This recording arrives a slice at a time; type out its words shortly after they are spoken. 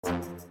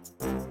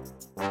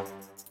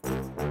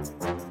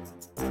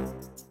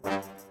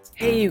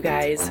Hey you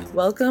guys,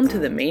 welcome to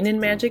the Main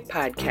and Magic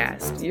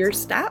Podcast, your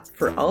stop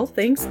for all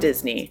things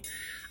Disney.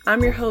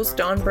 I'm your host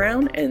Dawn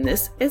Brown and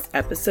this is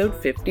episode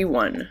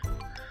 51.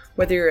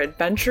 Whether you're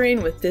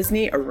adventuring with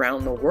Disney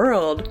around the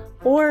world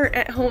or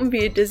at home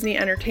via Disney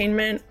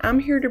Entertainment, I'm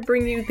here to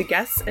bring you the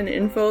guests and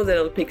info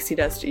that'll pixie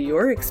dust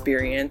your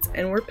experience,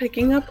 and we're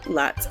picking up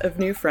lots of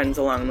new friends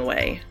along the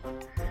way.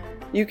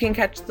 You can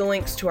catch the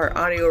links to our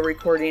audio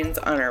recordings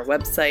on our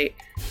website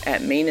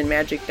at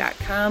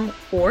mainandmagic.com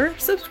or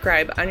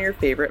subscribe on your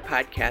favorite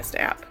podcast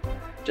app.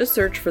 Just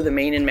search for the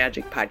Main and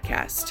Magic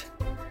Podcast.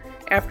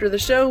 After the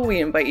show, we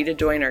invite you to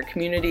join our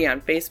community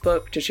on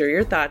Facebook to share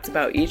your thoughts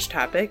about each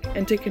topic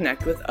and to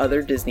connect with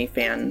other Disney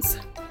fans.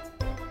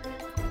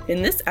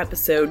 In this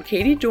episode,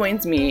 Katie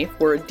joins me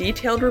for a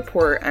detailed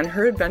report on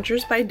her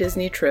Adventures by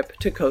Disney trip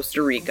to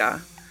Costa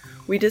Rica.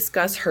 We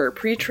discuss her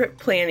pre-trip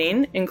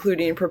planning,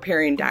 including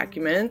preparing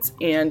documents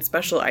and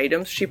special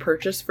items she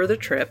purchased for the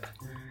trip.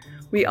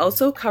 We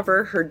also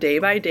cover her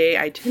day-by-day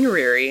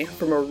itinerary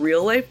from a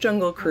real-life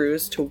jungle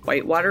cruise to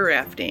whitewater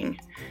rafting.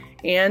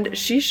 And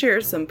she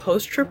shares some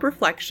post-trip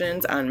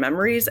reflections on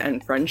memories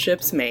and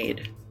friendships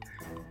made.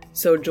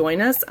 So join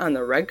us on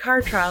the red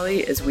car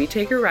trolley as we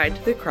take a ride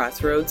to the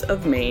crossroads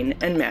of Main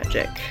and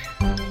Magic.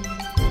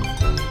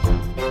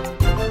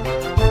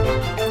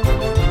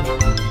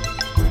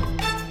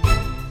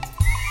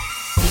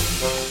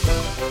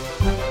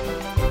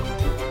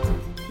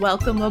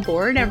 Welcome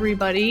aboard,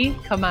 everybody.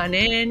 Come on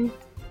in,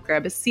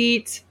 grab a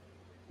seat.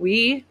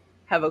 We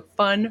have a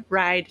fun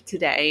ride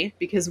today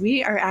because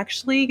we are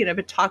actually going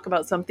to talk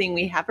about something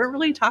we haven't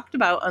really talked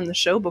about on the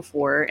show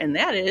before, and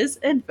that is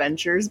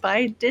Adventures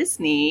by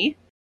Disney.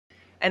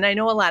 And I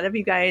know a lot of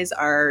you guys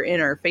are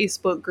in our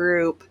Facebook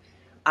group,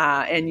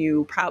 and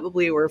you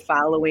probably were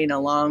following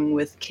along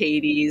with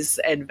Katie's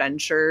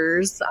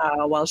adventures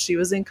while she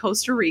was in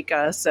Costa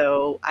Rica.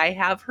 So I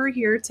have her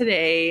here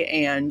today,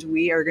 and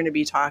we are going to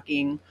be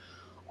talking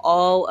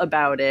all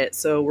about it.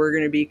 So we're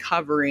going to be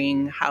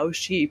covering how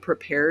she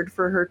prepared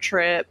for her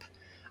trip.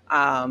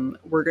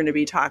 We're going to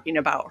be talking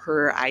about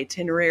her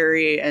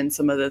itinerary and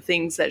some of the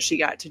things that she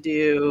got to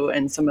do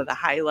and some of the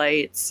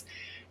highlights.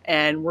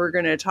 And we're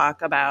going to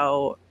talk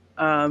about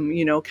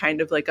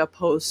kind of like a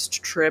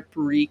post-trip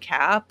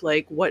recap,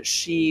 like what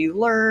she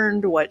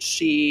learned, what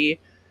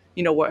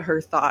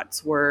her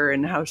thoughts were,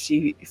 and how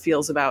she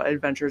feels about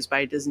Adventures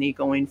by Disney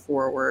going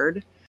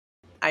forward.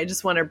 I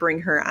just want to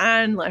bring her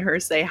on, let her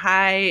say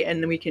hi,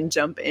 and then we can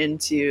jump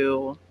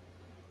into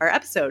our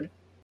episode.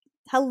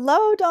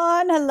 Hello,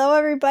 Dawn. Hello,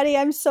 everybody.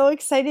 I'm so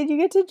excited you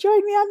get to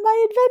join me on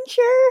my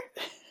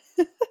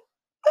adventure.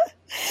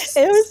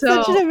 It was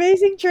such an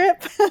amazing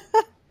trip.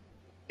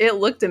 It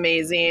looked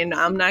amazing.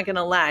 I'm not going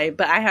to lie,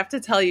 but I have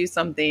to tell you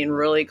something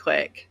really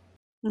quick.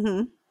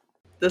 Mm-hmm.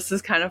 This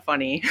is kind of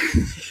funny.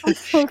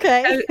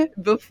 Okay.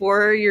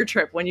 Before your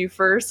trip, when you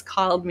first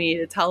called me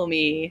to tell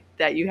me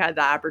that you had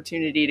the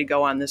opportunity to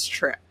go on this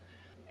trip,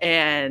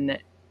 and,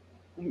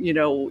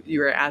 you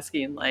were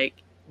asking,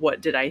 like,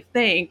 what did I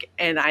think?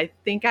 And I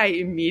think I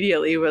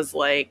immediately was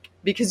like,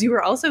 because you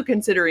were also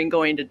considering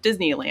going to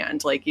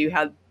Disneyland, like you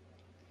had,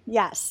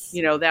 yes,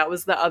 that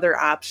was the other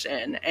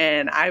option.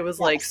 And I was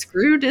like,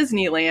 screw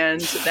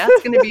Disneyland.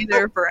 That's going to be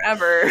there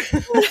forever.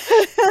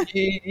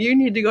 You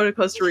need to go to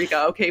Costa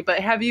Rica. Okay. But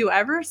have you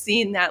ever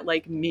seen that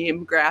like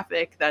meme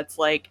graphic that's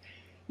like,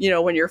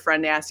 when your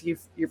friend asks you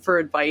for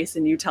advice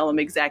and you tell them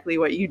exactly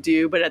what you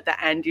do, but at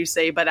the end you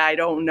say, but I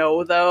don't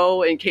know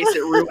though, in case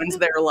it ruins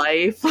their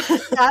life.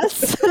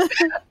 Yes.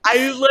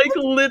 I like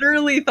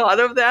literally thought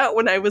of that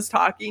when I was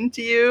talking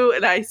to you.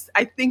 And I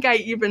think I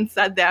even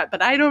said that,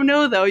 but I don't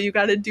know though. You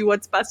got to do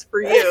what's best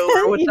for you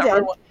or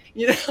whatever.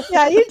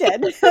 Yeah, you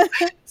did.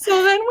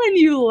 So then when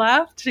you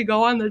left to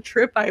go on the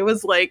trip, I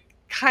was like,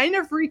 kind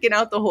of freaking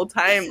out the whole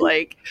time,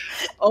 like,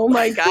 oh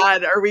my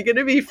God, are we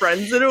gonna be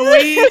friends in a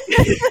week?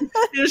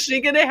 Is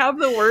she gonna have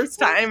the worst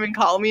time and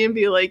call me and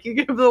be like, you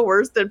give the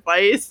worst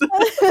advice?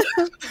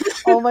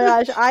 Oh my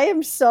gosh, I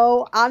am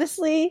so,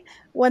 honestly,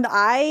 when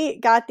I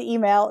got the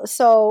email,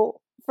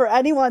 so for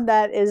anyone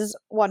that is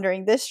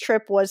wondering, this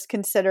trip was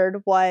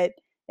considered what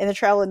in the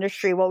travel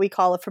industry what we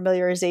call a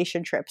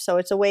familiarization trip. So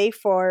it's a way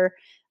for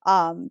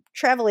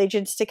travel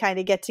agents to kind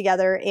of get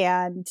together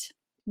and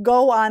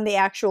go on the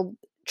actual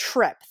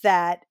trip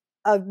that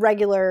a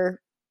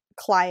regular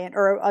client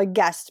or a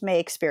guest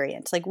may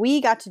experience. Like, we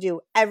got to do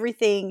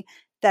everything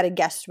that a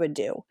guest would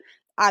do.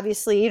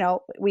 Obviously,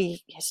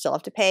 we still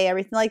have to pay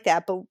everything like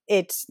that, but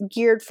it's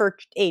geared for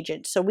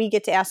agents. So we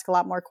get to ask a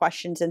lot more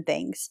questions and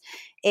things.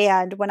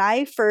 And when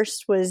I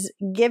first was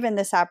given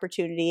this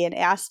opportunity and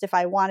asked if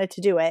I wanted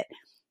to do it,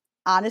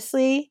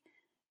 honestly,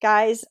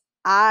 guys,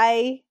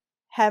 I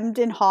hemmed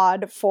and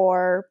hawed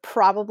for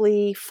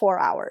probably 4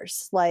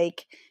 hours.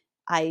 Like,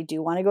 I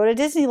do want to go to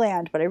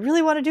Disneyland, but I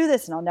really want to do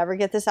this and I'll never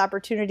get this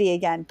opportunity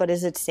again. But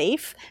is it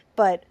safe?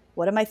 But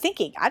What am I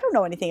thinking? I don't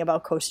know anything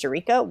about Costa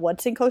Rica.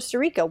 What's in Costa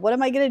Rica? What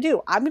am I going to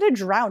do? I'm going to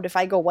drown if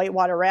I go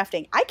whitewater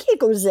rafting. I can't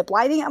go zip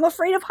lining. I'm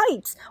afraid of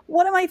heights.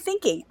 What am I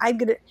thinking?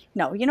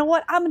 No, you know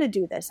what? I'm going to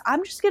do this.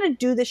 I'm just going to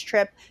do this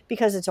trip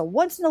because it's a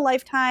once in a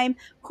lifetime.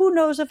 Who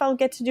knows if I'll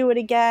get to do it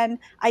again?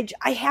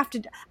 I have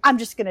to, I'm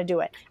just going to do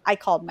it. I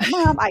called my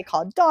mom. I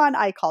called Dawn.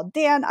 I called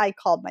Dan. I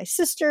called my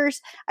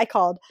sisters. I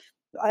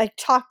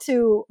talked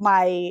to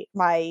my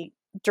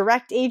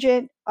direct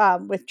agent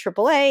with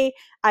AAA.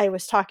 I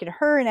was talking to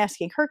her and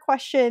asking her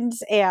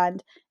questions,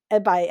 and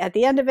at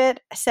the end of it,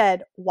 I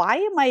said, "Why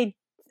am I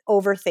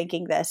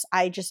overthinking this?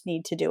 I just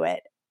need to do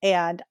it."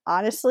 And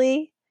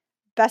honestly,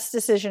 best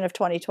decision of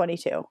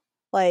 2022.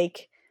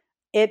 Like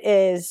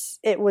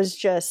it was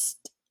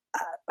just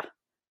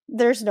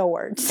there's no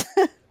words.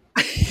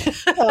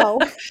 So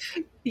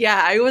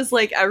yeah, I was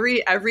like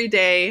every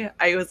day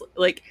I was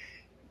like,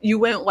 you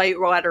went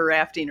whitewater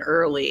rafting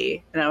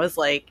early, and I was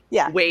like,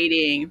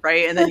 waiting,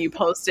 right? And then you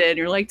posted, and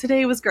you're like,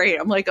 today was great.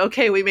 I'm like,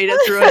 okay, we made it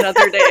through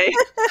another day.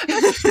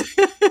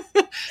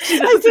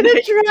 I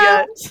didn't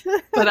drown,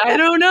 but I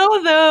don't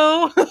know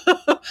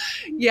though.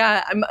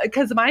 Yeah,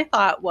 because my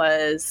thought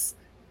was,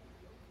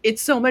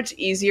 it's so much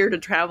easier to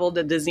travel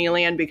to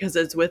Disneyland because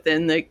it's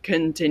within the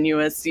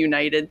continuous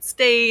United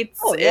States.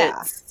 Oh, yeah.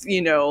 It's,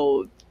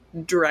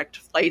 direct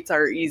flights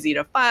are easy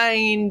to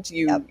find.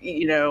 You've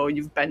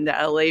been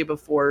to LA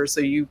before,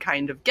 so you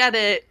kind of get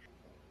it.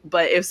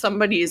 But if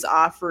somebody is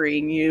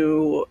offering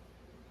you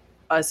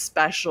a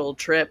special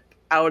trip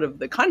out of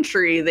the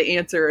country, the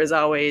answer is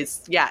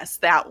always yes,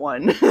 that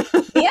one.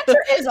 The answer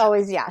is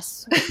always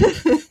yes.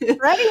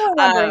 For anyone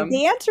wondering,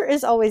 the answer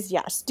is always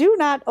yes. Do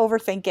not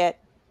overthink it.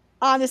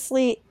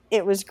 Honestly,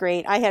 it was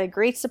great. I had a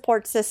great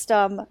support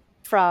system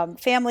from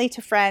family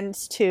to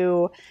friends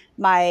to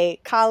my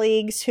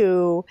colleagues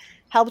who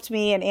helped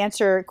me and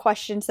answer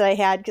questions that I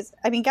had. Because,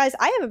 I mean, guys,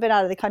 I haven't been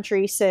out of the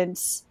country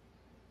since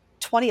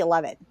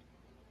 2011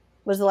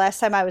 was the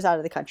last time I was out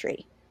of the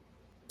country.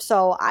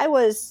 So I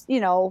was,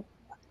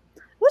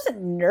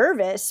 wasn't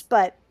nervous,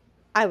 but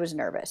I was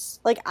nervous.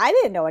 Like, I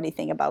didn't know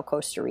anything about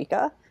Costa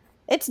Rica.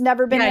 It's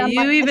never been on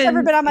my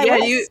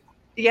list.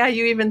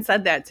 You even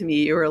said that to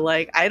me. You were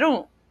like, I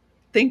don't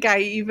think I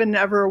even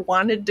ever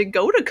wanted to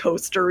go to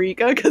Costa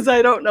Rica because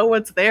I don't know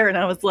what's there. And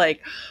I was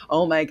like,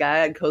 oh my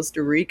God,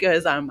 Costa Rica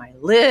is on my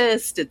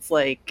list. It's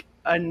like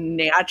a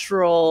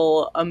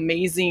natural,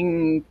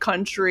 amazing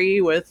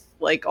country with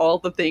like all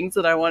the things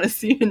that I want to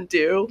see and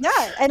do.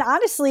 Yeah. And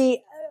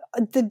honestly,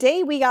 the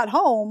day we got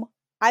home,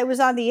 I was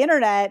on the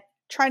internet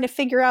trying to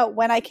figure out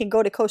when I can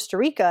go to Costa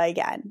Rica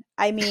again.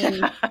 I mean,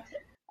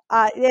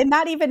 and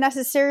not even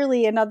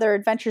necessarily another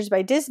Adventures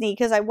by Disney,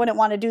 because I wouldn't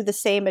want to do the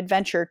same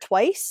adventure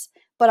twice,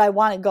 but I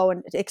want to go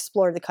and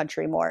explore the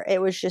country more.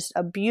 It was just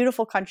a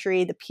beautiful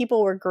country. The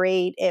people were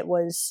great. It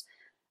was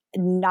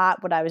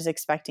not what I was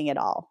expecting at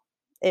all.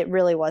 It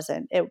really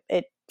wasn't.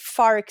 It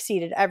far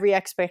exceeded every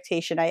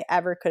expectation I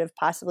ever could have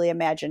possibly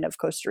imagined of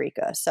Costa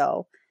Rica.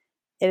 So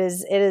it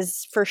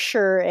is for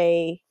sure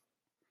it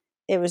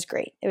was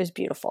great. It was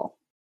beautiful.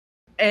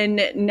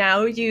 And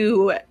now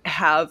you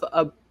have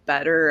a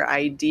better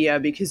idea,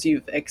 because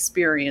you've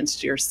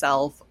experienced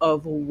yourself,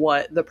 of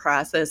what the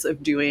process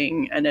of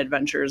doing an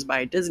Adventures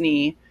by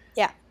Disney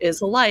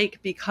is like,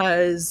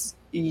 because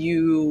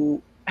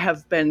you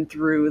have been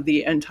through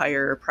the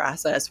entire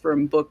process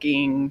from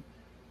booking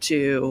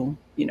to,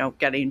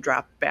 getting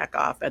dropped back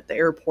off at the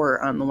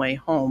airport on the way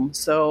home.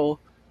 So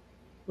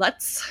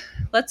let's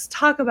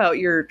talk about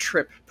your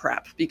trip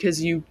prep,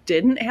 because you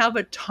didn't have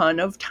a ton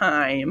of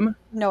time.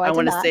 No, I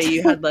want to say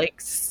you had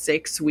like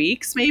 6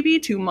 weeks, maybe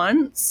 2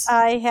 months.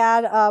 I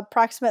had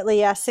approximately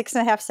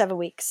 6.5, 7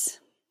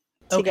 weeks.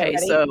 Okay,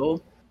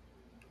 so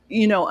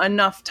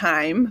enough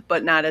time,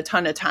 but not a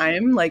ton of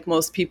time. Like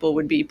most people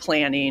would be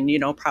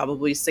planning,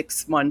 probably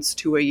 6 months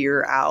to a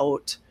year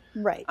out.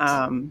 Right.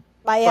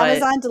 My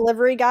Amazon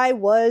delivery guy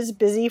was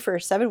busy for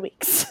 7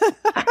 weeks.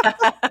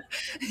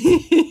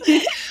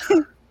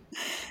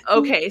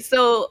 Okay,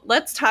 so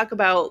let's talk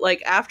about,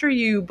 like, after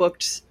you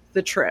booked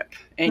the trip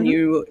and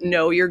you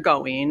know you're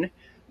going,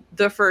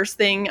 the first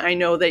thing I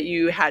know that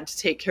you had to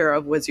take care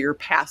of was your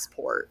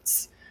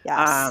passports.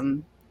 Yes.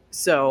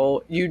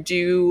 So you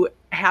do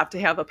have to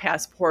have a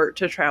passport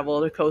to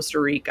travel to Costa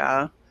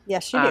Rica.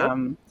 Yes, you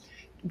do.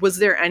 Was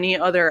there any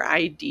other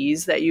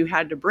IDs that you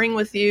had to bring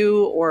with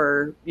you,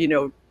 or,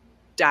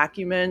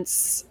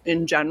 documents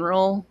in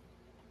general?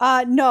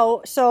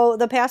 No. So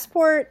the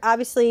passport,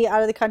 obviously,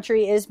 out of the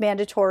country is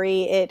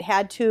mandatory. It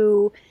had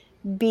to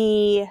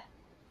be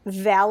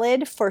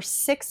valid for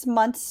 6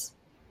 months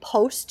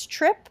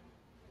post-trip.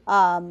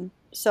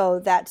 So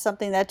that's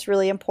something that's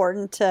really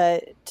important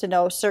to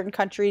know. Some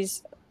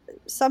countries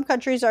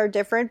are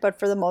different, but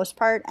for the most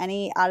part,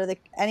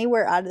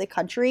 anywhere out of the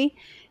country,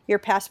 your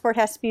passport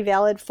has to be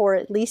valid for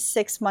at least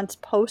 6 months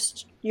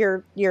post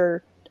your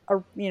your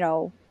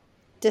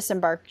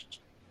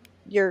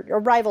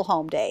arrival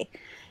home day.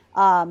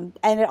 And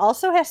it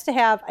also has to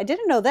have, I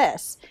didn't know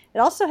this, it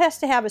also has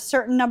to have a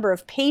certain number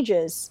of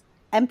pages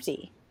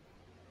empty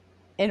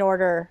in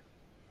order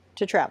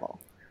to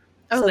travel.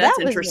 Oh, So that that's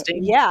was,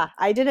 interesting. yeah,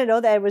 I didn't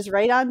know that it was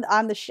right on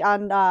the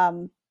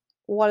on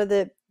one of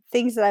the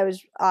things that I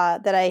was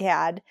that I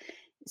had.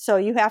 So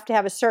you have to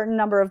have a certain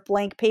number of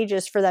blank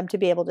pages for them to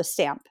be able to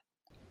stamp.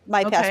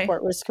 My Okay.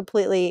 passport was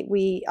completely,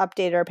 we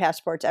updated our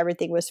passports,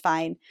 everything was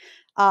fine.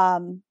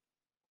 Um,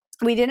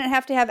 we didn't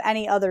have to have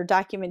any other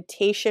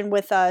documentation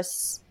with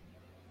us,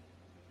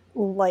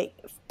 like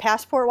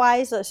passport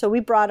wise. So we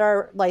brought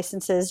our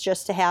licenses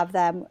just to have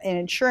them and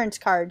insurance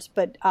cards.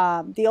 But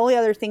the only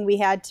other thing we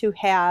had to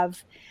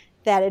have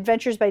that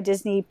Adventures by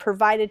Disney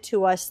provided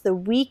to us the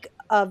week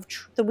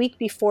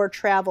before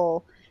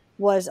travel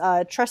was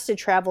trusted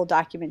traveler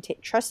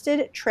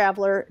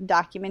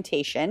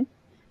documentation.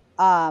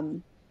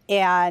 Um,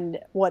 and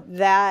what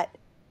that,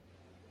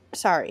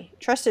 sorry,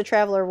 trusted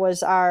traveler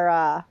was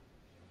our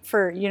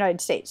for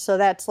United States. So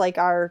that's like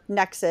our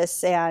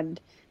Nexus and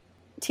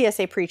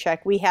TSA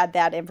pre-check. We had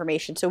that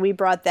information, so we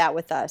brought that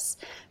with us.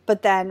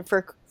 But then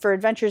for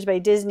Adventures by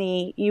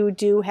Disney, you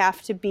do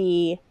have to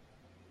be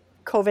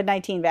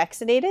COVID-19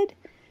 vaccinated.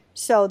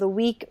 So the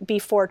week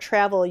before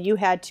travel, you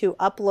had to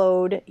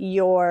upload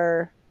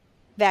your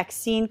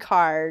vaccine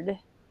card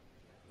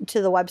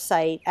to the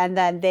website, and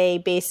then they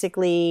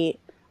basically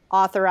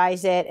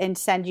authorize it and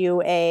send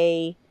you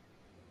a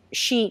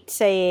sheet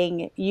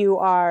saying you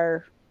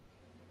are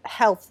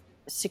health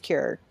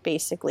secure,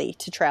 basically,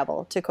 to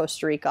travel to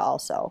Costa Rica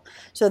also.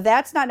 So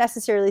that's not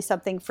necessarily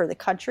something for the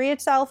country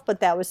itself, but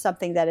that was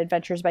something that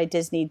Adventures by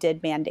Disney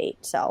did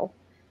mandate. So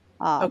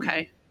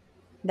Okay.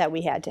 that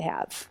we had to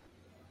have.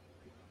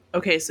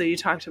 Okay, so you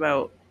talked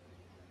about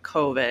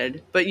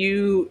COVID, but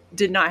you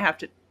did not have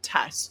to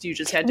test. You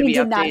just had to We be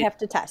did not updated. have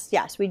to test.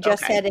 Yes, we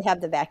just Okay. had to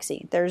have the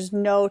vaccine. There's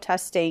no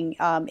testing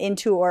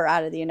into or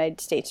out of the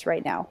United States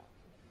right now.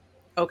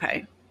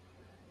 Okay.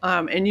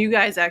 And you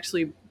guys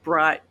actually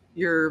brought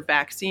your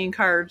vaccine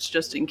cards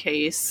just in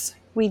case.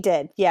 We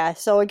did, yeah.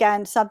 So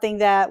again, something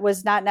that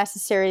was not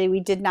necessary. We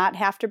did not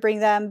have to bring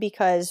them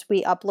because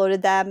we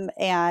uploaded them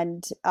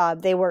and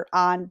they were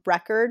on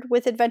record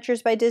with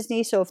Adventures by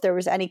Disney. So if there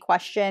was any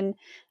question,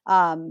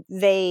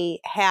 they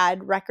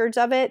had records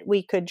of it.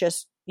 We could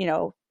just,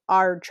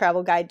 our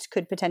travel guides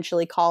could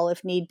potentially call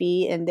if need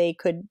be, and they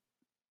could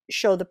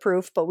show the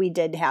proof. But we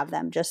did have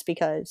them just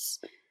because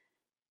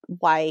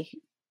why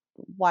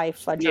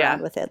fudge around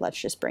Yeah. with it? Let's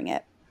just bring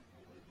it.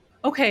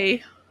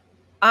 Okay.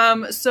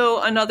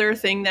 So another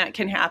thing that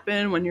can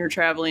happen when you're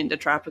traveling to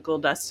tropical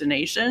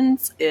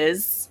destinations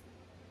is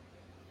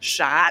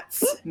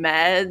shots,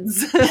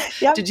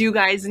 meds. Yep. Did you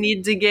guys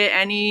need to get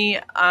any,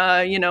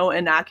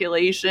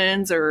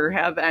 inoculations or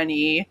have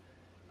any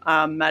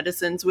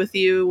medicines with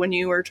you when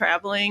you were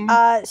traveling?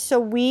 So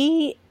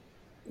we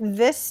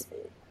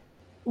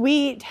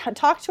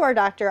talked to our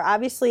doctor.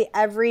 Obviously,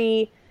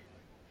 every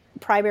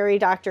primary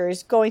doctor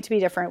is going to be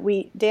different.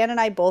 Dan and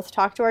I both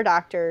talked to our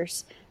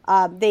doctors.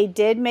 They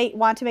did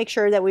want to make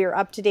sure that we were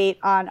up to date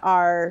on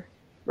our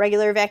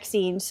regular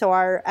vaccines, so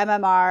our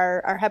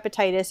MMR, our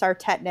hepatitis, our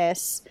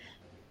tetanus,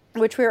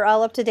 which we were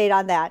all up to date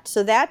on that.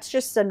 So that's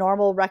just a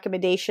normal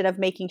recommendation of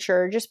making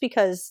sure, just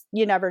because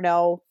you never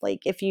know,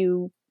 like if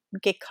you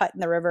get cut in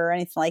the river or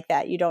anything like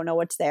that, you don't know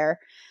what's there.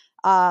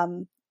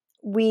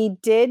 We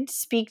did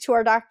speak to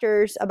our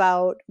doctors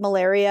about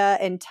malaria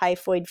and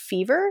typhoid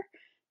fever,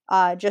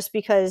 just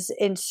because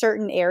in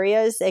certain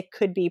areas it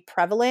could be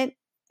prevalent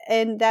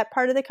in that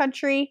part of the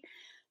country.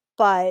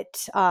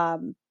 But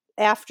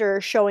after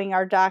showing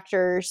our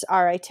doctors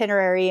our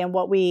itinerary and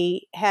what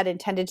we had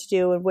intended to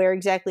do and where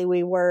exactly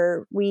we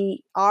were,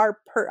 our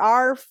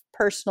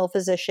personal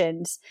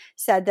physicians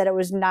said that it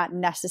was not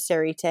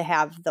necessary to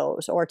have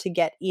those or to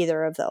get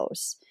either of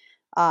those.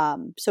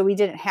 So we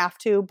didn't have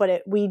to,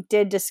 but we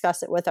did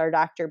discuss it with our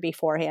doctor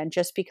beforehand,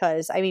 just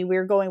because, we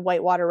were going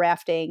whitewater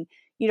rafting.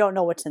 You don't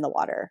know what's in the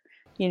water.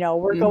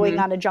 We're going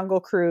on a jungle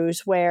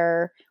cruise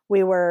where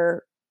we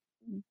were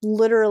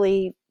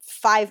literally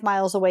 5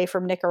 miles away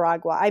from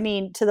Nicaragua.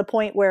 To the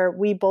point where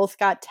we both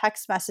got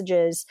text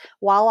messages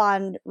while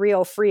on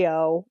Rio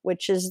Frio,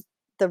 which is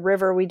the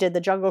river we did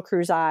the jungle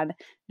cruise on,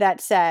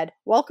 that said,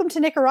 "Welcome to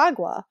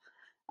Nicaragua."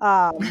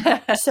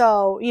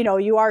 So,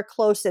 you are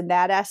close in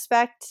that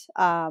aspect.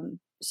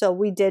 So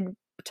we did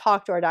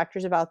talk to our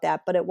doctors about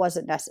that, but it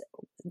wasn't necessary.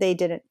 They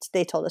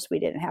told us we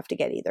didn't have to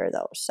get either of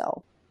those.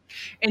 So.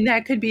 And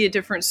that could be a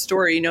different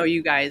story.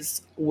 You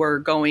guys were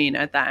going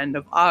at the end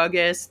of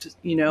August,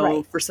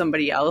 Right. For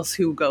somebody else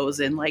who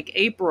goes in like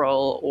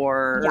April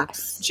or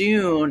Yes.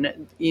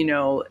 June,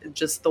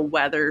 just the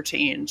weather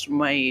change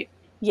might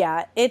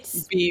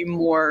it's be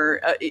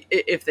more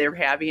if they're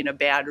having a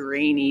bad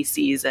rainy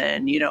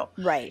season,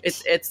 right.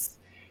 It's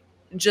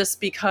just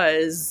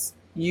because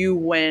you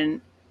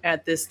went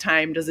at this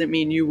time doesn't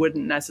mean you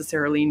wouldn't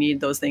necessarily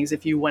need those things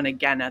if you went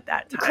again at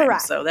that time.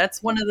 Correct. So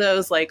that's one of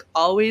those, like,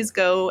 always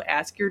go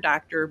ask your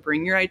doctor,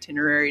 bring your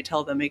itinerary,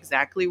 tell them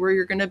exactly where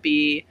you're going to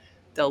be.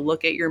 They'll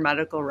look at your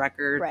medical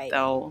record. Right.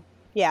 They'll,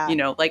 yeah.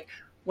 Like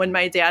when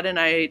my dad and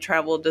I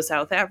traveled to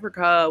South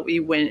Africa, we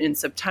went in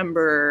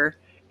September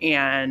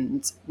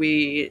and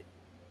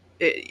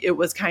it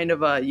was kind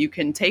of you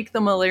can take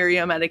the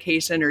malaria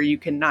medication or you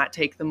cannot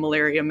take the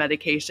malaria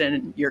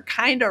medication. You're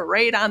kind of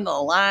right on the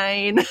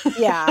line.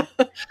 Yeah.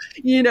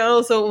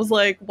 So it was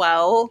like,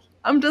 well,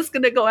 I'm just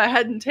going to go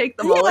ahead and take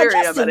the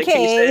malaria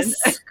medication.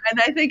 And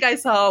I think I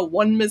saw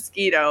one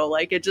mosquito,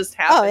 like it just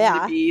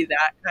happened to be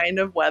that kind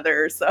of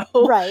weather. So,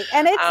 right.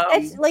 And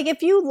it's like,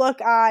 if you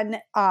look on,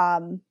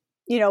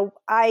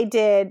 I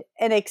did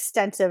an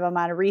extensive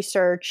amount of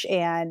research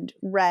and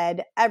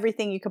read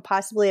everything you could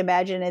possibly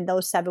imagine in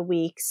those 7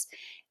 weeks,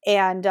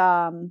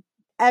 and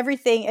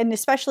everything, and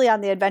especially on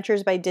the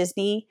Adventures by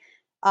Disney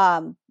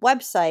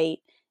website,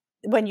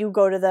 when you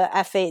go to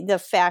the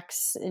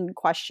facts and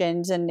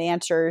questions and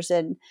answers,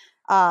 and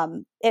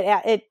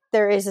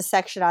there is a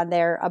section on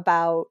there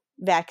about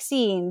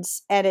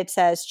vaccines, and it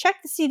says, check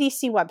the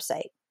CDC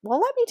website. Well,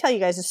 let me tell you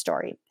guys a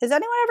story. Has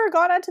anyone ever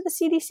gone onto the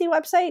CDC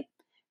website?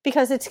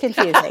 Because it's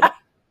confusing.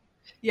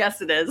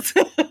 Yes, it is.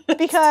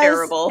 Because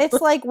terrible. It's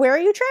like, where are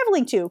you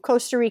traveling to?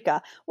 Costa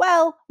Rica.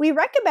 Well, we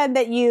recommend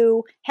that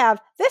you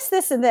have this,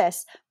 this, and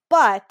this,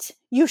 but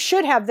you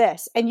should have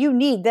this, and you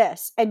need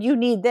this, and you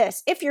need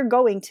this if you're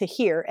going to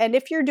here, and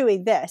if you're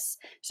doing this.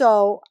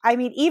 So, I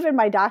mean, even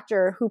my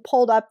doctor, who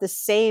pulled up the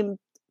same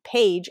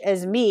page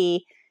as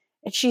me,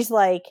 and she's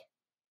like,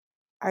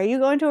 are you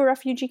going to a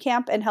refugee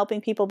camp and helping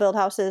people build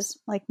houses?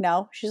 Like,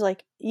 no. She's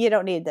like, you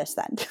don't need this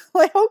then.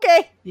 Like,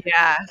 okay.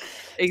 Yeah,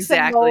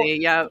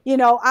 exactly. So,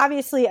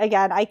 obviously,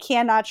 again, I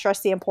cannot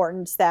stress the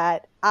importance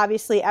that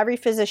obviously every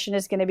physician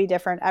is going to be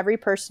different. Every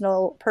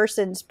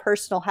person's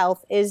personal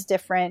health is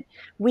different.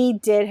 We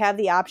did have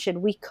the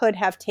option. We could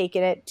have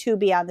taken it to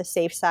be on the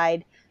safe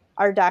side.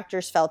 Our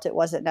doctors felt it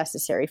wasn't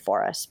necessary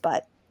for us,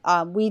 but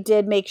we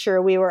did make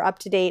sure we were up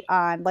to date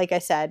on, like I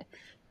said,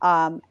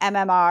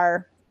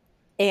 MMR,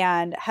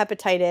 and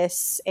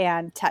hepatitis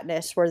and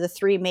tetanus were the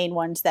 3 main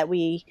ones that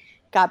we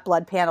got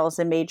blood panels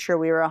and made sure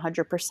we were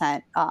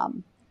 100%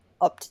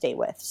 up to date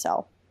with.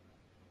 So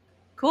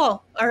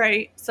cool. All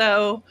right.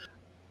 So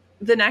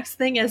the next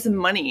thing is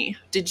money.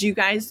 Did you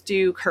guys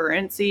do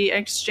currency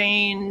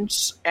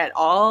exchange at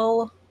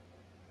all?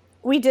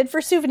 We did for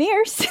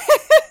souvenirs.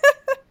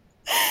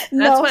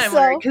 That's what I'm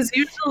wondering, because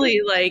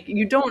usually, like,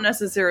 you don't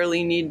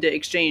necessarily need to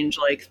exchange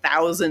like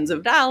thousands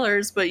of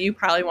dollars, but you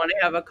probably want to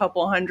have a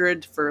couple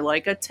hundred for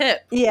like a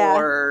tip.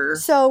 Yeah.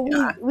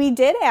 We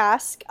did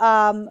ask.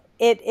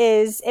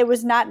 It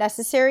was not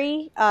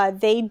necessary.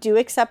 They do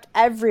accept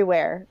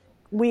everywhere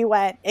we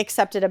went,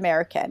 accepted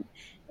American,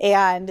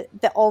 and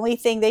the only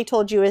thing they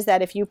told you is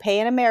that if you pay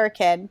an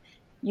American,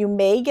 you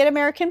may get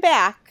American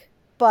back,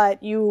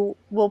 but you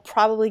will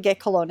probably get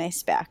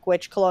colones back,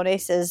 which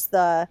colones is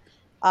the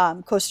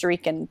Costa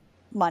Rican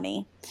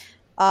money.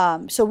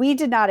 So we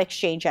did not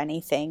exchange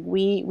anything.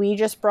 We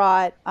just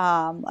brought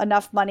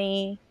enough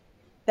money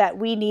that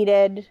we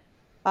needed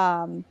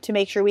to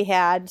make sure we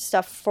had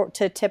stuff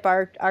to tip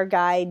our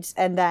guides,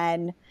 and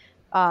then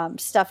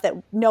stuff that,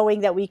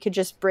 knowing that we could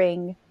just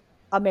bring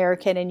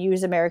American and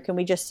use American,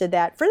 we just did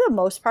that. For the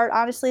most part,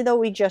 honestly, though,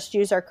 we just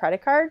use our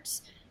credit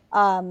cards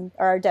or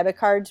our debit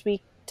cards.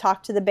 We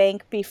talked to the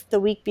bank the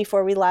week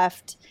before we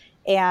left,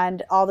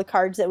 and all the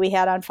cards that we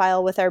had on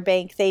file with our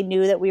bank, they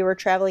knew that we were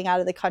traveling out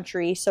of the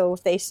country. So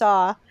if they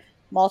saw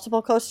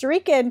multiple Costa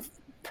Rican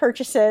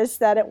purchases,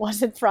 that it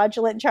wasn't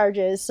fraudulent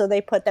charges. So they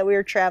put that we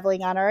were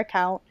traveling on our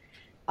account.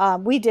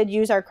 We did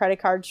use our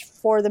credit cards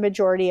for the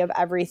majority of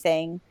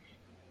everything.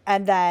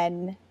 And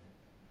then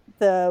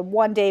the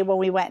one day when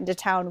we went into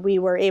town, we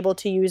were able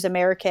to use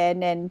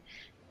American. And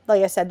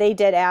like I said, they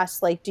did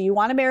ask, like, do you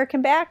want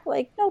American back?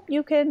 Like, nope,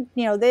 you can,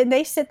 then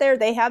they sit there,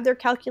 they have their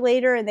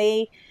calculator, and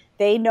they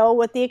know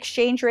what the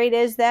exchange rate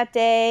is that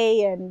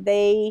day, and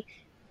they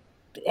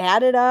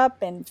add it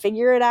up and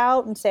figure it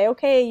out and say,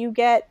 okay, you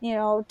get,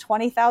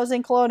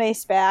 20,000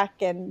 colones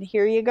back, and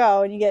here you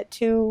go. And you get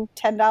 2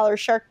 $10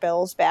 shark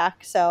bills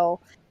back. So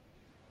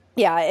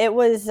yeah, it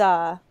was,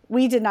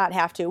 we did not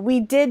have to. We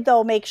did,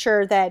 though, make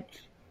sure that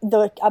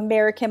the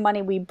American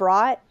money we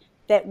brought,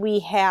 that we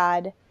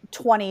had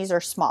 20s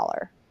or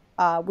smaller.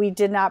 We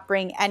did not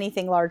bring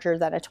anything larger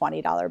than a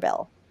 $20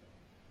 bill.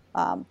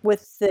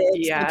 With the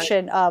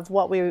exception of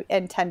what we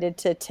intended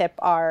to tip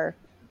our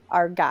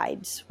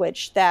guides,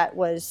 which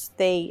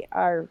they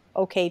are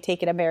okay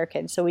taking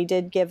American. So we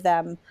did give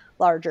them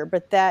larger,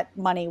 but that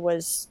money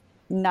was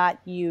not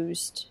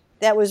used.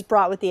 That was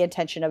brought with the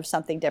intention of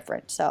something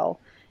different. So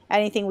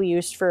anything we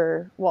used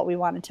for what we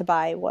wanted to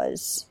buy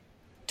was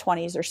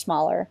 20s or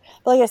smaller.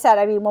 But like I said,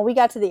 I mean, when we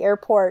got to the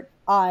airport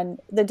on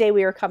the day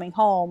we were coming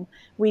home,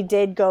 we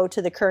did go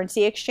to the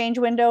currency exchange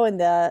window in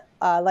the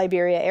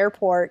Liberia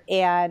airport,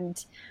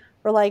 and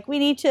we're like, we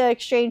need to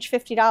exchange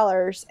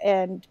 $50.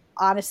 And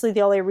honestly,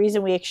 the only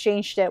reason we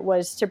exchanged it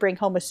was to bring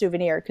home a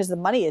souvenir, because the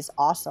money is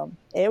awesome.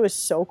 It was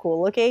so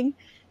cool looking.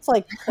 It's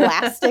like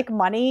plastic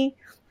money.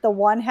 The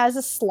one has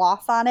a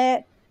sloth on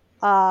it.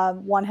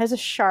 One has a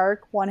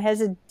shark. One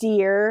has a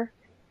deer.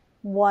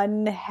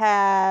 One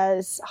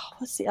has,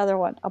 what's the other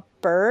one? A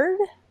bird,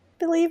 I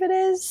believe it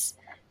is.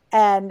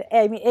 And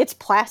I mean, it's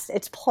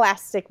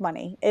plastic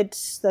money.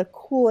 It's the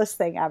coolest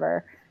thing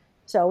ever.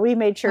 So we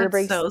made sure to That's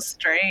bring. so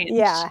strange.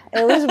 Yeah,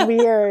 it was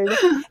weird.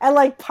 And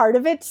like part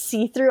of it's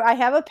see-through. I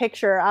have a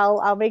picture.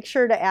 I'll make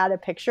sure to add a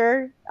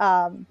picture,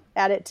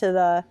 add it to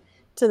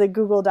the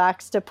Google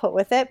Docs to put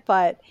with it,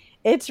 but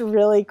it's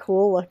really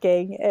cool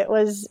looking. It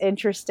was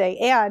interesting.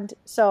 And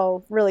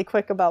so really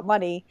quick about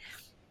money.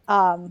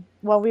 When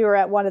we were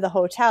at one of the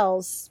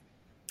hotels,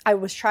 I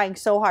was trying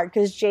so hard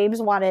because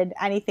James wanted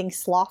anything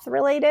sloth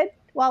related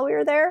while we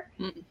were there.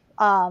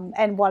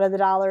 And one of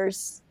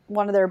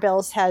their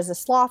bills has a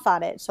sloth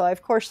on it. So I,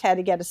 of course, had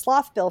to get a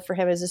sloth bill for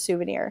him as a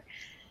souvenir.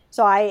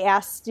 So I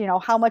asked,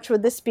 how much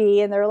would this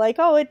be? And they're like,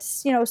 oh,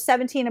 it's,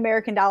 17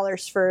 American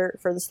dollars for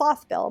the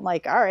sloth bill. I'm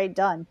like, all right,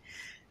 done.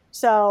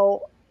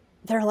 So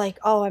they're like,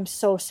 oh, I'm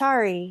so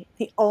sorry.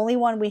 The only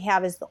one we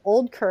have is the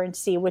old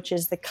currency, which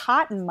is the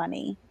cotton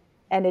money.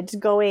 And it's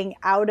going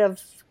out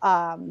of,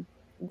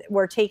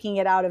 we're taking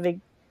it out of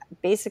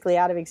basically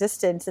out of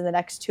existence in the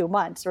next 2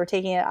 months. We're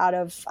taking it out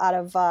of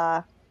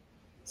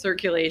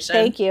circulation.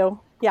 Thank you.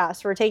 Yeah,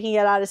 so we're taking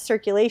it out of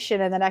circulation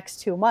in the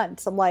next 2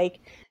 months. I'm like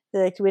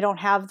we don't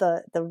have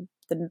the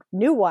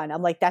new one.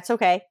 I'm like, that's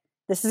okay.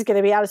 This is going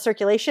to be out of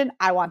circulation.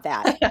 I want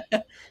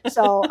that.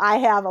 So I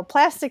have a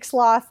plastic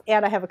sloth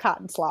and I have a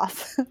cotton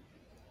sloth.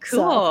 Cool.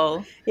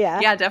 So, yeah.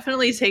 Yeah,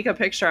 definitely take a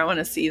picture. I want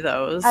to see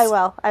those. I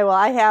will.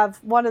 I have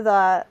one of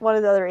the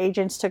other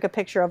agents took a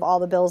picture of all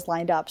the bills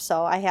lined up.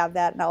 So I have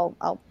that and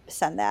I'll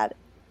send that.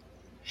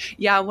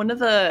 Yeah, one of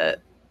the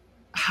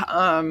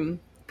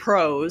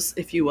pros,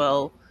 if you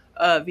will,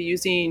 of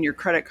using your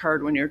credit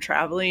card when you're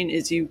traveling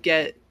is you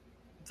get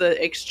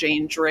the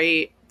exchange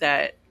rate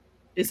that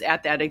is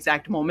at that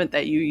exact moment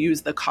that you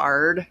use the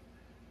card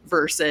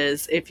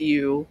versus if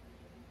you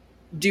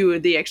do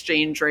the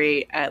exchange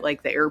rate at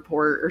like the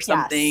airport or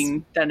something,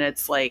 yes, then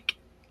it's like,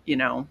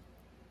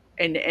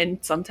 and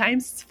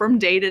sometimes from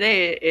day to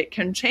day it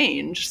can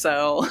change.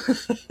 So,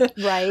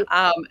 right.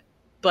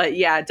 But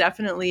yeah,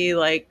 definitely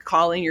like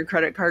calling your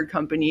credit card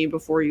company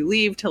before you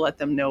leave to let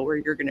them know where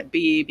you're going to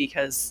be,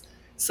 because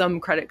some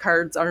credit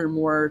cards are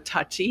more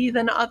touchy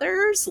than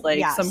others. Like,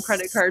 yes, some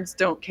credit cards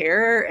don't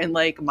care. And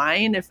like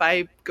mine, if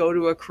I go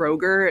to a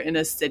Kroger in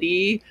a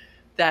city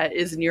that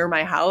is near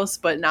my house,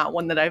 but not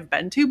one that I've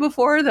been to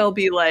before, they'll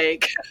be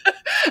like,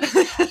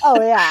 oh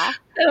yeah.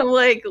 And I'm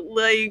like,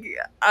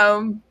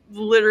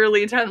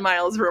 literally 10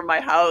 miles from my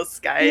house,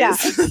 guys. Yeah.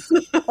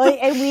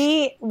 And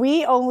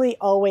we only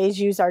always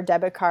use our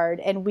debit card,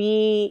 and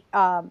we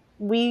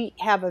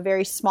have a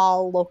very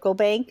small local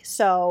bank.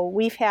 So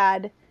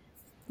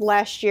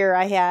last year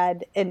I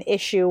had an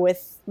issue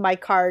with my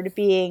card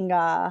being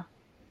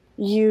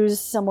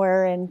used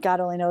somewhere in God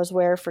only knows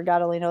where for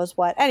God only knows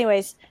what.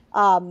 Anyways,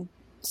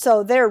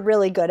 so they're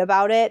really good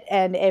about it.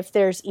 And if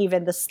there's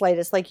even the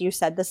slightest, like you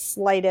said,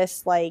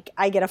 like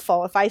I get a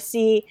phone. If I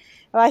see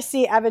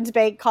Evans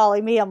Bank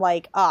calling me, I'm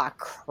like,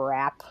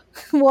 crap.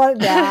 What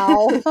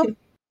now?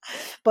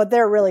 But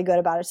they're really good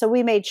about it. So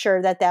we made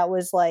sure that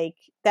was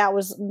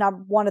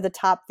one of the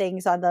top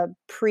things on the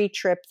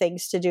pre-trip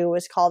things to do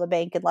was call the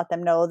bank and let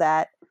them know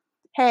that,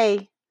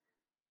 hey,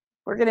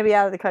 we're going to be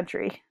out of the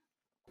country.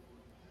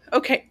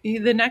 Okay.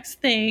 The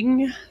next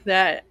thing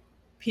that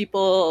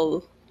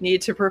people need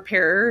to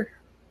prepare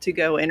to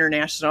go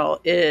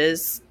international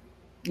is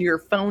your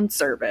phone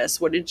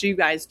service. What did you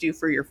guys do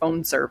for your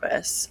phone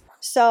service?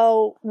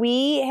 So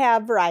we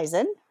have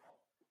Verizon,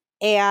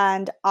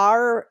 and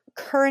our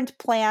current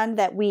plan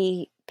that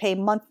we pay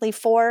monthly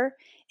for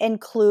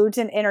includes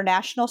an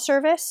international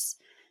service.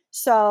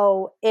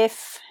 So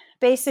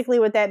basically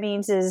what that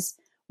means is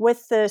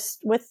with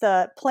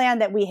the plan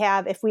that we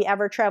have, if we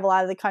ever travel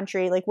out of the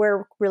country, like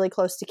we're really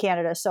close to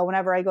Canada. So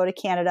whenever I go to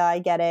Canada, I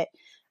get it.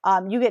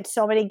 You get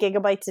so many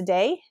gigabytes a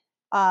day.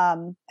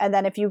 And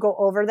then if you go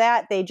over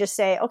that, they just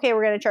say, okay,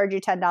 we're going to charge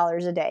you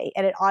 $10 a day,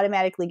 and it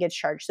automatically gets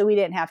charged. So we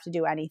didn't have to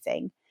do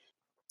anything.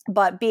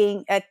 But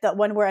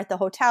when we're at the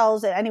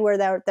hotels and anywhere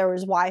there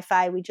was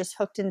Wi-Fi, we just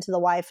hooked into the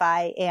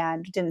Wi-Fi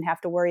and didn't have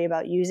to worry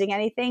about using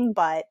anything,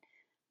 but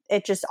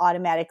it just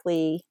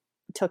automatically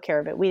took care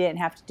of it. We didn't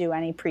have to do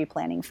any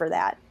pre-planning for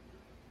that.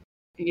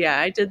 Yeah,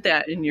 I did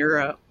that in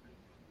Europe.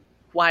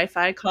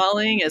 Wi-Fi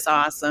calling is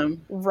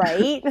awesome.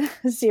 Right?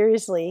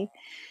 Seriously.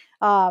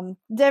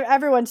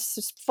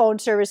 Everyone's phone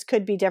service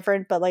could be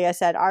different, but like I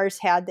said, ours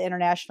had the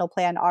international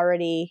plan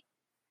already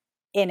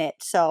in it.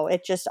 So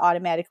it just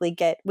automatically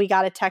we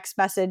got a text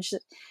message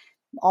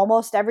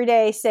almost every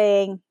day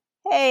saying,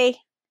 hey,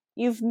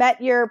 you've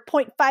met your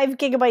 0.5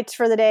 gigabytes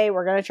for the day.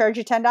 We're going to charge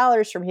you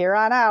 $10 from here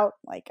on out.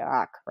 Like,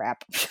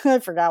 crap. I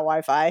forgot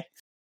Wi-Fi.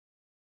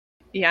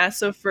 Yeah,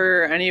 so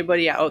for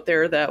anybody out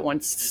there that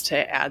wants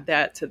to add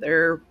that to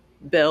their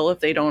bill, if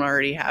they don't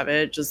already have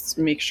it, just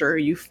make sure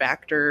you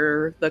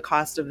factor the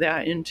cost of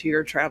that into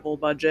your travel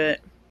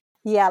budget.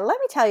 Yeah, let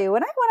me tell you,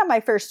 when I went on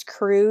my first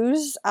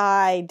cruise,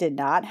 I did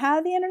not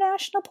have the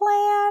international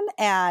plan,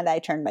 and I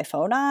turned my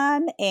phone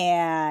on,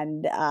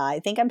 and I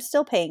think I'm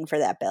still paying for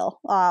that bill.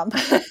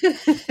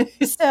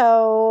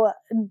 So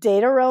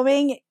data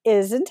roaming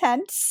is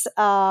intense.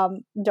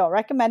 Don't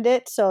recommend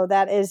it. So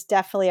that is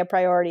definitely a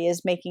priority,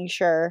 is making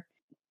sure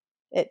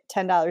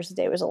 $10 a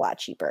day was a lot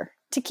cheaper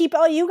to keep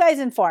all you guys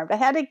informed. I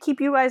had to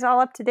keep you guys all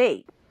up to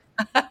date.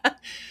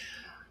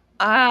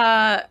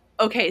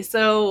 Okay,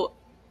 so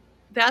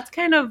that's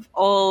kind of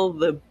all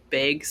the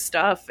big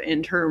stuff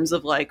in terms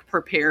of like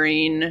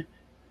preparing,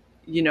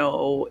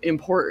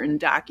 important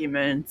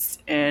documents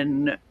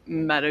and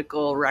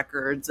medical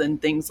records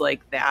and things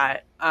like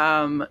that.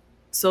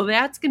 So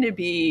that's going to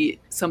be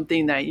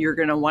something that you're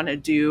going to want to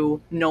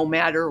do no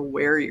matter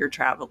where you're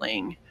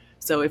traveling.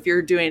 So if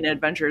you're doing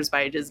Adventures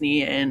by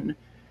Disney in,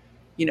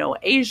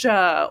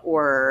 Asia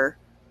or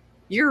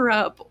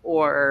Europe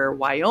or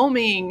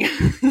Wyoming,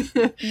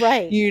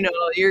 right?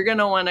 You're going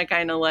to want to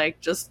kind of like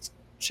just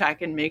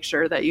check and make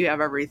sure that you have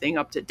everything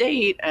up to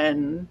date.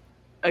 And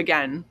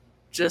again,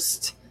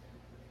 just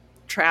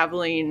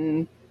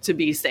traveling to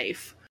be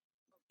safe.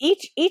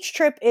 Each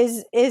trip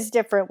is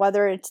different,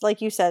 whether it's,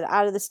 like you said,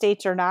 out of the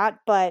States or not.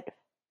 But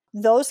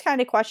those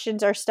kind of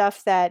questions are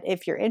stuff that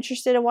if you're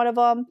interested in one of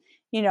them,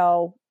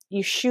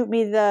 you shoot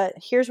me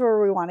here's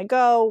where we want to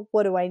go.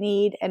 What do I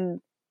need?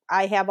 And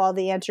I have all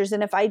the answers.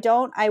 And if I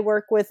don't, I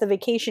work with a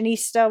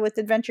Vacationista with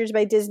Adventures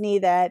by Disney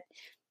that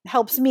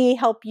helps me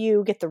help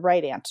you get the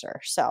right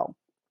answer. So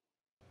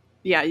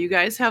yeah, you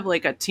guys have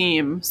like a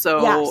team.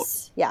 So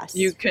yes.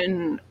 You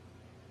can,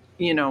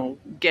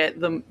 get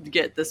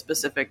the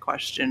specific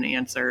question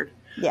answered.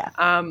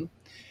 Yeah.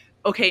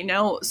 Okay.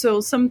 Now,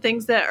 so some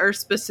things that are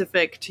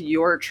specific to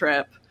your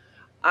trip,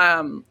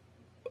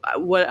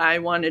 what I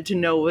wanted to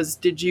know was,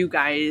 did you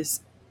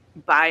guys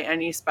buy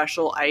any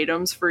special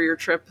items for your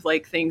trip,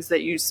 like things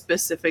that you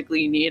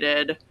specifically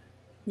needed?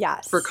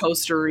 Yes. For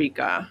Costa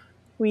Rica?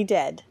 We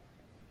did.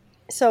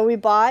 So we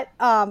bought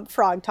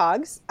frog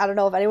togs. I don't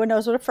know if anyone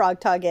knows what a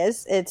frog tog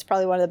is. It's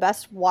probably one of the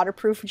best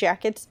waterproof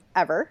jackets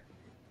ever.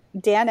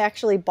 Dan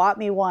actually bought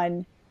me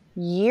one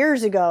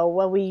years ago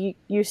when we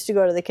used to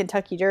go to the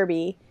Kentucky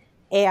Derby,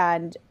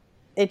 and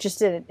it just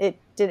didn't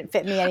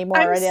fit me anymore.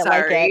 I didn't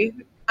like it.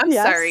 I'm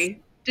sorry.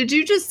 Did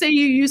you just say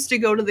you used to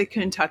go to the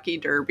Kentucky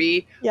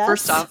Derby? Yes.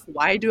 First off,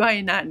 why do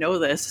I not know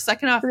this?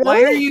 Second off, really?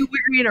 Why are you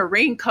wearing a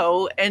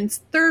raincoat? And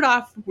third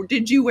off,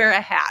 did you wear a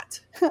hat?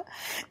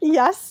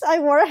 Yes, I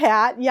wore a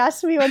hat.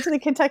 Yes, we went to the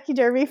Kentucky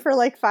Derby for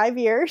like 5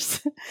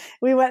 years.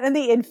 We went in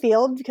the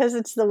infield because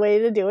it's the way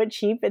to do it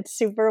cheap. It's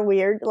super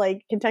weird.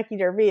 Like, Kentucky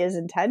Derby is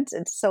intense.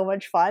 It's so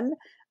much fun.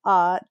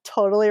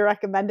 Totally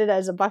recommended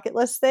as a bucket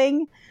list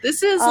thing.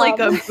 This is like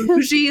a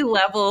bougie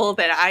level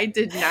that I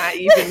did not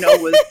even know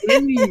was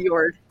in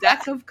your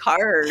deck of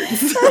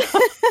cards.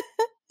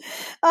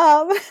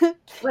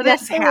 What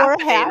is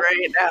happening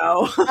right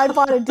now? I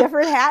bought a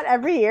different hat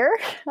every year.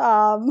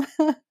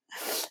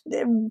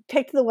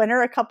 Picked the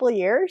winner a couple of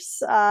years.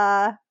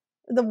 The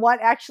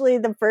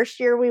first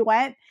year we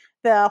went,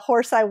 the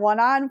horse I won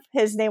on,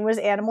 his name was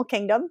Animal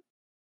Kingdom.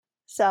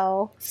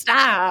 So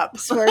stop.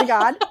 Swear to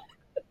God.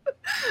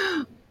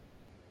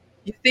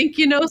 You think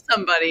you know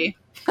somebody.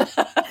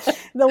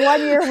 The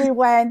one year we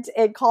went,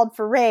 it called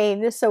for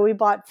rain, so we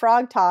bought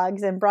frog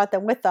togs and brought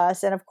them with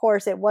us. And of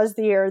course, it was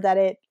the year that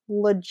it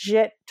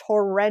legit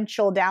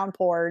torrential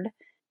downpoured.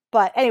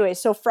 But anyway,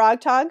 so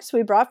frog togs,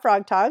 we brought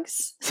frog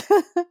togs.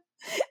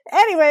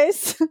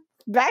 Anyways,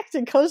 back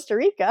to Costa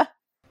Rica.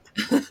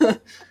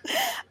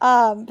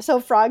 So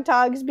frog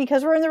togs,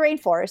 because we're in the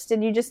rainforest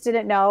and you just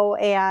didn't know.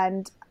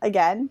 And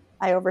again,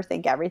 I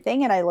overthink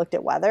everything, and I looked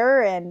at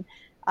weather, and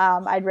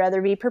I'd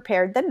rather be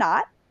prepared than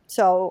not.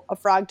 So a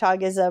frog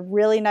tog is a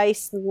really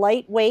nice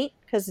lightweight,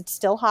 because it's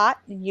still hot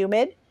and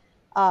humid,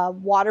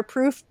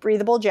 waterproof,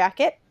 breathable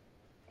jacket.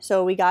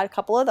 So we got a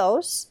couple of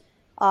those,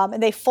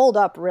 and they fold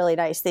up really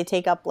nice. They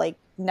take up like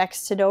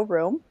next to no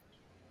room.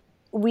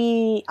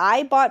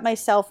 I bought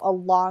myself a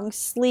long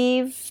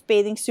sleeve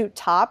bathing suit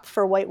top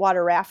for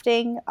whitewater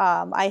rafting.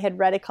 I had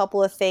read a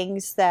couple of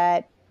things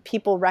that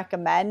people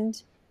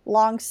recommend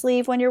long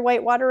sleeve when you're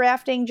whitewater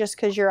rafting, just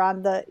because you're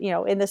on the,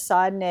 in the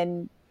sun,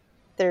 and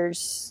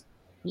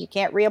you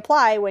can't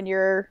reapply when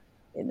you're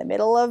in the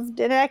middle of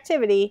an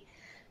activity.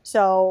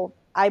 So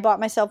I bought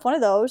myself one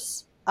of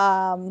those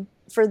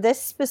for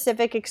this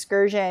specific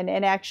excursion,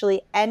 and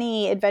actually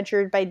any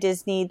Adventure by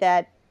Disney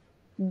that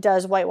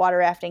does whitewater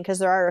rafting, because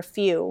there are a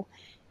few.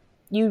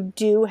 You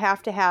do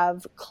have to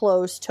have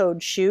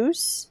closed-toed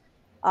shoes,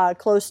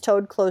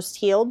 closed-toed,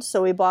 closed-heeled.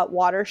 So we bought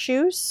water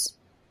shoes.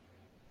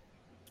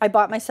 I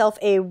bought myself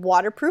a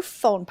waterproof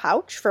phone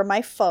pouch for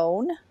my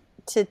phone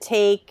to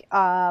take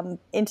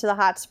into the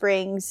hot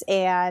springs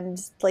and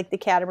like the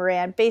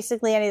catamaran,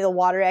 basically any of the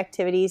water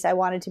activities. I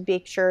wanted to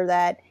make sure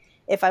that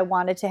if I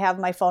wanted to have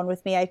my phone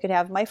with me, I could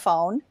have my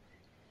phone.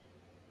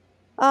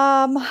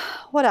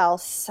 What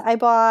else? I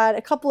bought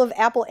a couple of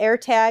Apple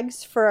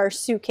AirTags for our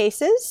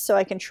suitcases so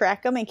I can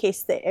track them in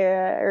case the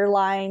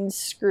airline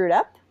screwed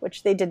up,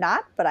 which they did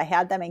not, but I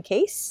had them in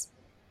case.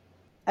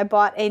 I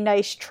bought a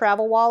nice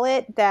travel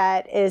wallet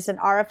that is an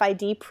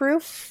RFID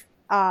proof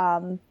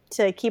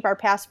to keep our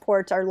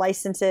passports, our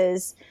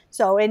licenses.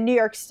 So in New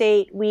York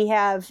State, we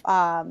have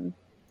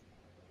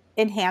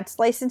enhanced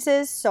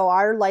licenses. So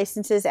our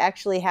licenses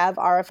actually have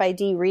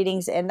RFID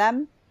readings in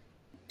them.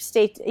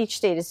 each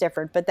state is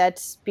different, but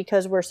that's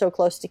because we're so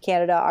close to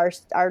Canada.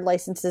 Our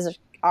licenses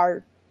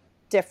are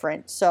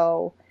different.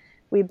 So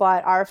we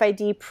bought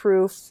RFID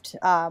proofed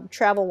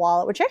travel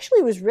wallet, which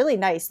actually was really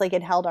nice. Like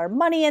it held our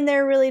money in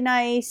there really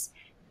nice.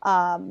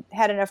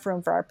 Had enough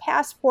room for our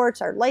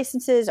passports, our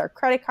licenses, our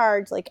credit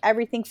cards, like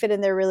everything fit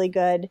in there really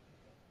good.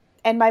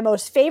 And my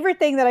most favorite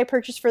thing that I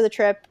purchased for the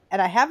trip,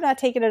 and I have not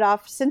taken it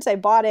off since I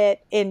bought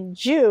it in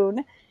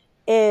June,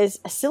 is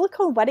a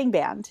silicone wedding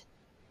band,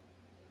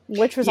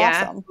 which was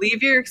awesome.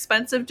 Leave your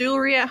expensive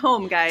jewelry at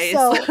home, guys.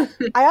 So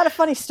I got a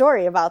funny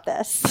story about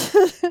this.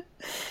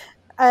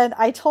 And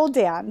I told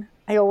Dan,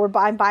 I go,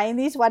 I'm buying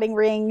these wedding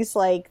rings.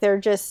 Like they're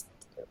just,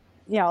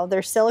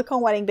 they're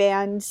silicone wedding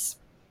bands.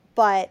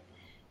 But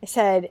I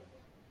said,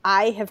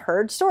 I have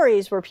heard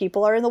stories where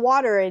people are in the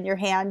water and your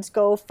hands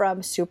go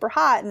from super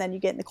hot and then you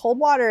get in the cold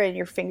water and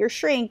your fingers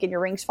shrink and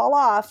your rings fall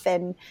off,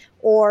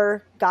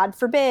 or God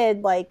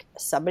forbid, like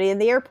somebody in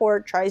the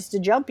airport tries to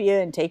jump you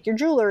and take your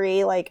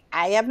jewelry. Like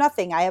I have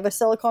nothing. I have a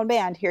silicone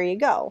band. Here you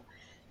go.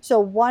 So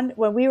when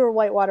we were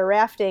whitewater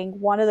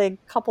rafting, one of the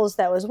couples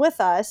that was with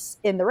us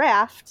in the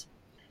raft,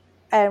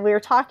 and we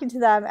were talking to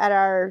them at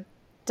our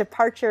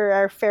departure,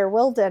 our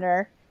farewell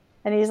dinner,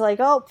 and he's like,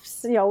 oh,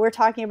 we're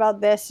talking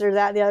about this or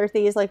that. The other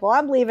thing is like, well,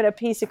 I'm leaving a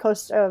piece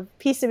of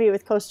me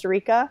with Costa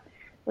Rica.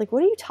 Like,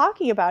 what are you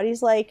talking about?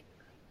 He's like,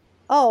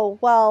 oh,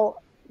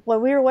 well,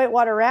 when we were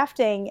whitewater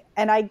rafting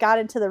and I got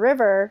into the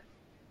river,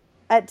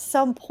 at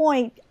some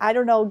point, I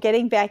don't know,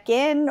 getting back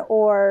in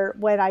or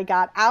when I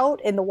got out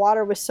and the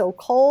water was so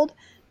cold,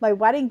 my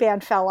wedding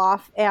band fell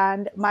off,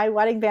 and my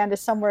wedding band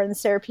is somewhere in the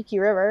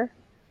Sarapiqui River,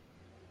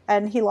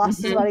 and he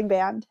lost his wedding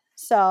band.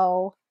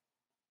 So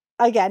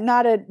again,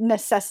 not a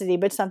necessity,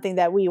 but something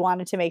that we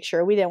wanted to make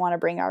sure. We didn't want to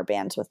bring our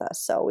bands with us,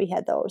 so we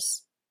had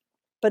those.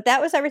 But that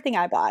was everything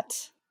I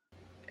bought.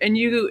 And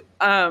you,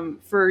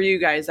 for you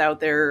guys out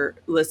there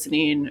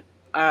listening,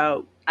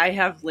 I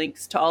have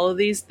links to all of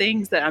these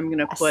things that I'm going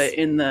to put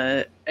in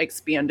the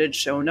expanded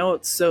show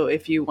notes. So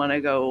if you want to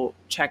go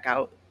check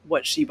out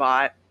what she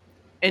bought.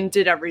 And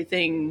did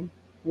everything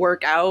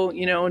work out?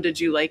 Did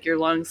you like your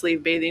long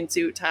sleeve bathing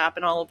suit top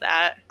and all of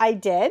that? I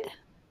did.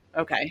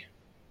 Okay.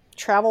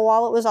 Travel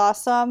wallet was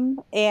awesome.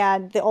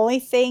 And the only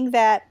thing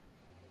that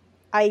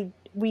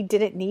we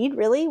didn't need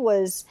really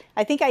was,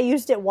 I think I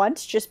used it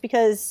once just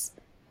because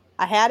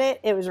I had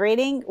it was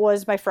raining,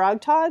 was my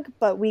Frog Tog,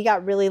 but we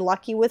got really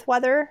lucky with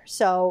weather.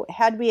 So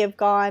had we have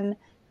gone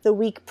the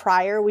week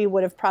prior, we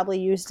would have probably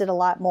used it a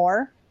lot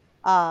more.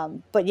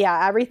 But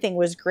yeah, everything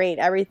was great.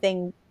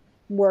 Everything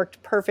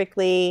worked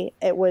perfectly.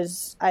 I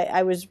was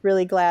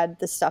really glad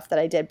the stuff that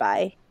I did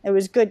buy. It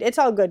was good. It's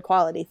all good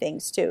quality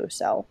things too.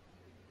 So.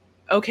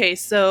 Okay.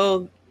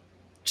 So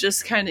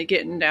just kind of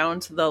getting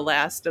down to the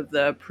last of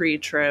the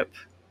pre-trip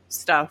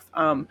stuff.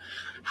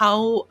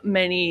 How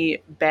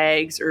many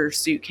bags or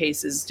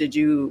suitcases did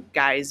you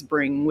guys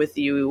bring with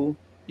you,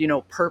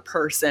 per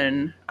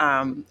person?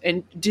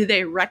 And do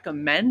they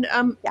recommend,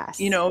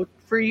 yes,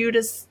 for you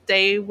to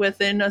stay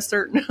within a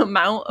certain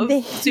amount of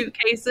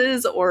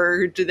suitcases,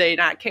 or do they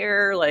not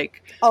care?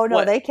 Like, oh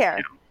no, they care.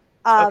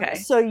 Okay.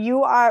 So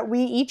we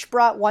each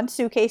brought one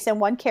suitcase and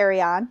one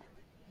carry-on,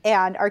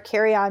 and our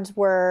carry-ons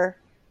were,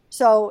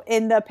 so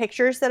in the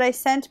pictures that I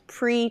sent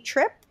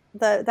pre-trip,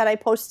 that I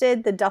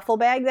posted, the duffel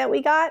bag that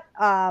we got,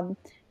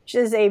 which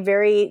is a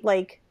very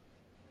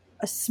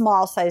a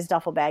small size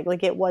duffel bag.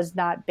 Like it was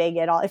not big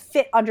at all. It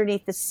fit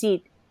underneath the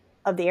seat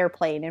of the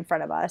airplane in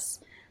front of us.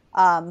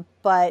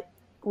 But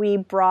we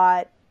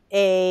brought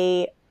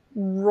a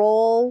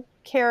roll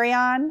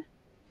carry-on.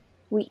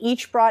 We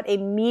each brought a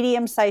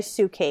medium-sized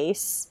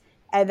suitcase.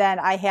 And then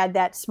I had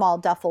that small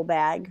duffel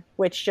bag,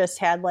 which just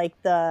had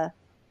the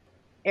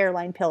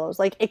airline pillows.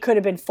 Like it could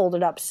have been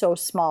folded up so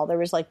small. There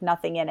was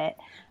nothing in it.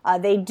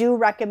 They do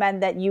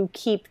recommend that you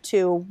keep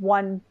to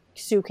one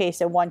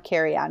suitcase and one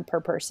carry-on per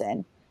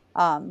person,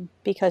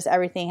 because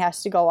everything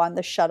has to go on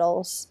the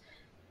shuttles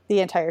the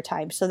entire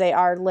time. So they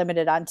are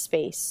limited on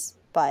space.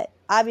 But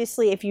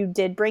obviously if you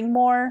did bring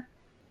more,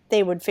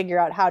 they would figure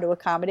out how to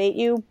accommodate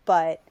you.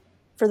 But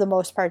for the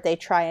most part, they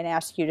try and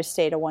ask you to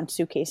stay to one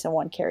suitcase and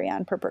one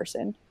carry-on per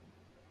person.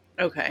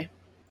 Okay.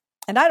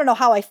 And I don't know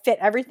how I fit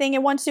everything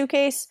in one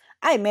suitcase.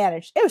 I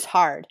managed. It was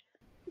hard.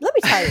 Let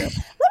me tell you.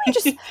 Let me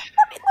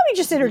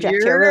just interject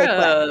here really quick.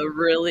 You're a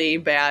really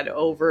bad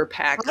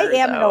overpacker. I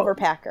am an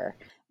overpacker.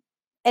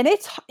 And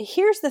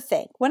here's the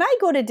thing. When I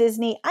go to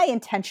Disney, I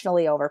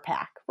intentionally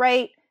overpack,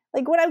 right?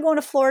 Like when I'm going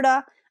to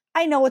Florida,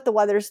 I know what the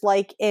weather's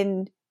like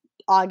in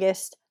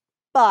August,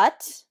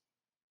 but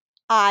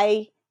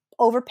I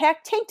overpack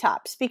tank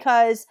tops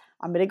because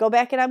I'm going to go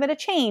back and I'm going to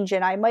change,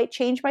 and I might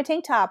change my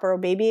tank top, or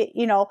maybe,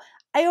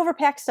 I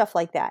overpack stuff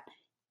like that.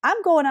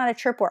 I'm going on a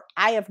trip where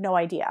I have no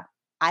idea.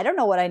 I don't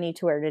know what I need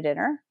to wear to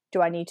dinner.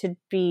 Do I need to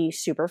be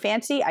super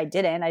fancy? I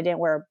didn't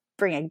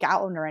bring a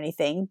gown or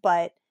anything,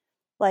 but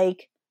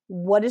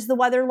what is the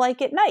weather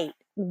like at night?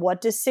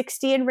 What does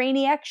 60 and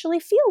rainy actually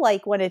feel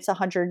like when it's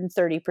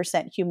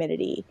 130%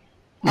 humidity?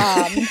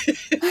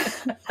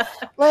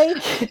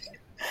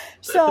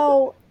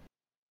 So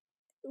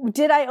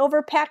Did I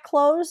overpack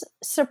clothes?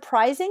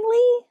 Surprisingly,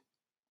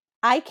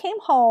 I came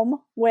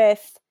home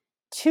with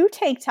 2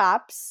 tank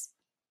tops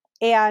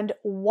and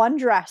 1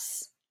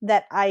 dress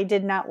that I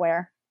did not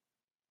wear.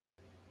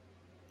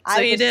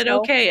 So you did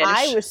okay-ish.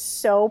 I was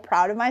so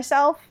proud of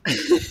myself.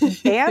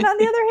 Dan, on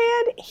the other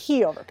hand,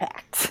 he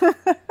overpacked.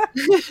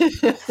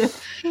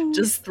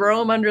 Just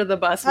throw him under the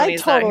bus when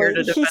he's not here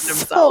to defend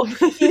himself.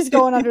 He's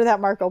going under that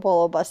Marco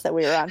Polo bus that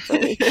we were on for a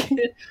week.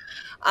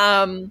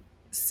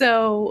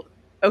 So,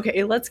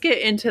 okay, let's get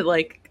into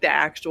like the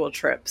actual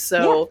trip.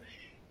 So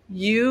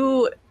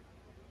you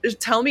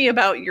tell me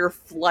about your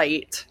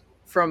flight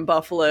from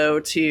Buffalo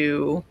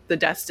to the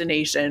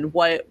destination.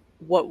 What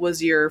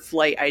was your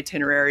flight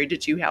itinerary?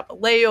 Did you have a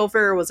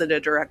layover? Was it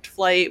a direct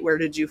flight? Where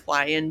did you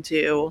fly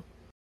into?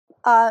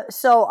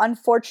 So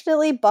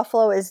unfortunately,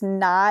 Buffalo is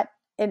not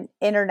an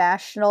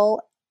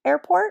international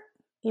airport,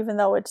 even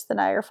though it's the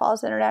Niagara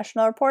Falls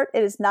International Airport.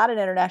 It is not an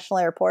international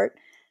airport.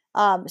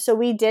 So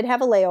we did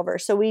have a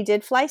layover. So we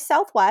did fly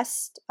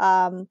Southwest.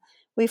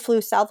 We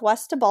flew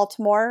Southwest to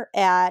Baltimore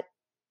at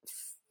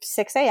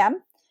 6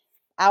 a.m.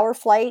 Our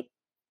flight,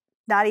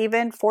 not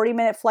even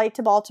 40-minute flight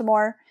to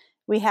Baltimore.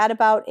 We had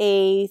about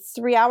a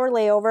 3-hour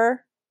layover.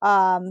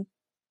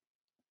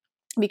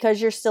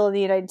 Because you're still in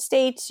the United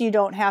States, you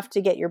don't have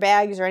to get your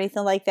bags or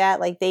anything like that.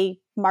 Like, they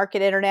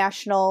market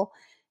international,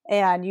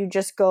 and you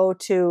just go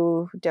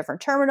to a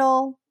different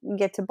terminal,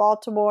 get to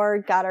Baltimore,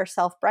 got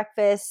ourselves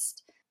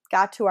breakfast,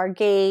 got to our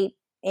gate,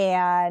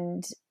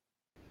 and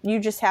you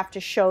just have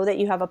to show that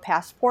you have a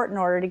passport in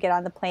order to get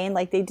on the plane.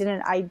 Like, they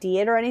didn't ID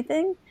it or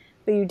anything,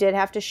 but you did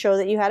have to show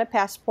that you had a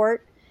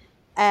passport.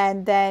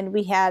 And then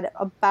we had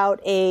about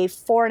a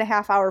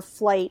 4.5-hour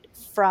flight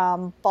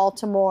from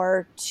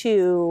Baltimore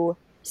to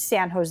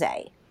San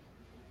Jose.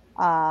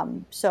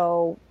 And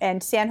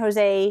San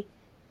Jose,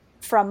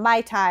 from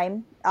my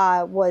time,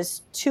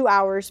 was 2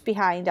 hours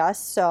behind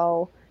us.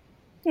 So,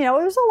 it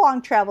was a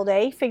long travel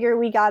day. Figure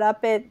we got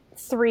up at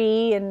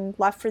 3 and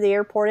left for the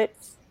airport at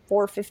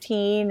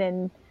 4:15,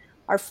 and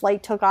our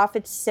flight took off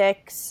at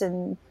 6,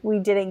 and we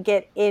didn't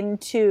get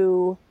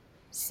into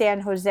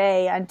San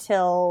Jose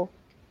until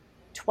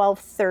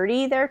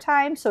 12:30 their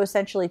time, so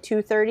essentially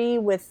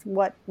 2:30 with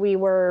what we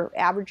were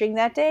averaging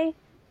that day.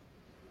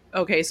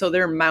 Okay, so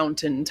they're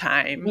mountain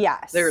time.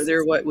 Yes.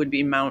 They're what would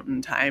be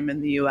mountain time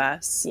in the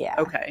US. Yeah.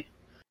 Okay.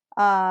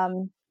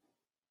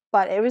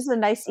 But it was a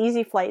nice,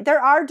 easy flight.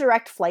 There are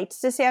direct flights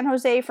to San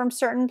Jose from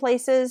certain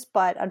places,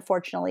 but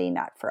unfortunately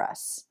not for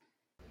us.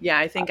 Yeah,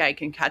 I think I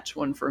can catch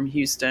one from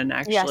Houston,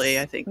 actually.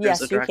 Yes. I think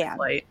there's a direct you can.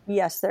 flight.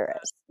 Yes, there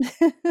is.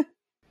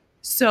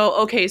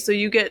 So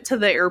you get to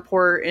the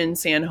airport in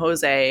San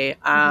Jose.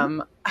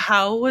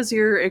 How was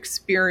your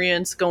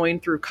experience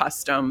going through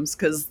customs?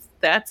 Because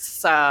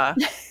that's,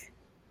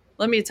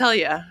 let me tell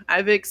you,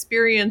 I've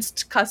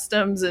experienced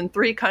customs in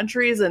 3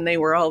 countries, and they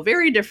were all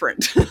very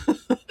different.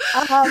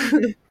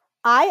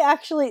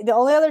 The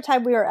only other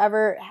time we were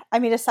ever,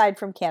 aside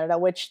from Canada,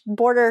 which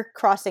border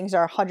crossings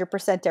are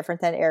 100%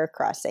 different than air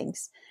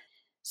crossings.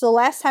 So the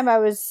last time I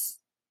was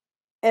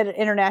at an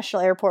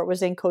international airport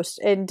was in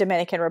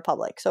Dominican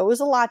Republic. So it was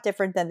a lot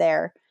different than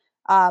there.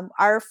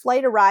 Our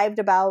flight arrived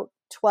about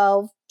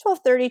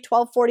 12:30,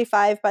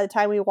 12:45 by the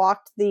time we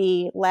walked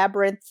the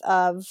labyrinth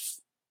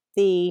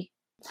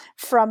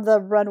from the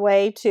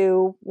runway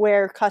to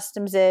where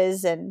customs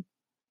is, and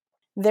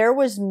there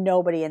was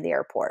nobody in the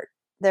airport.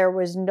 There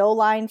was no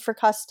line for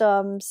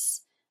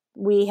customs.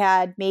 We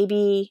had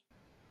maybe,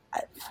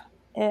 I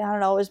don't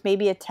know, it was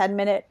maybe a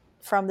 10-minute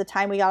from the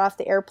time we got off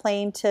the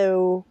airplane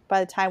to by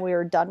the time we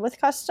were done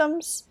with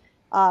customs,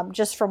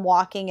 just from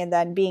walking and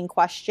then being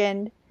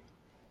questioned.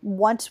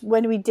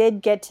 When we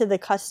did get to the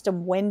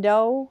custom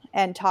window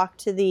and talk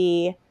to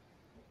the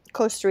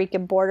Costa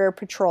Rican Border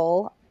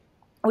Patrol,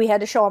 we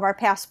had to show them our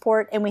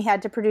passport and we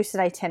had to produce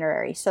an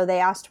itinerary. So they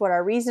asked what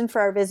our reason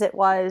for our visit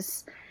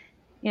was.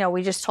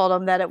 We just told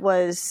them that it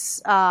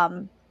was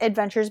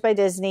Adventures by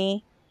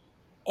Disney,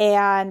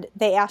 and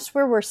they asked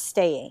where we're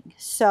staying.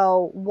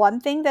 So one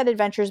thing that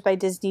Adventures by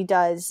Disney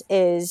does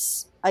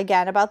is,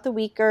 again, about the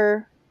week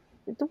or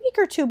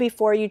two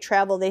before you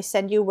travel, they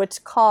send you what's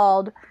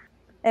called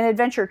an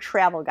adventure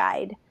travel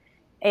guide.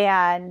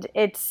 And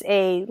it's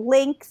a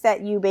link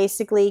that you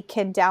basically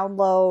can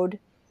download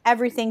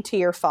everything to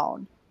your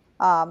phone.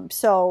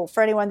 So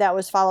for anyone that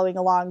was following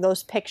along,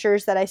 those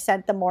pictures that I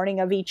sent the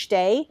morning of each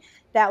day,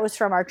 that was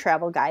from our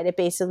travel guide. It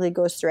basically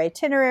goes through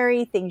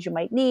itinerary, things you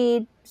might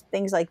need,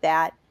 things like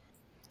that.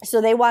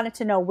 So they wanted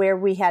to know where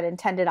we had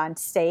intended on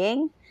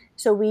staying.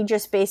 So we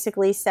just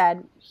basically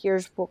said,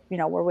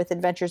 we're with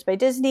Adventures by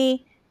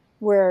Disney.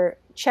 We're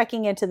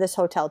checking into this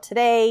hotel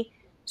today.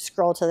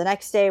 Scroll to the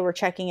next day. We're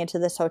checking into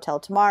this hotel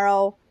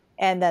tomorrow.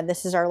 And then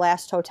this is our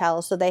last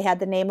hotel. So they had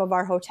the name of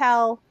our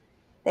hotel.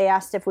 They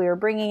asked if we were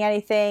bringing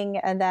anything,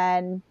 and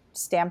then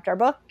stamped our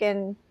book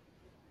and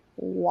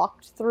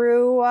walked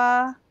through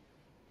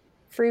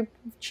free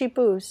cheap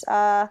booze.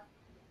 Oh,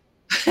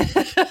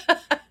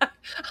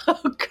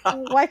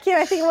 God. Why can't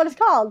I think of what it's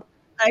called?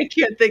 I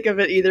can't think of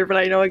it either, but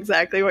I know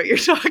exactly what you're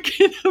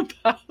talking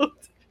about.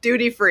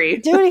 Duty free.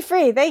 Duty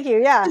free. Thank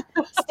you. Yeah.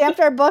 Stamped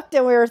our booked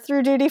and we were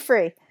through duty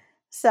free.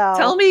 So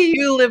tell me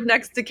you live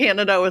next to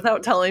Canada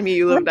without telling me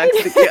you live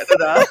next to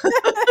Canada.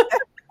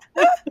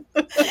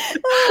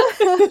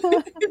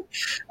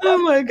 Oh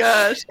my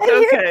gosh.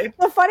 Okay.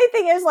 The funny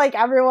thing is, like,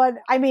 everyone,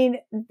 I mean,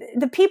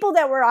 the people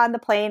that were on the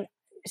plane,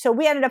 so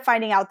we ended up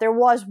finding out there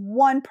was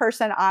one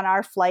person on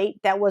our flight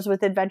that was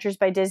with Adventures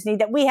by Disney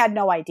that we had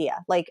no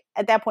idea. Like,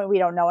 at that point, we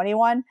don't know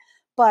anyone.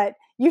 But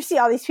you see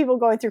all these people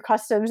going through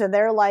customs and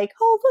they're like,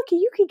 oh, look,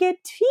 you could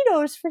get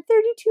Tito's for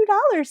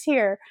 $32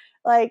 here.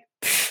 Like,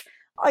 pfft,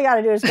 all I got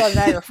to do is go to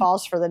Niagara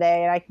Falls for the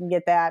day and I can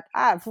get that.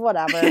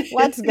 Whatever.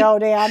 Let's go,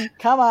 Dan.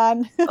 Come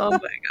on. Oh my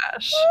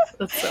gosh.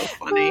 That's so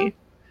funny.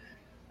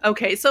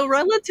 Okay, so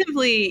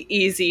relatively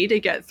easy to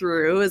get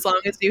through as long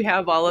as you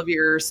have all of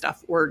your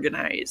stuff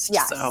organized.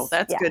 Yes, so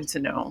that's good to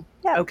know.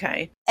 Yeah.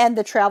 Okay. And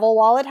the travel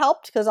wallet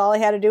helped because all I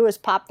had to do was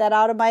pop that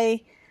out of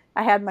I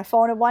had my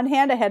phone in one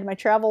hand, I had my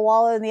travel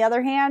wallet in the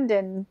other hand,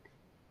 and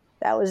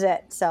that was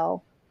it.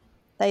 So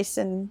nice,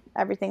 and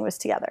everything was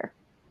together.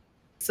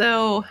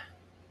 So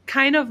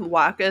kind of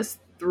walk us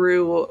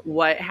through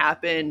what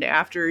happened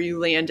after you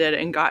landed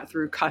and got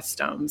through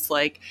customs.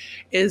 Like,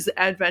 is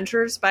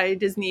Adventures by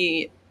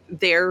Disney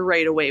there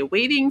right away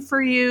waiting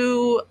for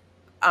you?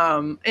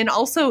 And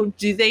also,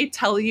 do they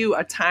tell you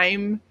a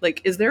time?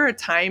 Like, is there a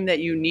time that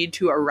you need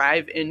to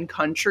arrive in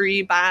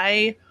country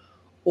by?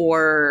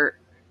 Or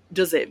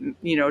does it,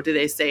 do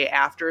they say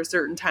after a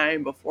certain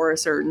time, before a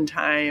certain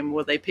time?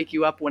 Will they pick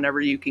you up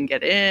whenever you can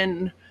get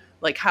in?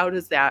 Like, how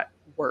does that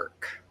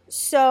work?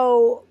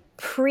 So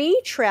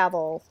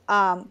pre-travel,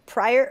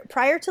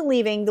 prior to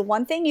leaving, the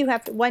one thing you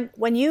have to,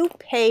 when you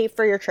pay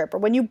for your trip or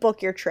when you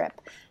book your trip,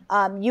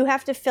 you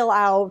have to fill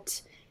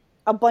out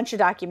a bunch of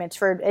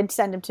documents and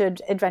send them to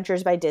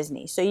Adventures by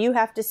Disney. So you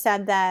have to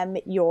send them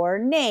your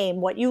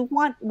name, what you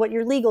want, what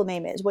your legal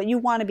name is, what you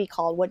want to be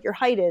called, what your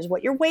height is,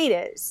 what your weight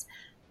is.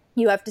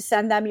 You have to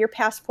send them your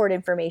passport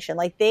information.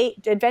 Like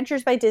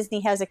Adventures by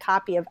Disney has a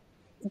copy of,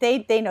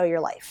 they know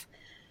your life.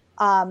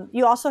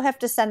 You also have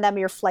to send them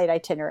your flight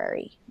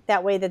itinerary.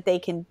 That way that they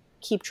can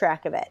keep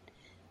track of it.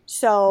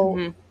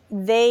 So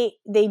they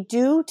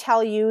do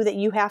tell you that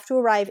you have to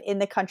arrive in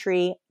the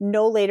country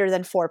no later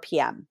than 4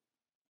 p.m.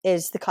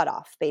 is the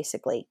cutoff,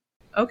 basically.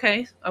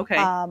 Okay.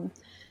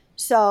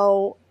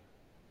 So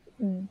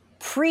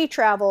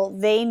pre-travel,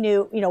 they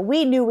knew,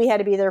 we knew we had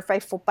to be there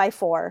by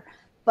 4,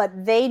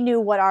 but they knew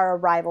what our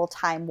arrival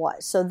time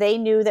was. So they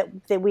knew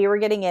that we were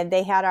getting in.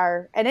 They had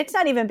and it's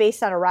not even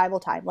based on arrival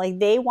time. Like,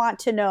 they want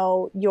to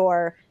know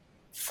your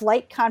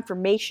flight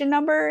confirmation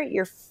number,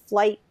 your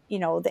flight,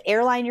 the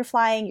airline you're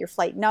flying, your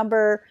flight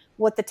number,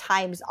 what the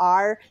times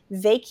are.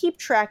 They keep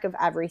track of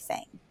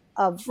everything.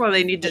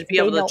 They need to be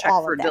able to check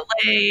for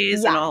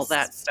delays and all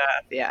that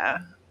stuff. Yeah.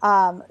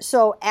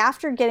 So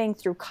after getting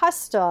through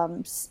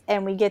customs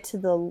and we get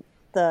to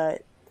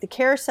the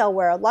carousel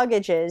where our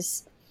luggage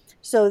is,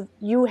 so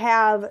you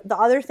have, the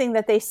other thing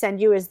that they send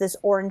you is this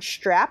orange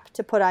strap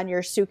to put on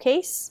your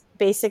suitcase.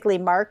 Basically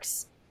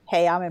marks,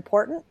 hey, I'm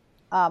important.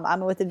 I'm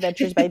with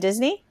Adventures by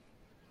Disney,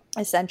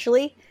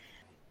 essentially.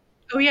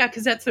 Oh yeah,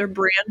 because that's their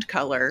brand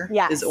color.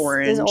 Yes, is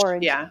orange.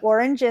 Yeah,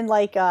 orange and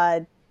like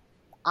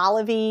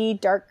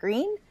olivey dark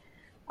green.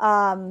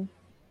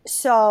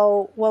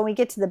 So when we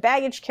get to the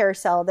baggage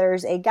carousel,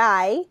 there's a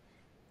guy.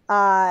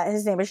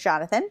 His name is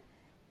Jonathan,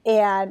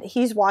 and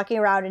he's walking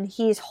around and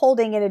he's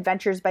holding an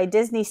Adventures by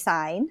Disney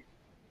sign,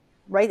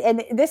 right?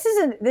 And this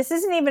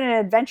isn't even an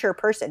adventure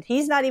person.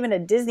 He's not even a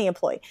Disney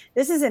employee.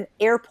 This is an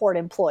airport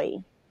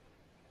employee.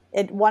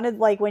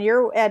 When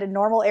you're at a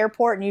normal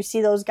airport and you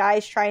see those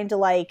guys trying to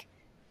like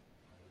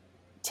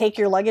take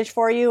your luggage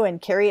for you and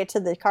carry it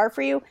to the car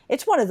for you,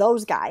 it's one of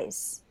those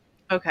guys.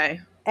 Okay.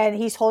 And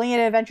he's holding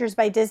an Adventures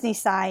by Disney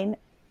sign,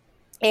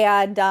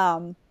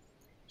 and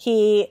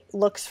he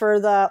looks for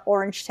the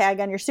orange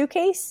tag on your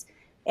suitcase,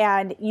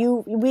 and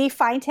we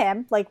find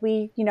him. Like,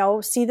 we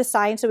see the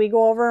sign, so we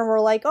go over and we're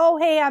like, oh,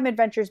 hey, I'm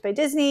Adventures by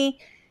Disney.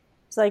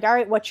 It's like, all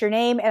right, what's your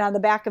name? And on the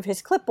back of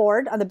his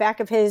clipboard, on the back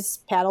of his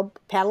paddle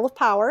of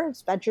power,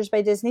 Adventures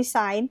by Disney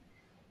sign,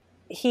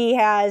 he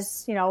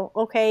has,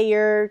 okay,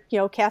 you're,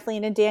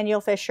 Kathleen and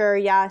Daniel Fisher.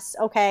 Yes.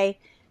 Okay.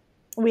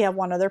 We have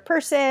one other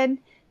person.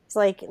 It's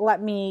like,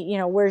 let me,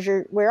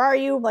 where are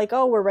you? I'm like,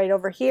 oh, we're right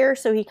over here.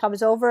 So he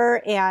comes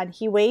over and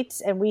he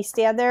waits, and we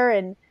stand there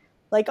and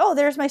like, oh,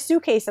 there's my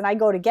suitcase. And I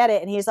go to get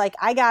it. And he's like,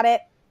 I got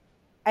it.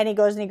 And he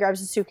goes and he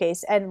grabs the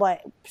suitcase. And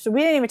so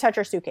we didn't even touch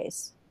our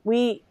suitcase.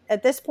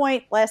 At this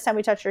point, last time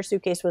we touched our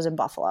suitcase was in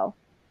Buffalo.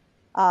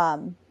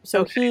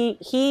 So okay.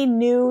 He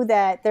knew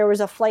that there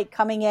was a flight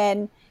coming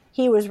in.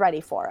 He was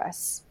ready for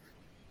us.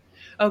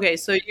 Okay,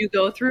 so you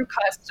go through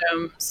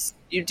customs,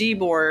 you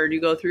deboard, you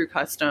go through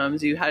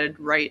customs, you head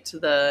right to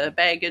the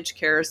baggage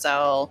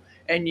carousel,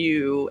 and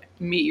you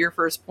meet your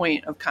first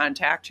point of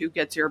contact who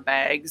gets your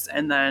bags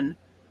and then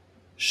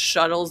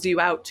shuttles you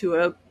out to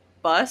a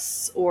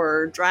bus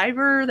or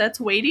driver that's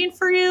waiting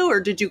for you, or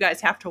did you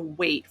guys have to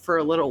wait for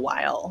a little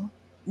while?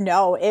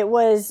 No, it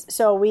was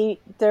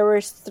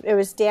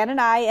Dan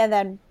and I and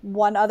then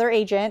one other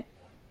agent,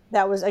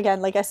 that was,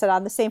 again, like I said,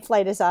 on the same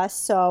flight as us.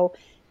 So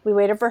we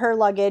waited for her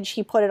luggage.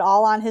 He put it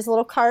all on his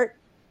little cart.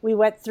 We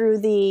went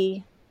through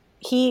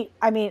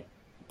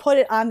put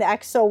it on the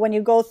X. So when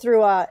you go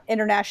through a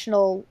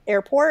international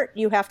airport,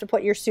 you have to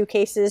put your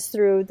suitcases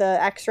through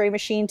the X-ray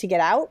machine to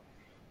get out.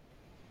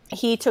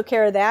 He took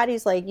care of that.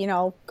 He's like,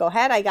 go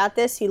ahead, I got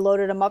this. He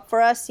loaded them up for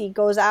us. He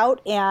goes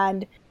out,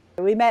 and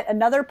we met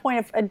another Point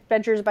of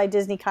Adventures by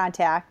Disney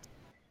contact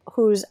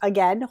who's,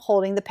 again,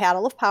 holding the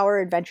Paddle of Power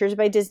Adventures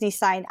by Disney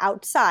sign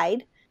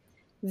outside.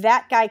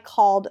 That guy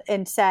called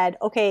and said,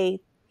 okay,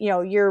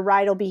 your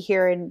ride will be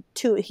here in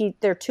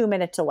they're 2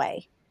 minutes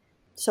away.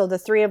 So the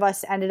three of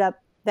us ended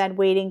up then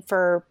waiting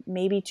for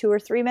maybe 2 or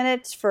 3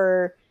 minutes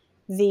for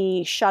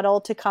the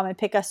shuttle to come and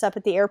pick us up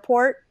at the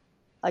airport.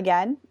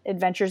 Again,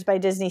 Adventures by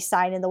Disney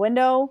sign in the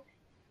window.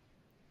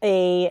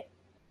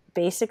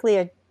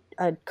 Basically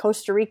a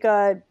Costa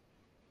Rica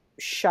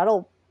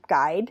shuttle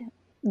guide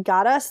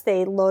got us.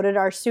 They loaded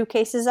our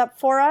suitcases up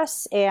for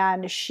us,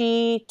 and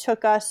she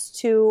took us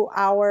to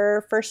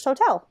our first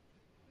hotel.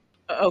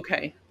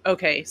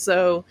 Okay.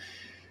 So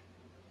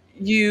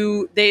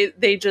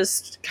they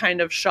just kind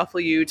of shuffle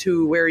you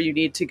to where you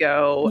need to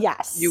go.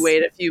 Yes. You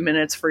wait a few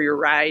minutes for your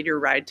ride. Your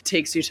ride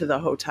takes you to the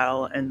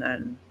hotel, and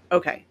then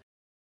okay.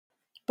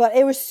 But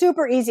it was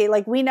super easy.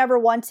 Like, we never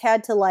once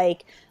had to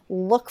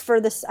look for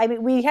this. I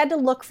mean, we had to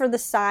look for the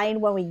sign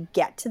when we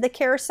get to the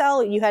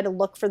carousel. You had to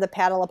look for the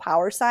Paddle of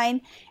Power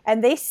sign,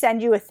 and they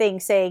send you a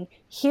thing saying,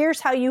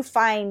 here's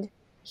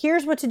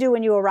what to do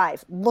when you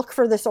arrive. Look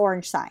for this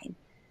orange sign.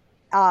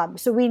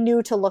 So we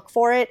knew to look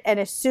for it. And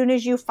as soon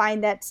as you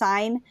find that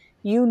sign,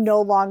 you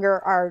no longer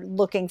are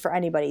looking for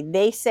anybody.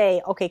 They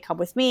say, okay, come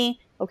with me.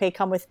 Okay,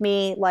 come with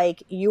me.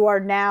 Like, you are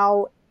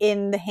now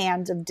in the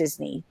hands of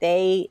Disney.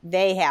 They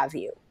have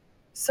you.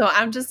 So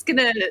I'm just going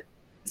to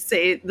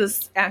say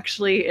this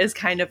actually is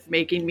kind of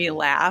making me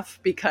laugh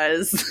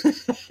because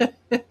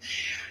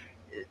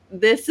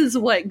this is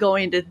what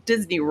going to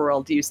Disney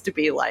World used to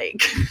be like.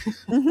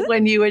 Mm-hmm.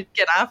 When you would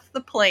get off the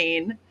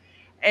plane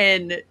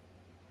and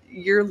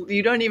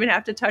you don't even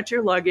have to touch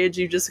your luggage.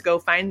 You just go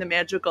find the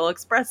Magical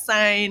Express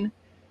sign.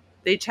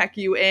 They check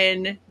you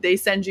in. They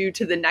send you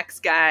to the next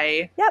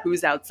guy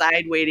who's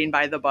outside waiting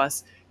by the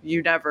bus.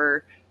 You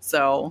never.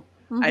 So,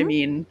 mm-hmm. I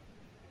mean,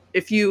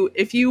 if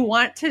you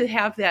want to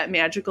have that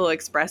Magical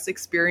Express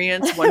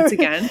experience once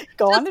again,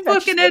 go on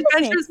book an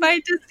Adventures by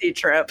Disney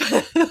trip.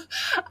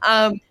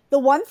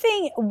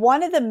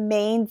 One of the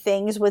main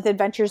things with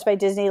Adventures by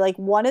Disney, like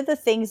one of the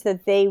things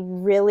that they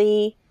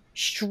really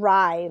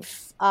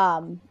strive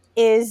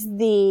is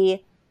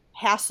the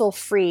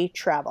hassle-free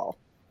travel.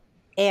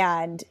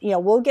 And,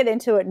 we'll get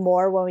into it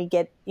more when we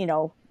get,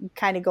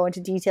 kind of go into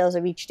details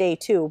of each day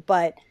too.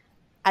 But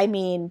I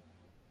mean,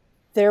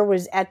 there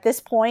was, at this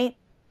point,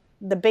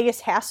 the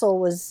biggest hassle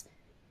was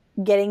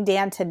getting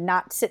Dan to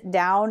not sit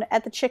down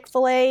at the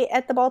Chick-fil-A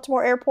at the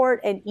Baltimore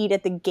airport and eat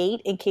at the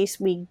gate in case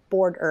we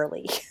board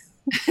early.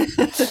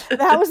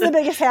 That was the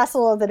biggest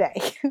hassle of the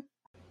day.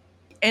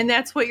 And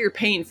that's what you're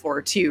paying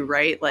for too,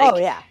 right? Like, oh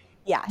yeah.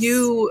 Yes.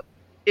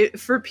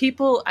 For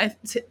people,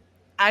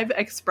 I've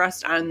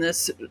expressed on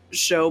this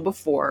show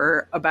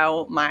before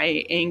about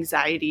my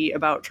anxiety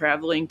about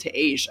traveling to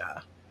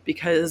Asia,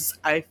 because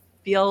I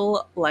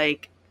feel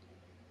like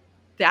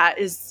that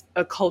is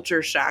a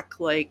culture shock.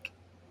 Like,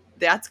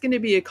 that's going to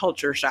be a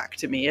culture shock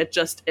to me. It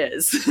just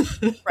is.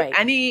 Right.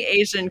 Any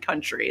Asian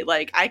country.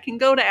 Like, I can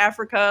go to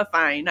Africa,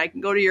 fine. I can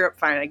go to Europe,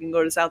 fine. I can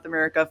go to South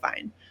America,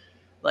 fine.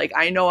 Like,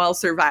 I know I'll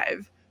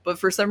survive. But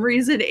for some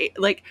reason,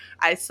 like,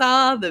 I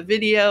saw the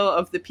video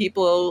of the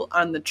people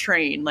on the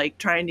train, like,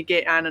 trying to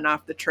get on and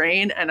off the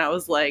train. And I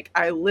was like,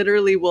 I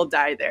literally will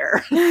die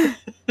there.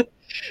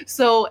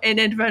 So in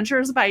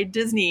Adventures by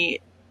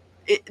Disney,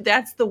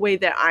 that's the way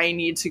that I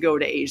need to go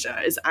to Asia,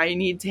 is I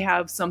need to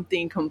have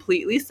something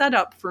completely set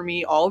up for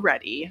me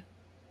already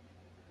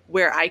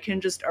where I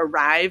can just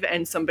arrive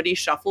and somebody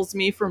shuffles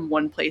me from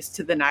one place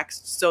to the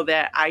next so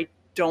that I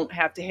don't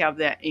have to have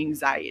that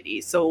anxiety.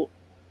 So,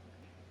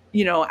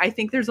 I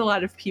think there's a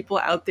lot of people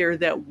out there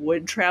that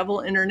would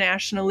travel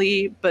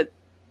internationally, but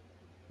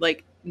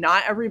like,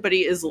 not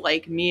everybody is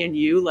like me and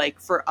you. Like,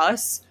 for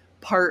us,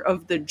 part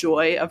of the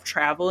joy of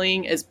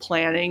traveling is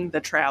planning the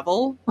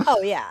travel.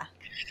 Oh yeah.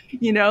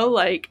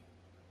 Like,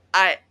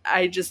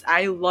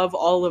 I love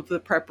all of the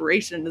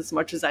preparation as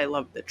much as I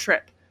love the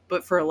trip.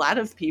 But for a lot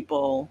of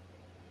people,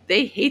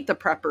 they hate the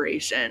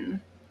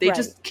preparation. They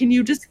right. Can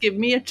you just give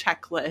me a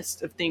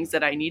checklist of things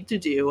that I need to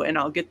do and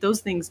I'll get those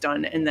things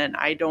done. And then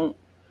I don't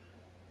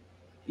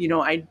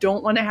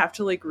want to have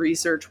to like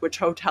research which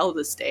hotel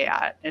to stay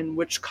at and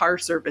which car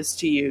service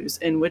to use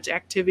and which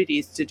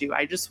activities to do.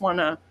 I just want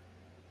to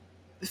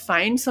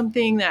find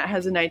something that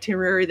has an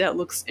itinerary that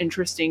looks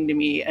interesting to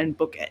me and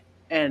book it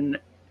and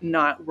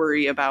not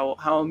worry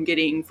about how I'm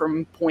getting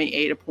from point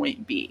A to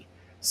point B.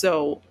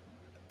 So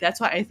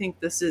that's why I think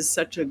this is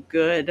such a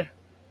good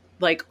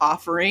like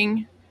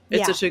offering.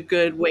 It's such a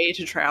good way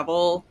to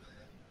travel,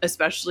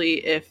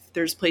 especially if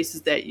there's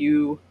places that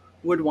you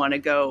would want to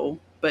go,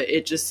 but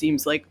it just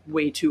seems like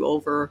way too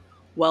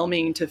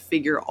overwhelming to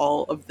figure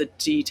all of the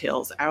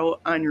details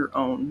out on your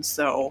own.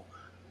 So,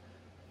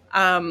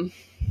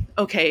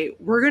 okay,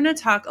 we're going to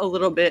talk a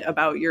little bit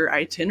about your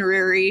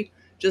itinerary,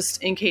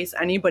 just in case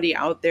anybody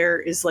out there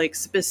is like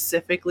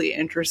specifically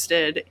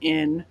interested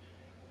in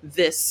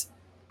this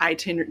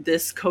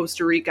this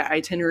Costa Rica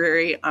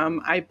itinerary.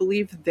 I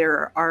believe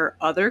there are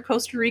other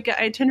Costa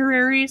Rica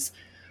itineraries,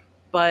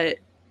 but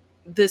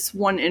this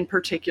one in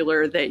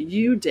particular that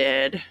you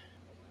did,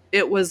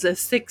 it was a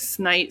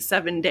 6-night,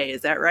 7-day.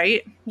 Is that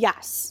right?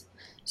 Yes.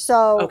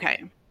 So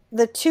okay.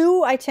 The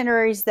two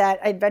itineraries that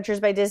Adventures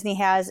by Disney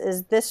has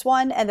is this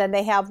one, and then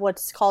they have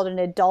what's called an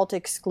adult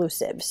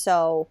exclusive.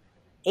 So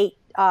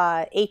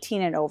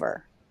 18 and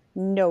over,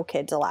 no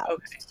kids allowed.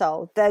 Okay.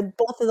 So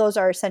both of those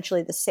are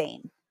essentially the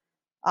same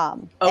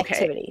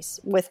activities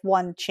with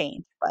one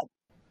change. But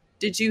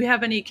did you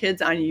have any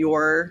kids on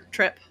your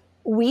trip?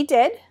 We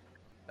did.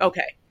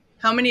 Okay.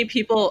 How many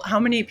people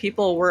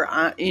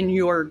were in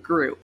your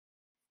group?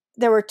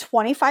 There were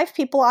 25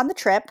 people on the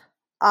trip.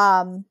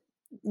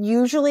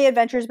 Usually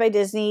Adventures by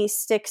Disney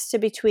sticks to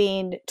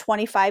between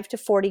 25 to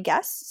 40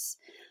 guests.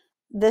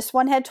 This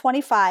one had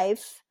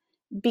 25.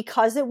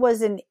 Because it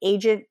was an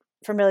agent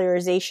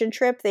familiarization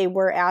trip, they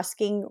were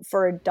asking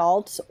for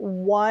adults.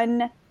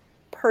 One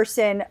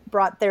person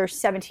brought their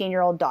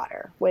 17-year-old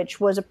daughter, which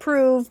was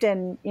approved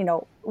and,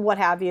 what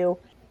have you.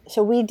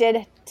 So we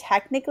did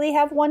technically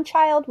have one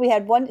child. We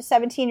had one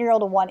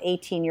 17-year-old and one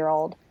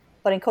 18-year-old.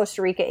 But in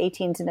Costa Rica,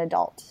 18 is an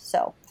adult.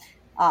 So,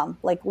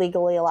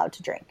 legally allowed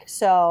to drink.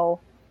 So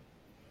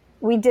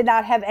we did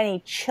not have any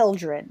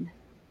children,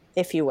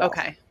 if you will.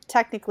 Okay.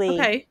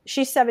 Technically,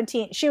 She's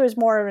 17. She was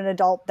more of an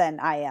adult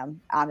than I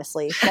am,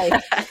 honestly.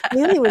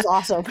 Lily was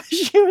awesome.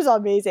 She was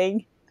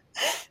amazing.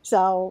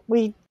 So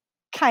we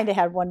kind of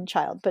had one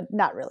child, but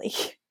not really.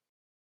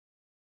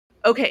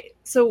 Okay,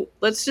 so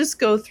let's just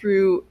go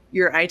through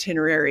your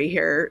itinerary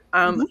here.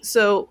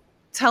 So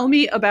tell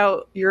me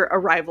about your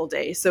arrival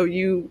day. So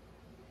you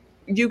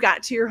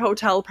got to your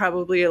hotel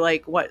probably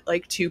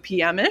like 2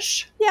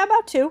 p.m.-ish? Yeah,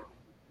 about 2.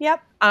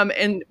 Yep.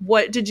 And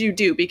what did you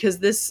do? Because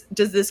does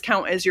this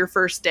count as your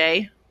first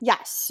day?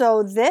 Yes.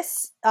 So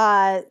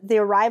the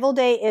arrival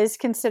day is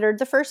considered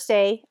the first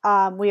day.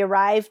 We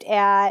arrived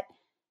at,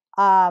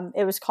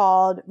 it was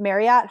called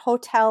Marriott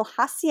Hotel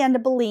Hacienda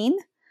Belén.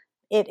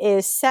 It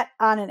is set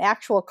on an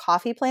actual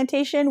coffee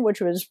plantation,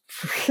 which was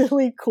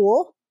really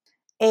cool.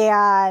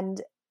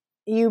 And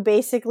you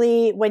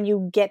basically, when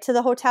you get to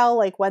the hotel,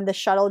 like when the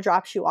shuttle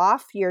drops you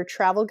off, your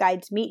travel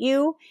guides meet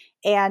you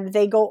and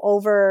they go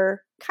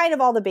over kind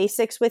of all the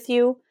basics with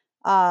you.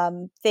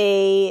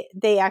 They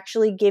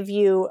actually give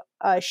you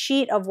a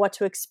sheet of what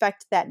to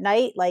expect that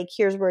night. Like,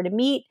 here's where to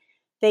meet.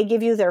 They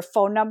give you their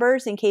phone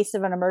numbers in case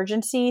of an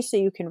emergency so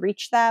you can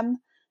reach them.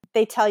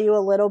 They tell you a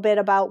little bit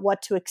about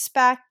what to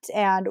expect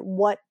and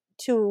what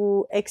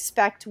to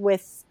expect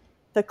with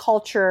the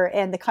culture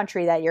and the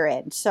country that you're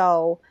in.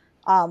 So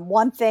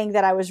one thing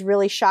that I was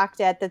really shocked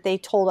at that they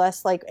told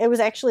us, it was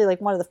actually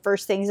one of the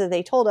first things that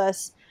they told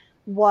us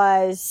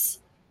was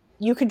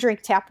you can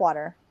drink tap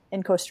water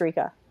in Costa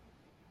Rica,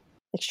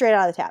 straight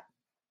out of the tap.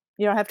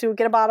 You don't have to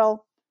get a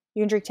bottle.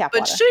 You can drink tap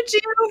water. But should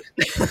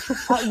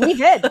you? We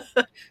did.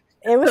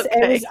 It was,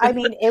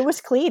 it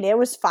was clean. It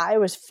was fine. It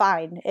was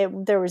fine.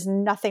 There was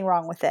nothing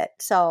wrong with it.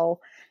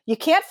 So you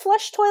can't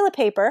flush toilet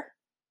paper.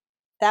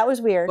 That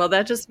was weird. Well,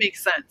 that just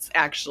makes sense,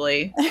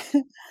 actually.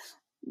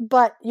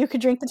 But you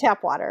could drink the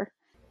tap water.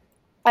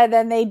 And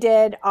then they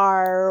did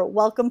our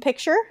welcome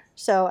picture.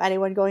 So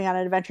anyone going on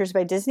Adventures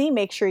by Disney,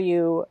 make sure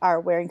you are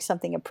wearing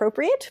something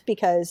appropriate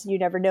because you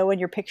never know when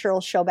your picture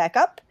will show back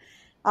up.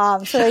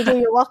 So they do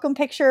your welcome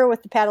picture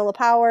with the paddle of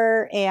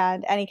power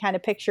and any kind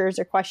of pictures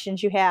or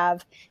questions you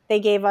have. They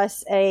gave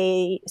us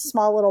a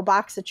small little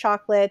box of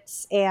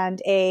chocolates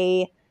and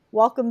a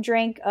welcome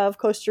drink of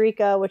Costa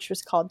Rica, which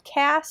was called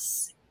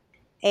Cass.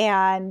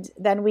 And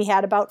then we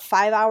had about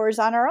 5 hours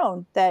on our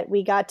own that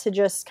we got to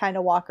just kind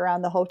of walk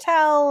around the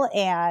hotel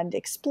and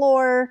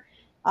explore.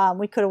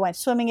 We could have went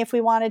swimming if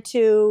we wanted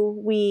to.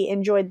 We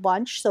enjoyed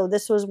lunch. So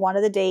this was one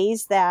of the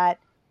days that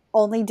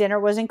only dinner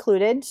was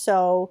included.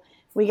 So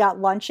we got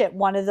lunch at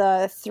one of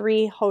the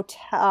 3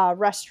 hotel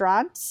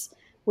restaurants.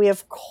 We,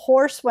 of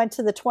course, went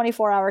to the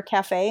 24-hour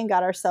cafe and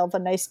got ourselves a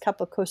nice cup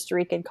of Costa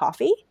Rican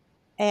coffee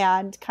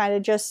and kind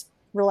of just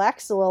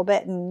relaxed a little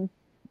bit and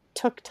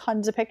took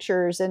tons of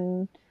pictures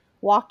and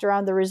walked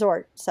around the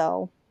resort.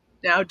 So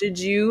now, did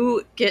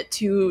you get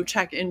to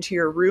check into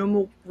your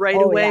room right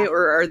away,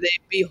 or are they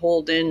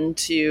beholden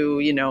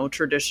to,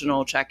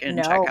 traditional check-in,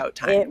 check-out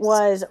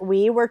times?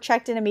 We were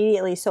checked in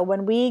immediately. So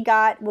when we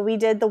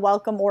did the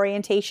welcome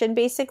orientation,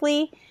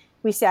 basically,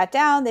 we sat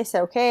down, they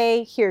said,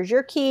 okay, here's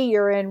your key,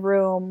 you're in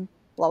room,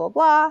 blah, blah,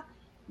 blah.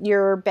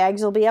 Your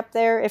bags will be up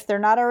there. If they're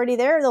not already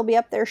there, they'll be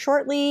up there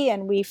shortly.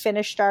 And we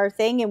finished our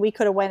thing and we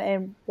could have went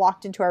and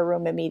walked into our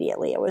room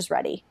immediately. It was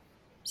ready.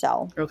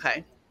 So.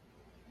 Okay.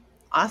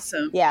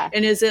 Awesome. Yeah.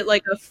 And is it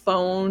like a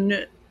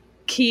phone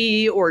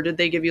key or did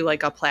they give you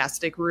like a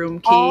plastic room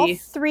key? All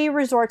 3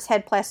 resorts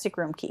had plastic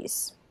room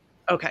keys.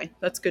 Okay,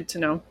 that's good to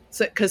know.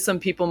 Because some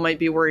people might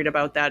be worried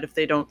about that if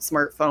they don't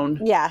smartphone.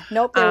 Yeah,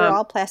 nope, they were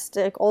all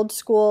plastic, old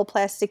school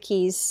plastic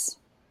keys.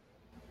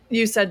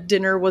 You said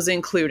dinner was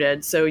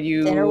included, so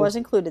Dinner was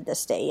included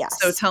this day, yes.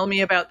 So tell me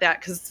about that,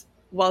 because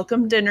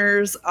welcome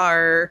dinners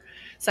are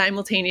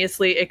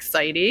simultaneously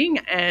exciting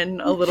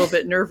and a little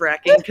bit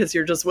nerve-wracking because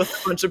you're just with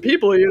a bunch of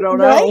people you don't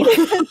know.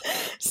 Right?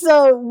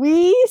 So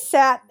we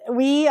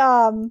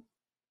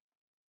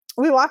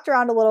walked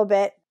around a little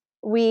bit.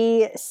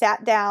 We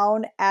sat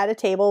down at a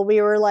table.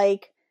 We were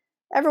like,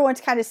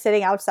 everyone's kind of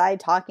sitting outside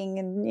talking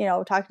and,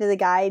 talking to the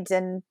guides,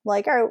 and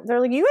like, they're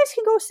like, you guys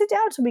can go sit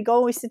down. So we go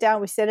and we sit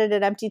down, we sit at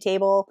an empty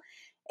table,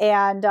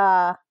 and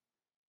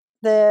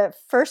the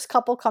first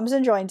couple comes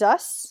and joins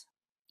us,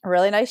 a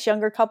really nice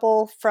younger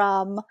couple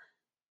from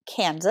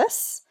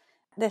Kansas.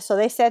 So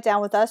they sat down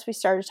with us. We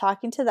started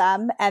talking to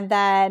them, and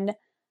then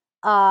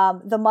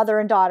the mother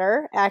and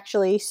daughter,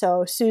 actually,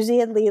 so Susie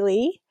and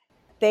Lily,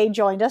 they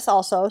joined us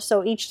also.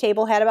 So each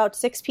table had about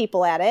 6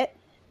 people at it,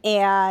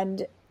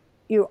 and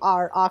you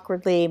are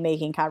awkwardly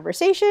making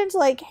conversations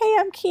like, hey,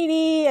 I'm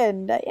Katie,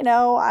 and,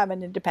 I'm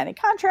an independent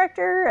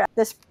contractor.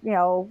 This,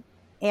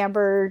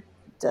 Amber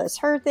does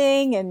her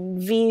thing,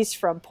 and V's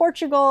from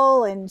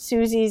Portugal, and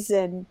Susie's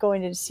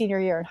going into senior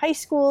year in high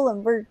school,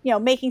 and we're,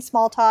 making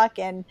small talk.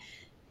 And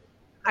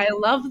I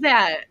love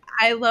that.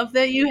 I love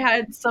that you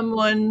had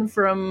someone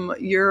from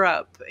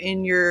Europe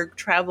in your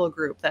travel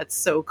group. That's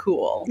so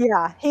cool.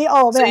 Yeah.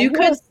 So you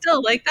could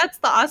still, like, that's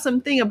the awesome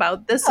thing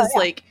about this is,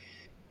 like,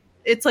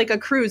 it's like a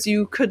cruise.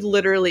 You could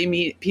literally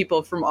meet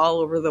people from all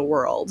over the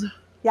world.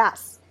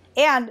 Yes.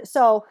 And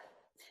so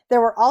there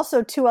were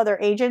also 2 other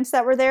agents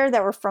that were there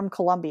that were from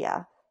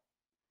Colombia.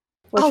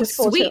 Which was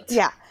cool sweet. Too.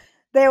 Yeah.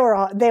 They were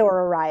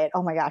a riot.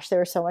 Oh my gosh, they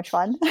were so much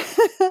fun.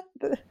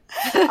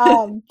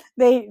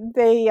 They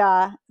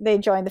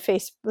joined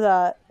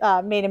the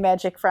Made in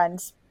Magic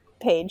Friends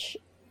page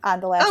on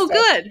the last day.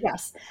 Good.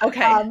 Yes.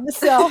 Okay.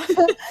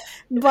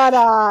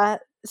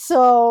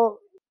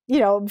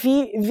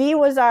 V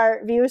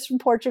was from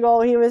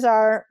Portugal. He was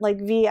our, like,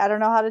 V, I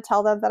don't know how to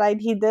tell them that I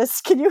need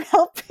this. Can you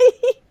help me?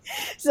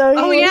 So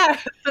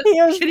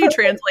can you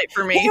translate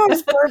for me? He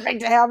was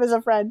perfect to have as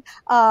a friend.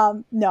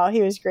 No,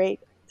 he was great.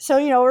 So,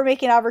 we're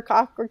making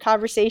awkward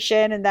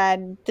conversation, and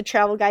then the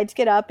travel guides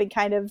get up and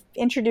kind of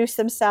introduce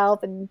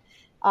themselves and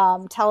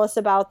tell us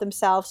about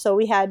themselves. So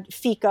we had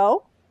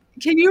Fico.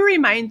 Can you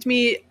remind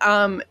me,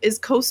 is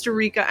Costa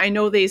Rica, I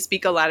know they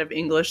speak a lot of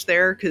English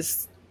there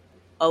because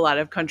a lot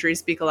of countries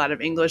speak a lot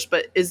of English,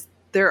 but is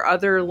there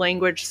other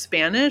language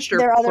Spanish or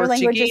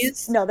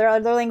Portuguese? Their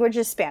other language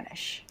is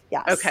Spanish.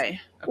 Yes.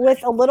 Okay.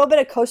 With a little bit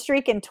of Costa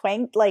Rican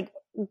twang, like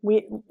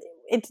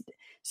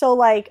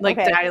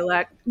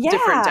dialect,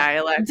 different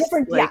dialects.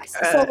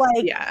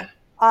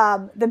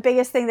 The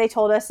biggest thing they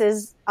told us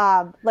is,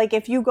 like,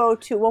 if you go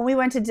to, when we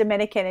went to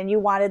Dominican and you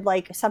wanted,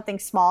 like, something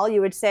small,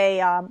 you would say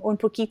un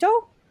poquito,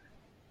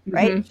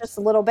 right? Mm-hmm. Just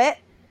a little bit.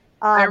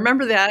 I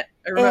remember that.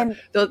 I remember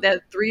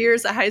that 3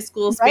 years of high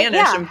school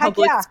Spanish in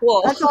public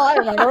school. That's all I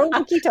remember. Un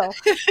poquito.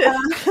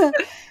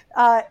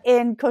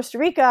 In Costa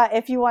Rica,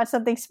 if you want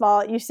something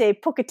small, you say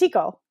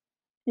poquitico.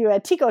 You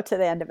add tico to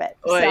the end of it.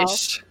 So,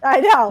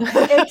 I know.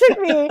 It took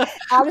me,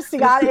 honest to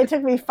God, it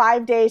took me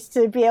 5 days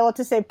to be able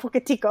to say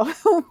poquitico.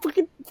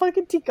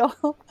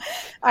 Poquitico.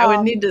 I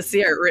would need to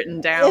see it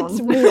written down.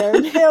 It's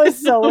weird. It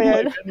was so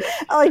weird.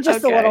 Like,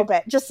 just a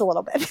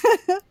little bit.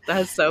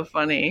 That's so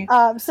funny.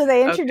 So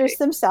they introduced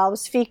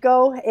themselves.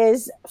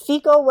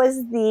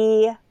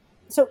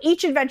 So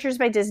each Adventures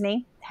by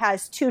Disney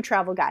has 2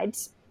 travel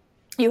guides.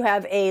 You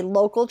have a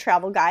local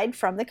travel guide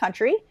from the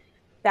country.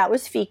 That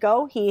was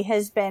Fico. He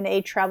has been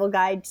a travel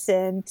guide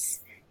since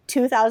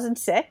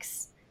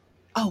 2006.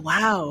 Oh,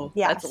 wow.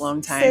 Yes. That's a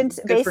long time.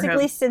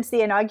 Since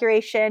the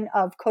inauguration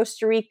of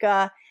Costa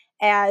Rica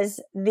as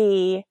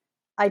the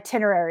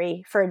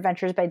itinerary for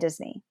Adventures by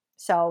Disney.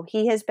 So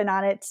he has been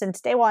on it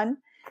since day one.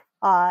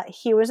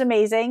 He was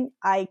amazing.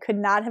 I could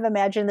not have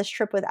imagined this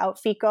trip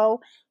without Fico.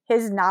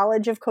 His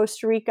knowledge of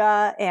Costa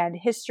Rica and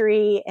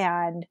history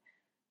and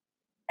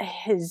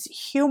his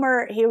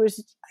humor,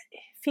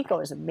 Fico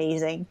was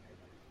amazing.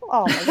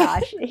 Oh my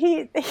gosh,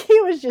 he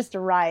was just a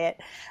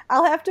riot.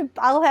 I'll have to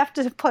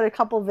put a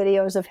couple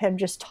videos of him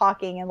just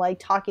talking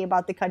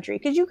about the country,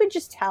 because you could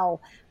just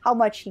tell how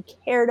much he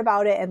cared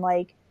about it and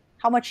like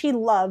how much he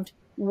loved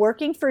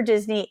working for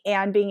Disney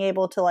and being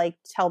able to like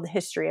tell the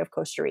history of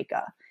Costa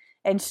Rica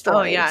and stories.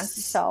 Oh yes,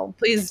 so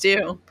please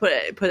do put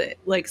it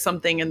like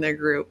something in their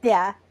group.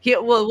 Yeah,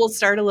 we'll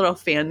start a little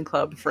fan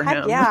club for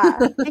him. Yeah,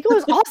 it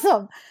was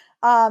awesome.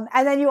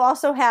 And then you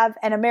also have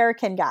an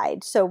American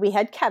guide. So we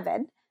had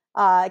Kevin.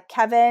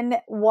 Kevin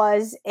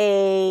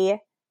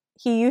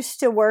he used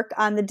to work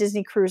on the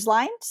Disney Cruise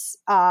Lines,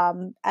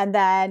 and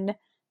then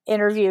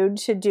interviewed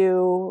to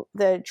do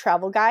the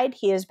travel guide.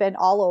 He has been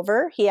all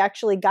over. He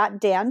actually got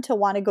Dan to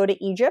want to go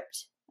to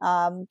Egypt.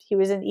 He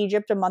was in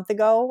Egypt a month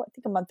ago.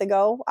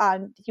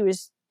 He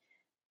was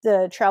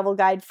the travel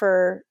guide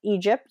for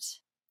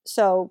Egypt.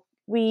 So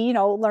we,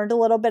 learned a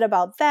little bit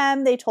about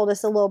them. They told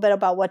us a little bit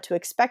about what to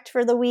expect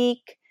for the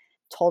week.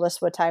 told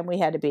us what time we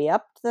had to be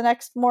up the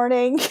next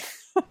morning.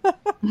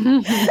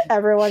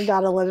 Everyone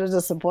got a little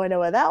disappointed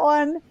with that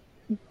one.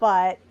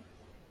 But,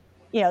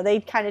 they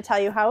kind of tell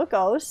you how it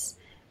goes.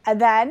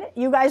 And then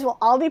you guys will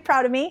all be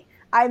proud of me.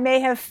 I may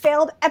have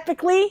failed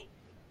epically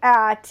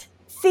at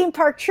theme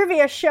park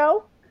trivia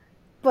show,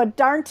 but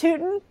darn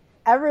tootin',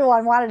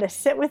 everyone wanted to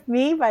sit with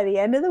me by the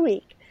end of the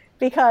week.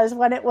 Because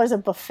when it was a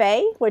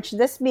buffet, which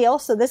this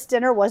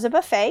dinner was a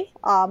buffet,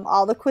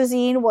 all the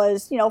cuisine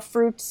was,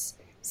 fruits,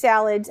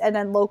 salads, and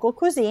then local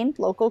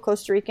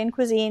Costa Rican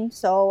cuisine.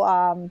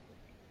 So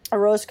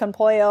arroz con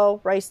pollo,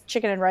 rice,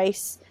 chicken and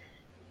rice.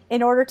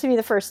 In order to be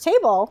the first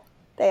table,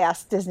 they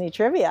asked Disney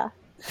trivia.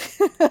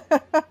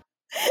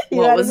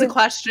 What was the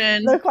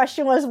question? The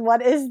question was,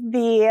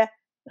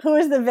 who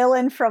is the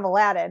villain from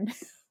Aladdin?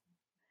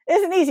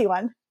 It's an easy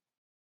one.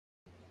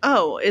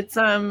 Oh, it's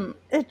Jafar.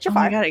 Oh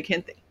my God, I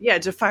can't think. Yeah,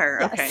 Jafar.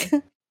 Yes.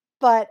 Okay.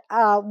 But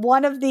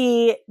one of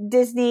the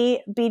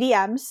Disney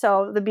BDMs,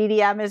 so the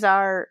BDM is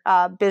our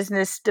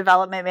business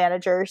development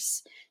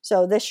managers.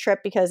 So this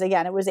trip, because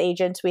again, it was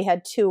agents, we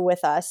had 2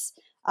 with us.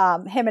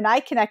 Him and I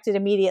connected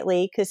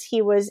immediately because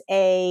he was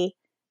a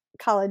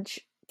college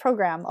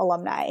program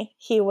alumni.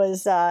 He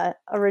was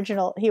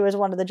he was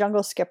one of the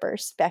Jungle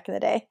Skippers back in the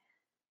day.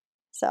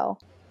 So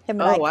him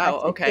and I wow.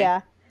 Okay.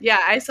 Yeah. Yeah,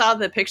 I saw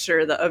the picture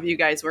of you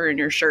guys wearing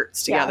your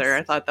shirts together. Yes.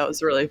 I thought that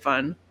was really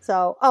fun.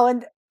 So,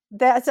 and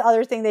that's the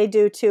other thing they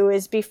do too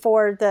is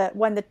after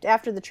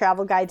the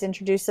travel guides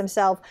introduced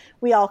themselves,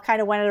 we all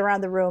kind of went around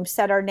the room,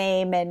 said our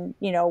name and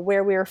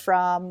where we were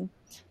from,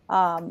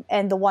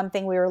 and the one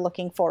thing we were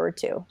looking forward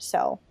to.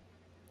 So,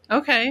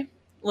 okay,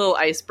 little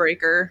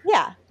icebreaker.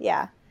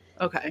 Yeah.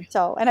 Okay.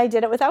 So, and I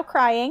did it without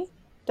crying.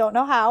 Don't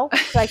know how.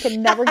 So I could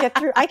never get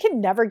through. I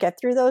can never get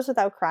through those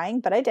without crying,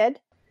 but I did.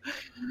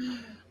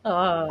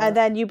 And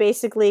then you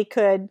basically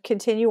could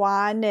continue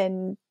on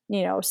and,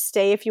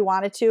 stay if you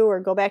wanted to, or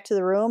go back to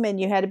the room, and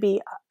you had to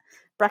be,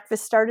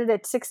 breakfast started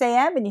at 6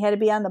 a.m. and you had to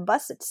be on the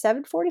bus at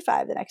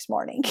 7:45 the next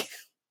morning.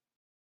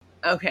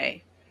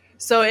 Okay.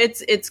 So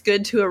it's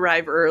good to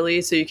arrive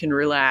early so you can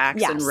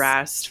relax yes. and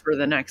rest for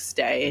the next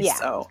day. Yeah.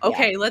 So,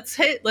 okay,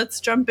 yeah. let's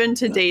jump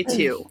into day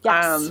 2.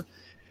 Yes.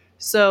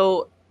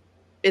 So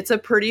it's a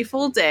pretty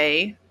full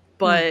day,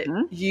 but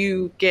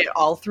you get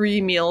all 3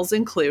 meals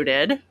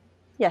included.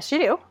 Yes, you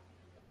do.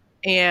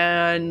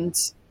 And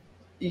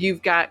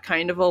you've got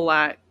kind of a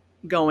lot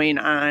going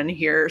on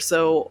here.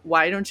 So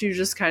why don't you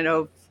just kind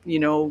of,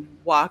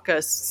 walk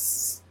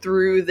us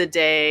through the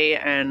day,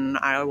 and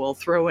I will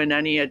throw in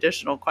any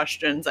additional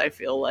questions I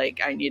feel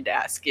like I need to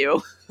ask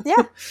you.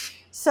 Yeah.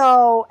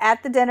 So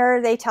at the dinner,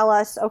 they tell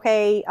us,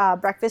 okay,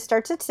 breakfast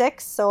starts at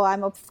 6. So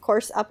I'm, of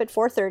course, up at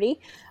 4:30.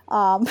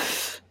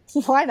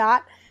 Why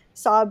not?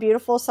 Saw a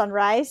beautiful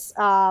sunrise.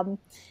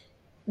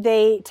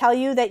 They tell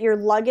you that your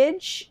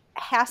luggage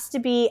has to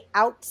be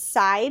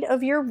outside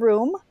of your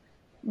room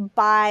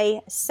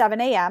by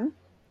 7 a.m.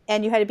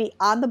 and you had to be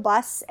on the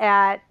bus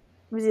at,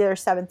 it was either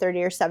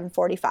 7:30 or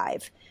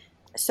 7:45.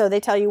 So they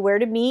tell you where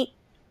to meet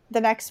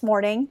the next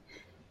morning.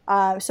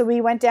 So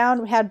we went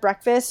down, we had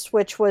breakfast,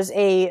 which was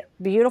a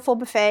beautiful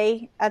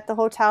buffet at the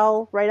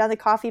hotel right on the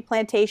coffee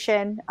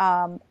plantation.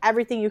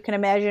 Everything you can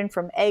imagine,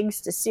 from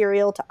eggs to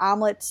cereal to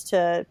omelets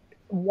to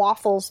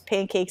waffles,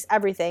 pancakes,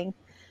 everything.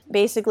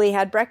 Basically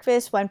had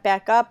breakfast, went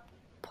back up,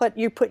 put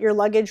your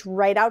luggage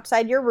right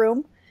outside your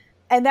room.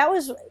 And that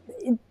was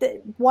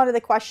one of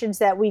the questions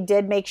that we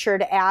did make sure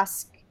to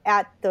ask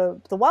at the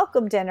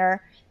welcome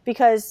dinner,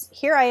 because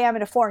here I am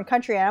in a foreign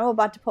country and I'm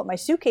about to put my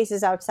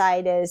suitcases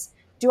outside, is,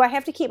 do I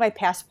have to keep my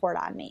passport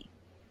on me?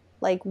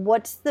 Like,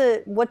 what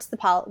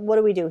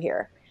do we do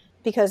here?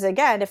 Because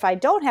again, if I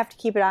don't have to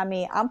keep it on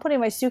me, I'm putting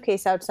my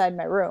suitcase outside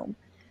my room.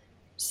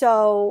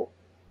 So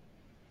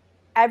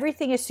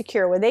everything is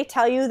secure. When they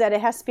tell you that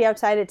it has to be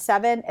outside at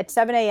 7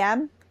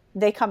 a.m.,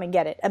 they come and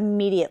get it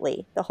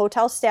immediately. The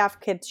hotel staff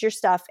gets your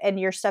stuff, and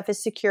your stuff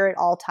is secure at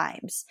all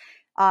times.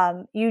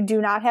 You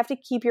do not have to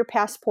keep your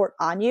passport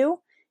on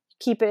you.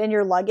 Keep it in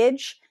your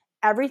luggage.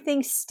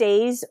 Everything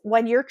stays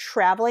when you're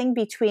traveling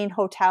between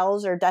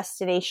hotels or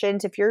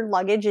destinations. If your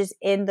luggage is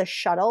in the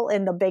shuttle,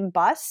 in the big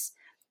bus,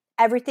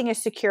 everything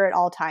is secure at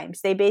all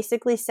times. They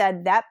basically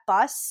said that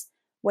bus,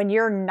 when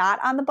you're not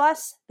on the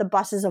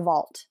bus is a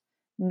vault.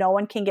 No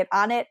one can get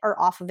on it or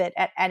off of it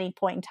at any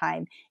point in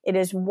time. It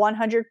is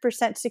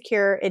 100%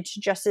 secure. It's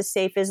just as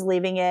safe as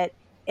leaving it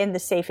in the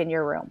safe in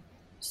your room.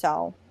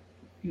 So,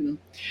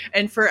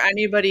 and for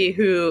anybody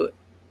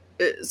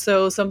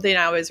so something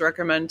I always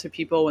recommend to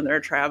people when they're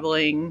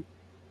traveling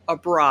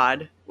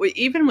abroad,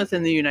 even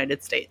within the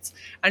United States,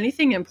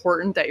 anything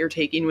important that you're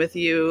taking with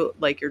you,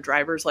 like your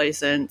driver's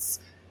license,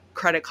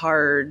 credit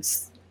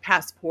cards,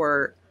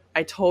 passport,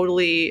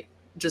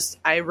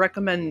 I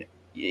recommend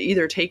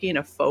either taking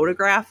a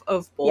photograph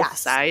of both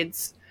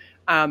sides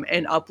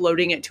and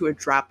uploading it to a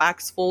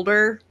Dropbox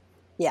folder.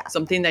 Yeah.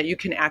 Something that you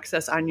can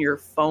access on your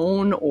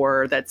phone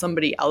or that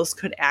somebody else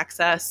could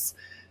access.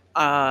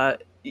 Send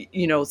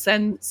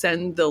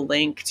the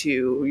link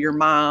to your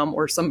mom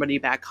or somebody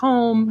back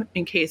home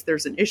in case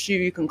there's an issue.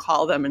 You can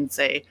call them and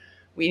say,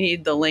 we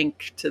need the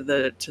link to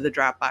the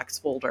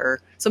Dropbox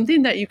folder,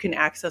 something that you can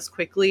access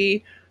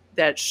quickly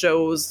that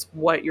shows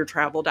what your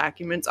travel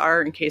documents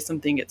are in case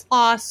something gets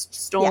lost,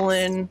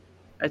 stolen,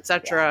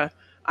 etc.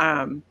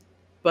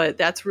 But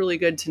that's really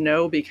good to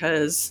know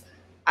because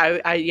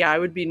I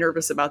would be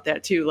nervous about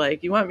that too.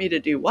 Like, you want me to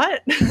do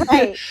what?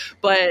 Right.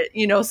 But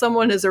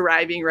someone is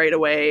arriving right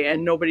away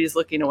and nobody's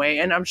looking away.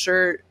 And I'm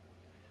sure,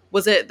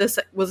 was it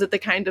the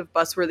kind of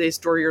bus where they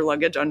store your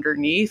luggage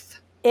underneath?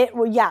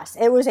 Yes,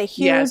 it was a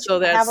huge. So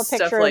I have a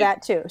picture of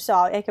that too, so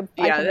I can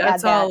add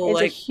that.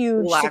 It's a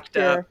huge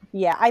secure. Up.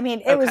 Yeah, I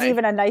mean, it was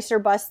even a nicer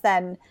bus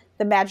than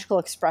the Magical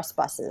Express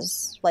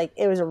buses. Like,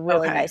 it was a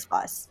really nice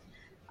bus.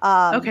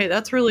 Okay,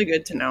 that's really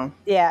good to know.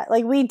 Yeah,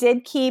 like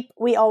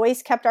we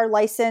always kept our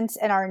license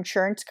and our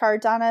insurance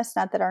cards on us.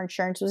 Not that our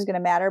insurance was going to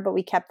matter, but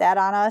we kept that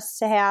on us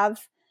to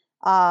have.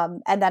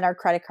 And then our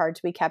credit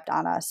cards we kept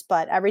on us,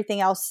 but everything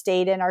else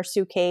stayed in our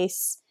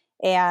suitcase.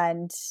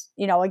 And,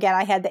 again,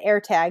 I had the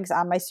air tags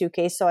on my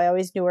suitcase, so I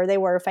always knew where they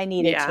were if I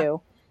needed to.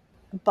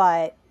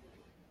 But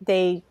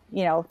they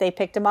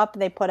picked them up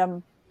and they put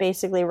them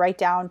basically right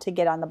down to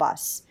get on the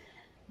bus.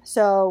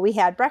 So we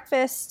had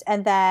breakfast,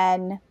 and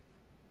then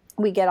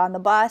we get on the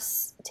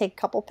bus, take a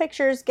couple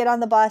pictures, get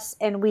on the bus,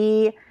 and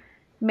we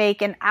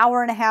make an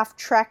 1.5-hour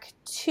trek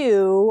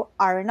to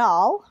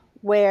Arnall,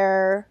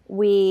 where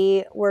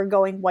we were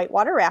going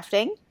whitewater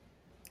rafting.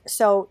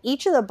 So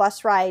each of the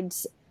bus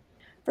rides,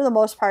 for the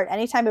most part,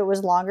 anytime it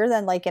was longer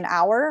than like an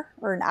hour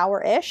or an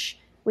hour-ish,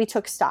 we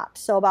took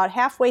stops. So about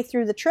halfway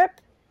through the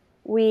trip,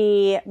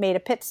 we made a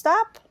pit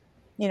stop.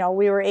 We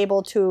were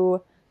able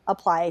to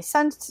apply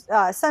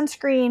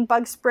sunscreen,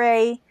 bug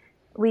spray.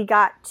 We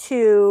got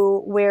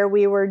to where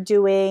we were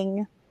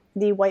doing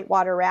the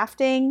whitewater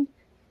rafting,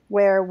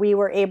 where we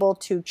were able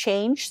to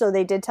change. So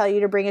they did tell you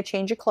to bring a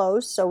change of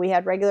clothes. So we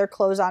had regular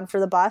clothes on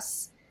for the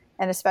bus,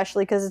 and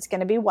especially because it's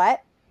going to be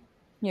wet.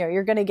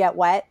 You're going to get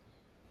wet.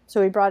 So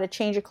we brought a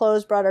change of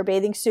clothes, brought our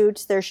bathing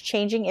suits. There's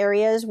changing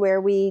areas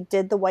where we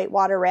did the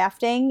whitewater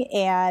rafting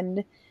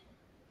and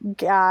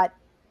got,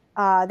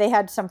 they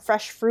had some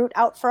fresh fruit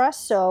out for us.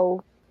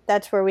 So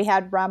that's where we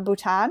had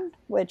rambutan,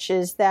 which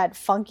is that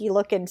funky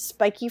looking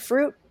spiky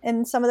fruit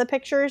in some of the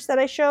pictures that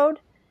I showed.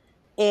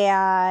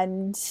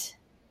 And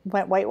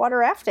went whitewater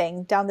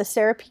rafting down the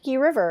Sarapiqui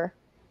River,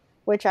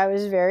 which I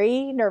was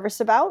very nervous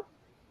about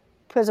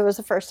because it was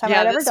the first time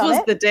I'd ever done it. This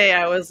was the day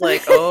I was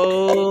like,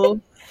 oh,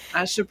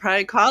 I should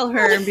probably call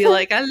her and be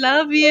like, I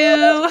love you.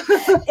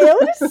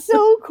 It was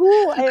so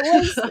cool.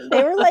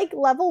 They were like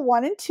level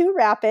 1 and 2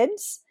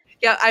 rapids.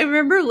 Yeah, I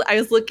remember I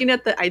was looking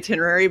at the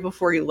itinerary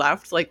before you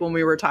left, like when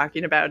we were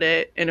talking about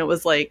it, and it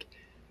was like,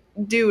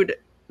 dude,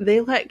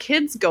 they let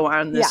kids go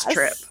on this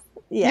trip.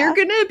 Yeah. You're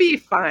going to be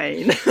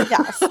fine.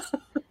 Yes.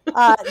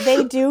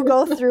 They do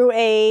go through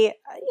a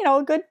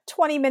good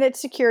 20-minute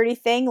security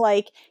thing.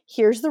 Like,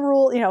 here's the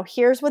rule,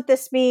 here's what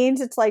this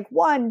means. It's like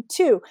 1,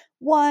 2,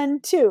 1,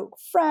 2,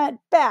 front,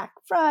 back,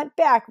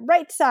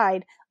 right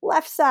side,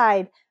 left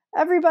side,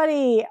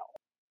 everybody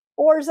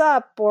oars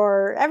up,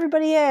 or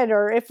everybody in,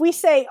 or if we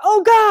say,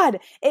 oh God,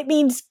 it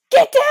means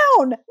get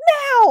down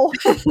now.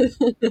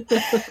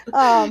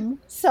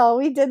 So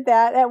we did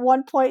that at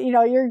one point.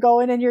 You're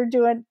going and you're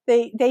doing,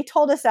 they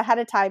told us ahead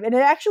of time, and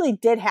it actually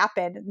did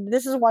happen.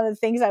 This is one of the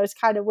things I was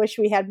kind of wish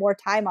we had more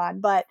time on,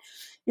 but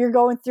you're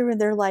going through and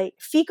they're like,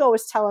 FICO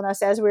was telling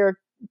us as we were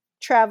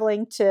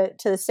traveling to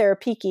the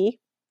Sarapiqui,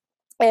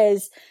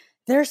 is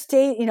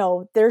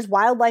there's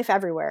wildlife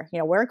everywhere.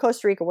 We're in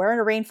Costa Rica, we're in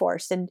a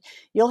rainforest, and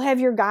you'll have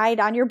your guide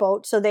on your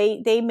boat. So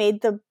they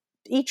made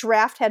each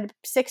raft had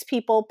 6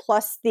 people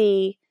plus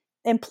the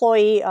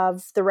employee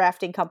of the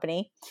rafting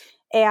company.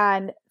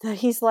 And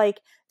he's like,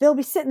 they'll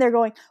be sitting there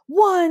going,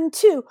 1,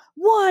 2,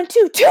 1,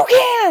 2,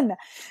 toucan.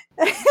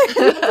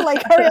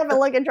 Like, hurry up and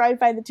look and try and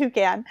find the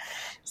toucan.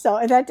 So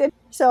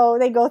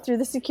they go through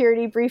the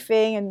security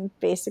briefing, and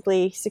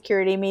basically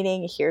security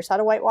meeting, here's how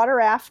to whitewater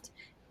raft.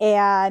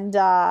 And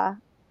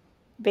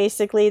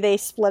basically they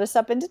split us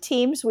up into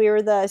teams. We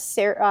were the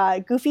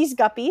Goofy's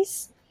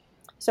Guppies.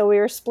 So we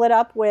were split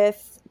up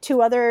with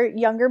 2 other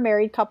younger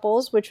married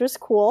couples, which was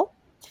cool.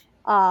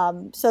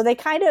 So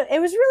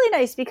it was really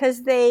nice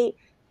because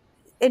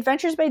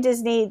Adventures by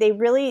Disney, they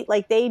really,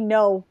 they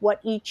know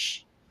what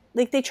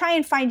they try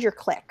and find your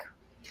clique.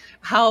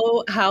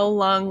 How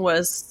long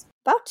was?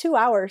 About 2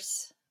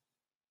 hours.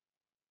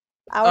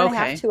 Hour and a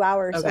half, 2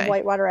 hours of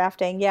whitewater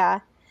rafting.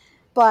 Yeah.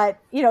 But,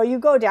 you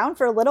go down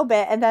for a little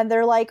bit, and then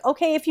they're like,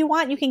 okay, if you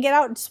want, you can get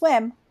out and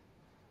swim.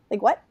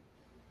 Like, what?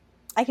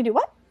 I can do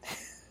what?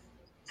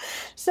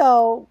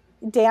 So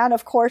Dan,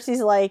 of course,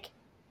 he's like,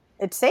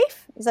 it's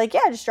safe? He's like,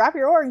 yeah, just drop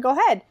your oar and go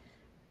ahead.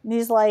 And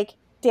he's like,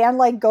 Dan,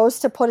 goes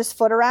to put his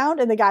foot around,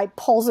 and the guy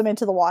pulls him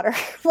into the water.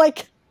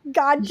 Like,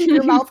 God, keep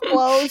your mouth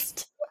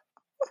closed.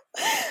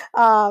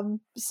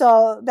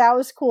 So that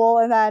was cool.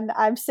 And then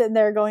I'm sitting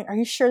there going, are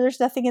you sure there's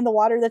nothing in the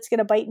water that's going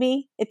to bite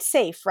me? It's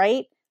safe,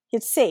 right?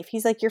 It's safe.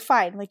 He's like, you're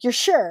fine. I'm like, you're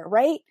sure,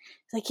 right?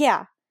 He's like,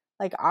 yeah.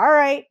 Like, all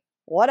right,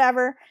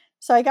 whatever.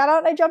 So I got out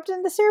and I jumped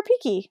into the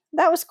Sarapiqui.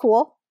 That was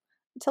cool.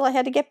 until I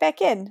had to get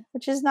back in,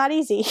 which is not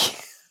easy.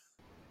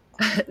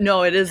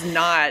 No, it is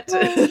not.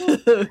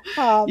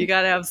 You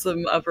got to have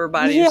some upper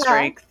body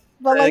strength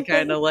but to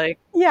kind of like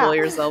pull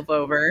yourself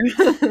over.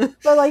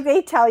 But like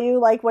they tell you,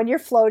 like when you're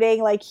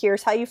floating, like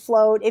here's how you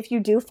float. If you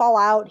do fall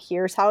out,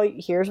 here's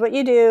what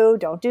you do.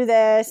 Don't do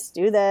this,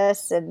 do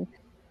this. And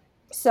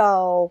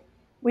so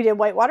we did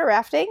whitewater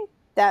rafting.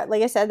 That,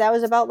 like I said, that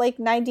was about like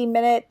 90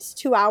 minutes,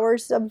 2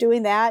 hours of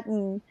doing that.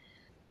 And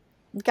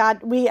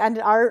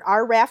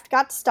our raft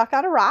got stuck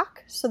on a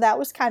rock. So that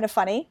was kind of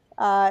funny.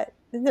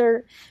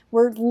 We're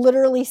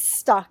literally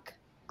stuck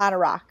on a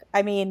rock.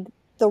 I mean,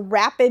 the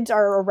rapids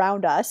are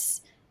around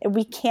us and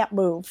we can't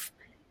move.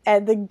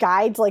 And the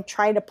guide's like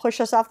trying to push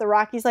us off the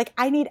rock. He's like,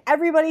 I need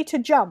everybody to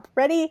jump.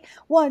 Ready?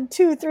 1,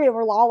 2, 3. And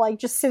we're all like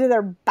just sitting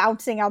there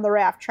bouncing on the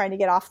raft trying to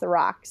get off the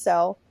rock.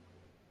 So,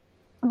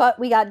 but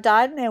we got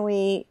done and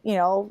we,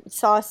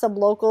 saw some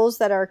locals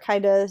that are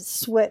kind of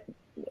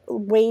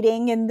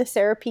waiting in the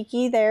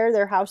Sarapeaky there.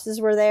 Their houses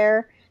were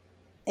there.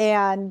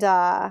 And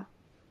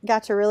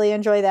got to really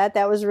enjoy that.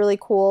 That was really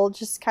cool.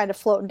 Just kind of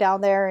floating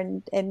down there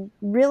and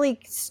really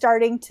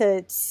starting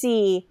to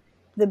see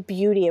the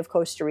beauty of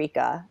Costa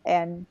Rica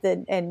and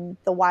the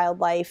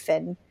wildlife.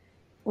 And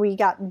we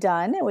got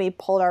done and we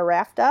pulled our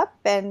raft up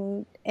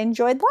and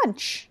enjoyed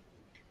lunch.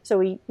 So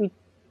we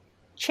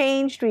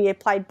changed, we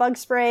applied bug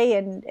spray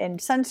and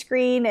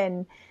sunscreen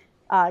and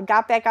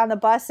got back on the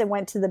bus and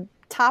went to the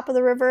top of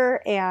the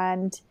river,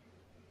 and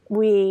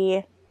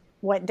we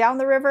went down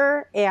the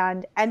river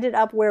and ended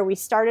up where we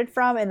started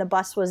from, and the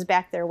bus was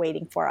back there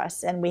waiting for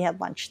us, and we had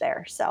lunch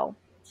there. So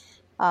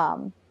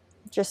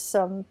just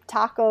some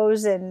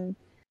tacos and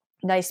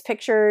nice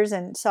pictures,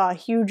 and saw a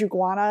huge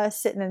iguana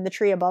sitting in the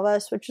tree above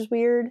us, which was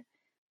weird.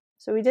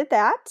 So we did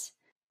that.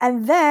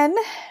 And then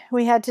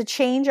we had to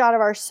change out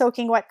of our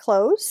soaking wet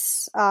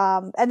clothes.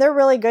 And they're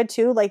really good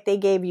too. Like they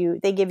give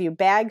you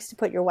bags to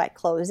put your wet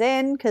clothes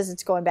in because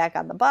it's going back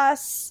on the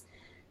bus.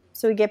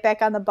 So we get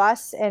back on the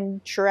bus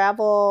and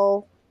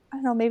travel, I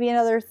don't know, maybe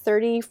another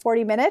 30,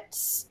 40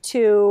 minutes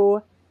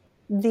to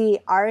the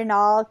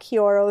Arenal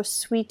Quioro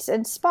Suites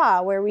and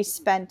Spa, where we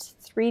spent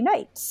 3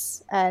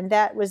 nights. And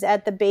that was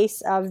at the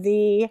base of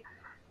the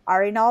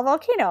Arenal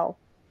volcano.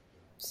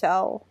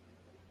 So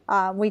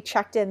we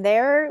checked in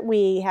there.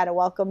 We had a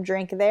welcome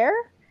drink there.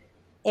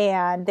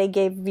 And they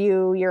gave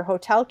you your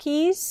hotel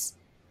keys.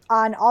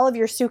 On all of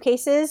your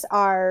suitcases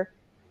are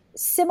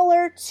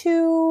similar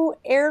to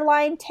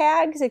airline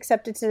tags,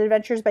 except it's an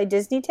Adventures by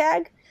Disney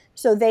tag.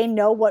 So they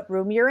know what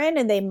room you're in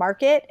and they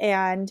mark it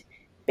and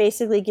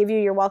basically give you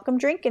your welcome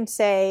drink and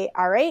say,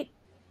 all right,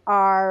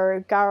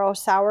 our Garo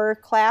Sour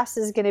class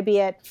is going to be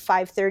at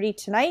 5:30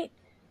 tonight.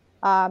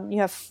 You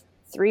have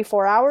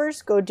 3-4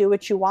 hours. Go do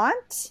what you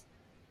want.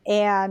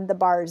 And the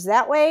bar is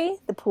that way.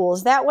 The pool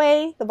is that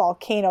way. The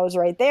volcano is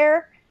right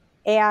there.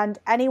 And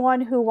anyone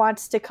who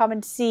wants to come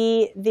and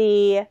see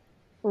the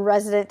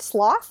resident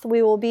sloth,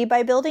 we will be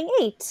by building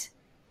 8.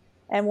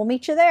 And we'll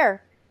meet you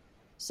there.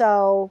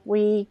 So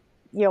we,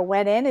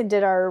 went in and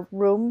did our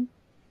room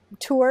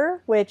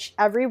tour, which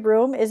every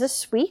room is a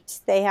suite.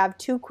 They have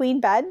 2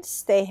 queen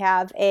beds. They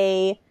have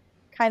a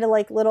kind of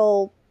like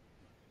little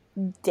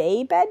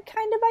day bed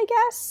kind of, I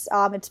guess.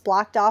 It's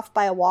blocked off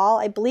by a wall.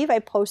 I believe I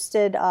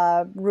posted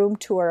a room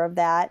tour of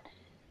that.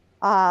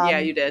 Yeah,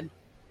 you did.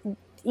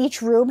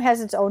 Each room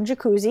has its own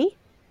jacuzzi,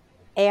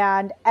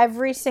 and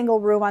every single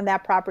room on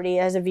that property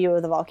has a view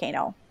of the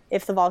volcano,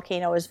 if the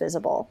volcano is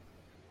visible.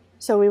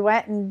 So we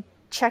went and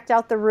checked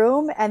out the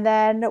room and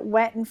then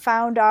went and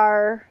found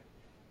our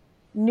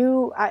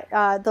new,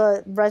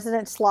 the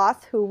resident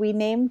sloth who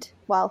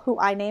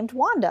I named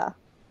Wanda.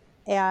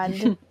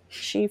 And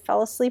she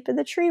fell asleep in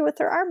the tree with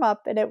her arm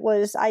up. And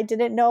I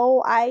didn't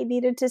know I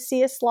needed to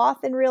see a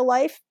sloth in real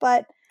life,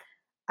 but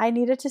I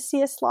needed to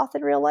see a sloth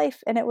in real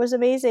life. And it was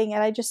amazing.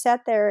 And I just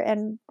sat there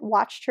and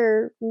watched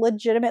her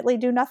legitimately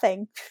do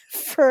nothing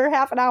for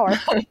half an hour.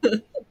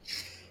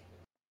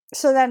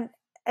 So then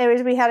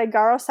we had a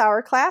Garo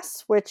Sour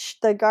class, which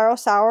the Garo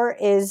Sour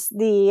is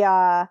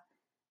the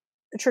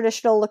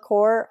traditional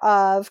liqueur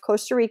of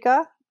Costa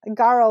Rica.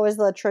 Garo is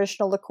the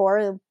traditional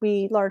liqueur.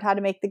 We learned how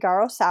to make the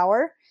Garo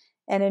Sour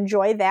and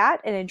enjoy that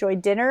and enjoy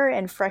dinner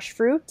and fresh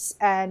fruits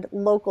and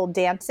local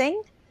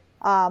dancing.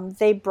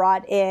 They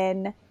brought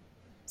in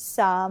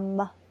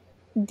some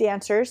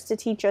dancers to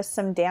teach us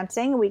some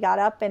dancing. We got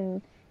up,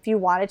 and if you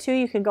wanted to,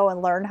 you could go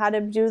and learn how to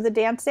do the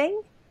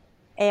dancing.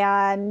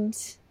 And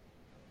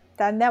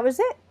then that was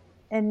it.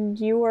 And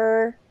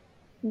you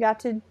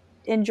got to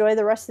enjoy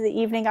the rest of the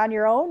evening on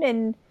your own.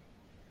 And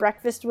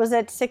breakfast was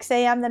at 6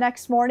 a.m. the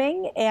next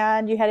morning,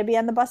 and you had to be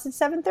on the bus at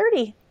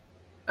 7:30.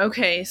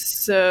 Okay,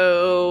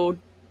 so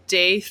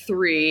day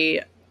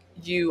 3,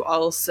 you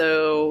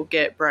also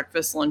get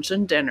breakfast, lunch,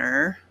 and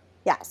dinner.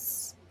 Yes.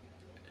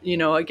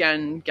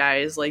 Again,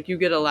 guys, like you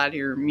get a lot of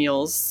your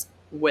meals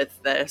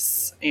with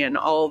this, and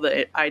all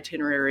the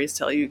itineraries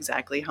tell you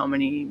exactly how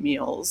many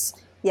meals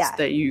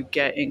that you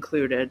get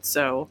included.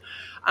 So,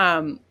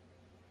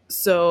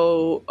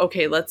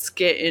 okay, let's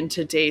get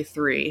into day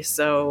 3.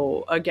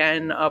 So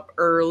again, up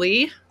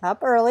early.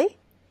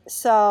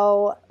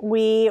 So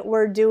we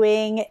were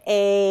doing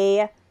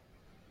a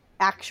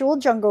actual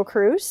jungle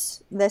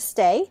cruise this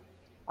day.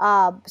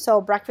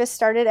 So breakfast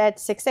started at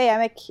 6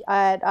 a.m.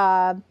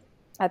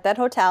 At that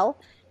hotel.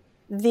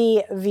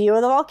 The view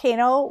of the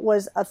volcano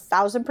was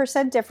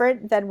 1,000%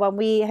 different than when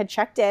we had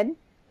checked in.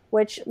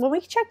 Which when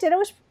we checked in, it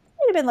was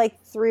might have been like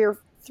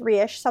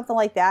three-ish, something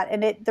like that.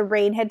 And the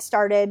rain had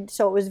started,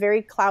 so it was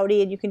very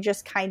cloudy, and you can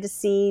just kind of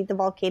see the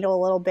volcano a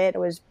little bit. It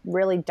was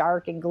really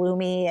dark and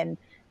gloomy, and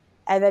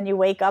then you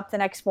wake up the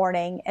next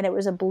morning, and it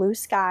was a blue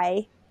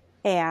sky,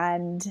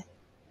 and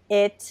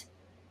it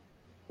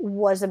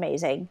was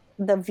amazing.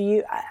 The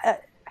view,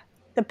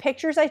 the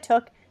pictures I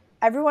took,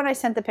 everyone I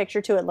sent the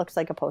picture to, it looks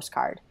like a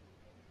postcard.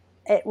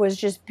 It was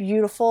just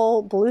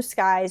beautiful blue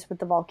skies with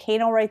the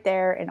volcano right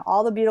there and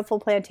all the beautiful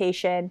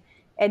plantation.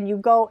 And you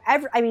go,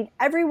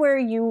 everywhere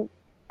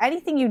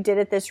anything you did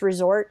at this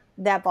resort,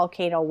 that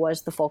volcano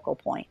was the focal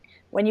point.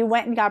 When you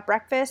went and got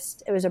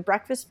breakfast, it was a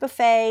breakfast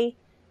buffet,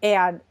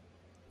 and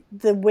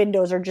the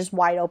windows are just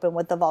wide open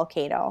with the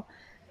volcano.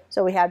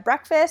 So we had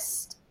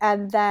breakfast,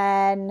 and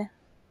then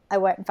I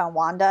went and found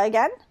Wanda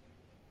again.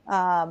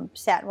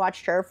 Sat and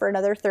watched her for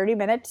another 30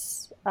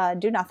 minutes,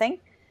 do nothing.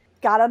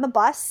 Got on the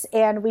bus,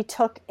 and we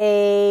took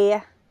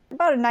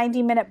about a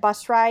 90-minute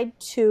bus ride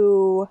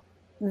to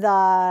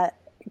the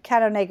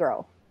Cano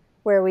Negro,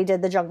 where we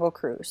did the jungle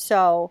cruise.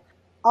 So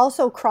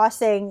also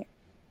crossing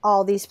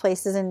all these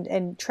places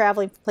and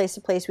traveling from place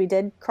to place, we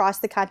did cross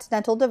the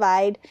Continental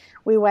Divide.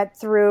 We went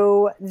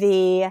through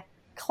the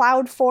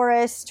cloud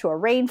forest to a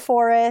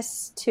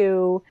rainforest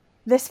to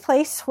this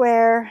place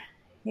where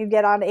you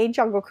get on a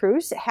jungle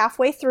cruise.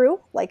 Halfway through,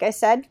 like I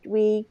said,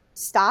 we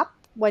stop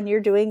when you're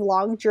doing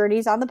long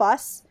journeys on the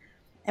bus,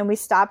 and we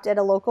stopped at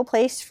a local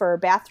place for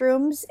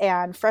bathrooms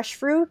and fresh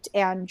fruit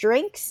and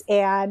drinks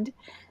and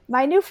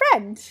my new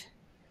friend,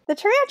 the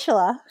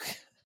tarantula.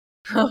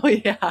 Oh,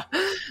 yeah.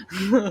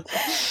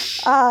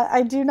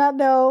 I do not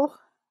know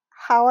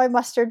how I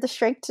mustered the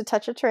strength to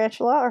touch a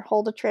tarantula or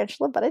hold a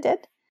tarantula, but I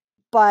did.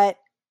 But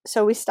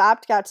so we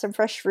stopped, got some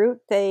fresh fruit.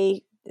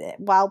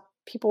 While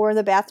people were in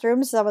the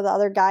bathrooms, some of the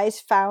other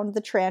guys found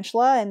the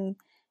tarantula and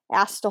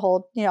asked to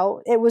hold.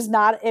 It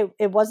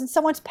wasn't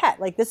someone's pet.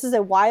 Like, this is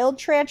a wild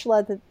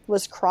tarantula that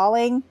was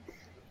crawling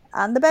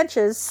on the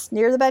benches,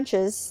 near the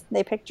benches.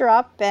 They picked her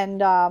up,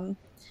 and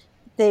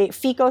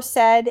FICO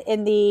said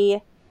in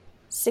the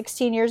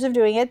 16 years of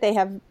doing it, they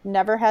have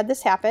never had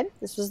this happen.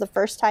 This was the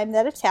first time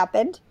that it's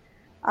happened,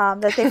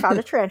 that they found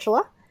a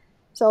tarantula.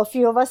 So a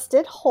few of us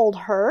did hold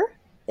her.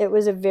 It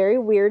was a very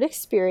weird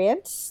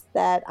experience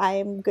that I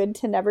am good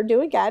to never do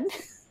again.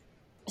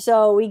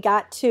 So we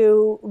got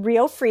to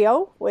Rio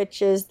Frio,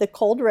 which is the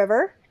cold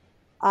river,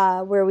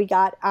 where we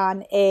got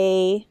on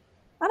a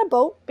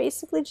boat,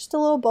 basically just a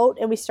little boat,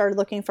 and we started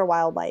looking for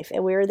wildlife.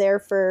 And we were there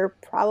for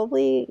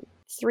probably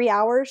 3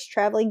 hours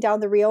traveling down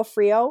the Rio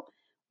Frio,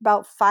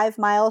 about 5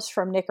 miles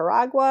from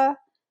Nicaragua.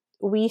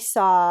 We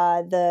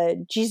saw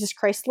the Jesus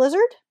Christ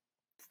lizard.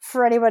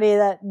 For anybody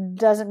that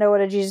doesn't know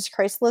what a Jesus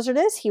Christ lizard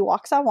is, he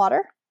walks on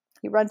water.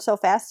 He runs so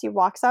fast, he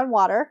walks on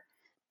water.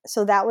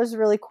 So that was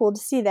really cool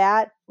to see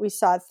that. We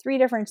saw 3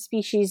 different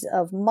species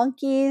of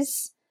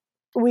monkeys.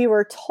 We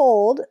were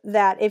told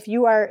that if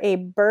you are a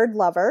bird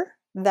lover,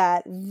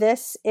 that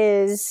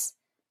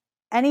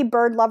any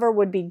bird lover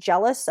would be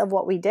jealous of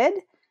what we did,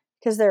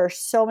 because there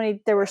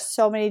were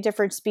so many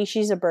different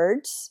species of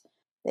birds.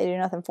 They do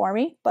nothing for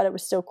me, but it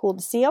was still cool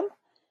to see them.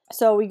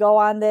 So we go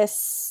on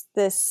this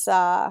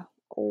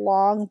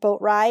long boat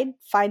ride,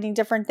 finding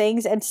different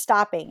things and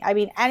stopping. I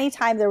mean,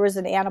 anytime there was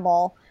an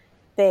animal,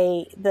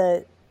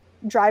 the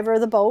driver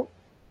of the boat,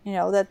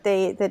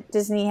 that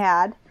Disney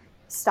had,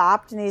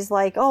 stopped, and he's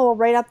like, "Oh,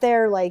 right up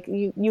there, like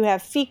you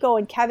have FICO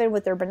and Kevin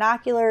with their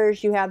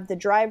binoculars. You have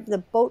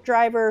the boat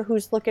driver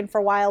who's looking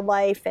for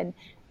wildlife." And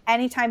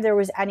anytime there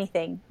was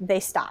anything, they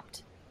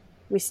stopped.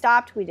 We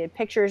stopped. We did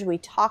pictures. We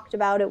talked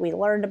about it. We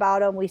learned about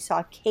them. We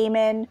saw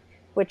caiman,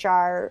 which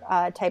are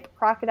a type of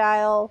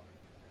crocodile.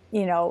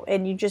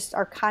 And you just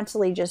are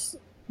constantly just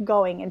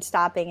going and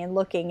stopping and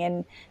looking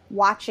and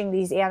watching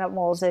these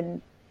animals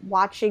and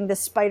watching the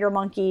spider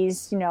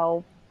monkeys,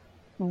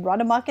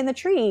 run amok in the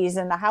trees,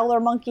 and the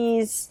howler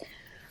monkeys.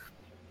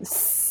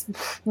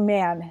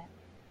 Man,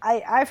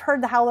 I've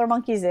heard the howler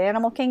monkeys in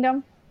Animal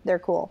Kingdom. They're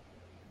cool.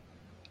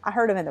 I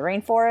heard them in the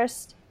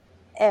rainforest.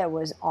 It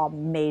was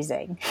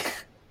amazing.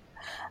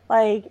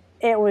 Like,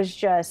 it was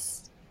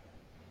just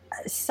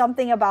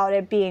something about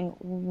it being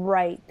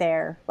right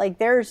there. Like,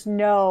 there's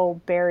no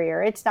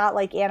barrier. It's not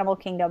like Animal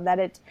Kingdom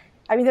that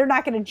they're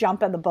not going to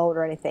jump on the boat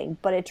or anything,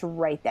 but it's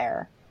right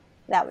there.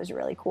 That was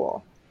really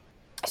cool.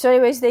 So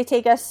anyways, they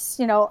take us,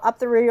 up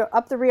the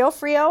Rio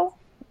Frio,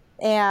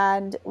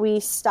 and we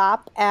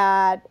stop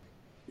at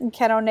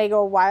Cano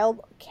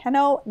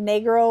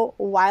Negro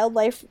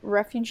Wildlife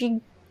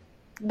Refugee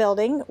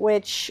Building,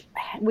 which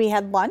we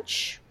had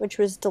lunch, which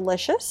was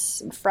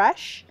delicious and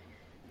fresh.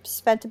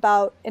 Spent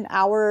about an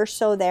hour or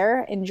so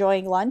there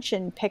enjoying lunch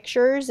and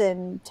pictures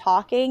and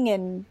talking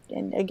and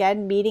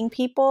again meeting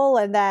people,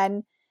 and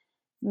then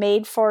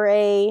made for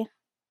a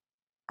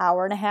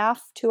hour and a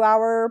half,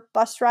 2-hour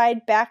bus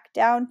ride back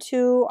down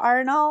to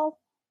Arnall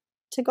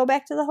to go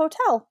back to the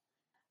hotel.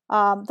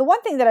 The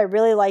one thing that I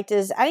really liked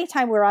is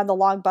anytime we were on the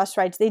long bus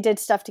rides, they did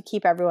stuff to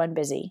keep everyone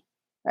busy,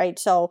 right?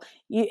 So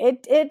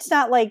it's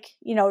not like,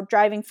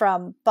 driving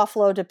from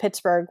Buffalo to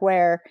Pittsburgh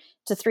where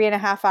it's a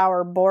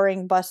 3.5-hour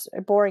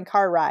boring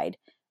car ride.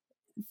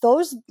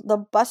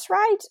 The bus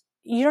rides,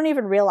 you don't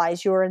even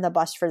realize you were in the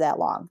bus for that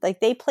long. Like,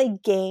 they play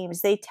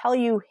games, they tell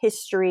you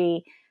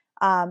history,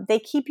 they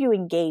keep you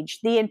engaged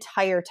the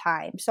entire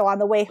time. So on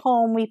the way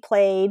home, we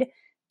played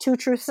Two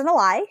Truths and a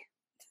Lie,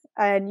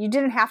 and you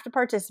didn't have to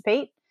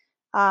participate,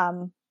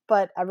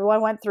 but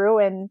everyone went through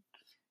and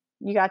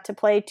you got to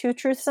play Two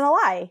Truths and a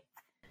Lie.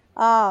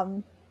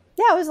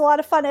 Yeah, it was a lot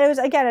of fun. It was,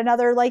 again,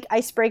 another like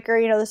icebreaker.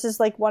 This is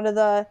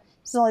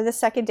only the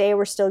second day.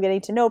 We're still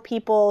getting to know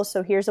people.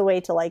 So here's a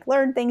way to like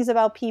learn things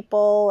about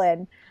people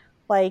and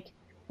like,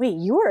 wait,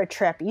 you were a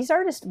trapeze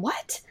artist?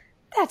 What?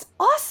 That's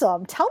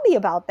awesome. Tell me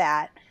about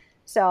that.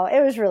 So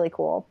it was really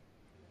cool.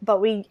 But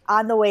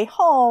on the way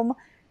home,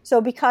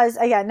 so because,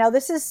 again, now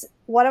this is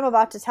what I'm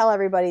about to tell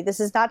everybody. This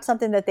is not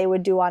something that they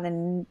would do on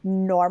a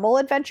normal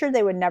adventure.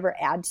 They would never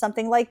add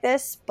something like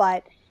this.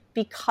 But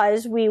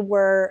because we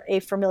were a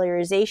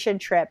familiarization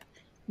trip,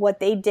 what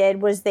they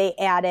did was they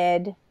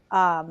added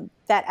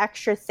that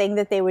extra thing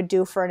that they would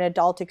do for an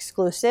adult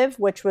exclusive,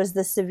 which was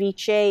the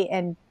ceviche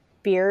and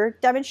beer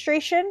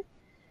demonstration.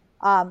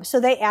 So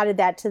they added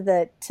that to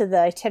the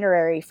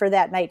itinerary for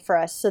that night for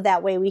us. So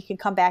that way we could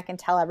come back and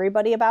tell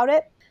everybody about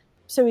it.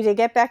 So we did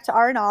get back to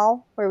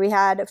Arnall, where we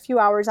had a few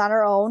hours on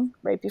our own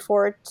right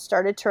before it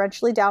started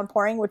torrentially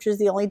downpouring, which was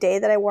the only day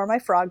that I wore my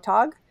frog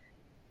tog.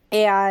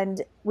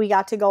 And we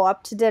got to go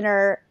up to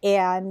dinner.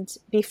 And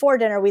before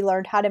dinner, we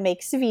learned how to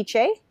make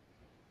ceviche,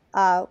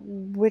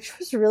 which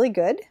was really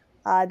good.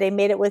 They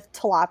made it with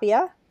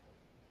tilapia.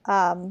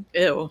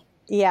 Ew.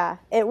 Yeah,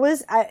 it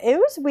was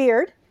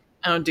weird.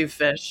 I don't do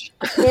fish.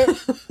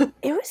 It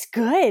was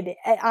good.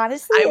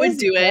 Honestly, I would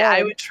do it.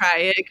 I would try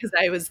it because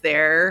I was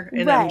there,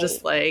 and right. I'm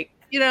just like,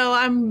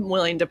 I'm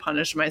willing to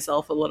punish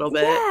myself a little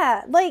bit.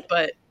 Yeah,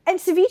 and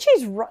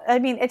ceviche's raw. I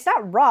mean, it's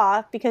not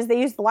raw because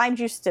they use the lime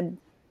juice to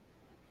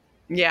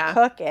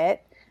cook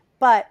it,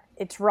 but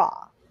it's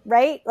raw,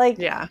 right?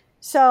 Yeah.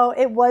 So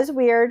it was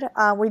weird.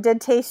 We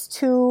did taste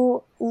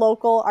 2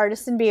 local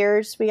artisan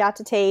beers we got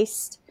to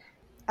taste.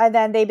 And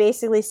then they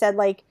basically said,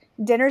 like,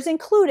 dinner's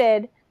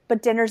included,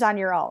 but dinner's on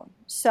your own.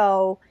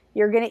 So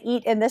you're going to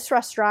eat in this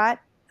restaurant.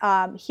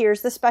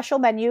 Here's the special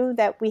menu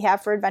that we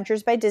have for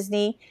Adventures by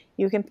Disney.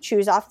 You can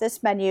choose off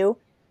this menu.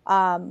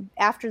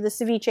 After the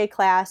ceviche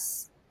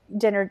class,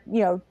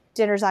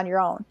 dinner's on your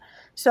own.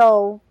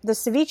 So the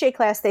ceviche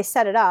class, they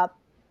set it up.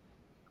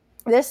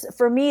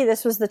 For me,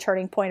 this was the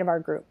turning point of our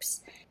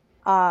groups.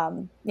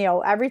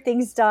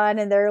 Everything's done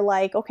and they're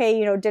like,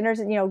 okay,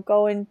 dinner's,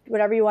 go and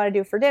whatever you want to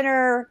do for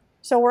dinner.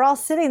 So we're all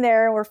sitting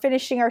there and we're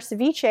finishing our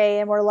ceviche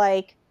and we're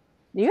like,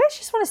 do you guys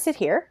just want to sit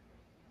here?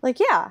 Like,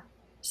 yeah.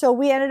 So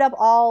we ended up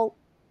all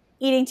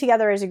eating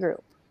together as a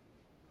group.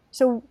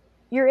 So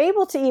you're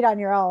able to eat on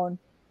your own,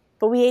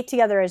 but we ate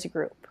together as a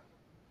group.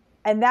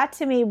 And that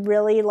to me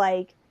really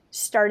like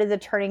started the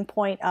turning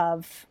point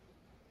of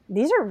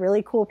these are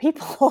really cool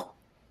people.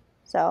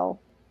 So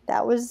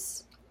that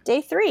was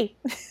day 3.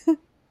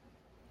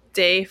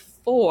 Day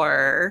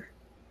 4,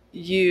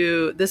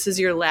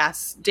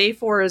 day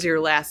 4 is your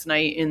last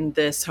night in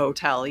this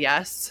hotel,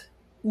 yes?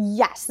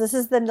 Yes, this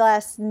is the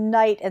last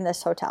night in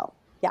this hotel.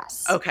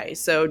 Yes. Okay,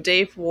 so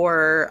day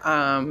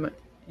 4,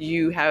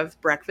 you have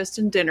breakfast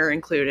and dinner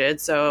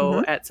included.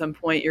 So at some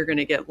point you're going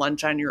to get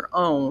lunch on your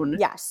own.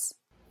 Yes.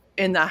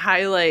 And the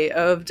highlight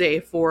of day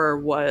 4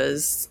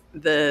 was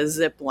the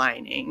zip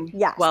lining.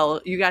 Yes.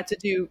 Well, you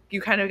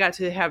kind of got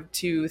to have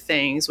 2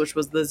 things, which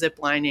was the zip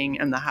lining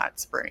and the hot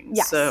springs.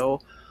 Yes. So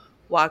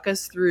walk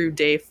us through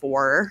day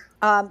 4.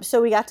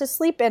 So we got to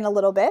sleep in a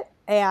little bit.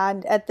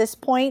 And at this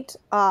point,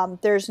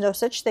 there's no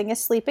such thing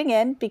as sleeping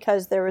in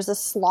because there was a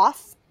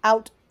sloth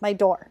out my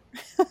door.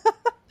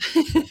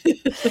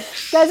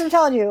 Guys, I'm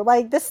telling you,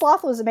 like, this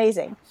sloth was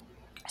amazing.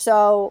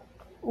 So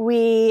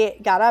we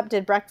got up,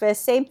 did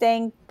breakfast, same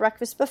thing,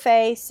 breakfast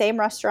buffet, same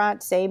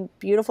restaurant, same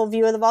beautiful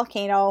view of the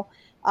volcano.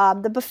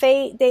 The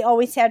buffet, they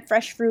always had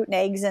fresh fruit and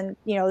eggs and,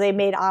 they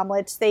made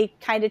omelets. They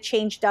kind of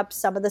changed up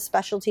some of the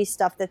specialty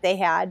stuff that they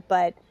had,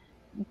 but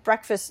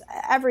breakfast,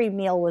 every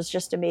meal was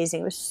just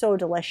amazing. It was so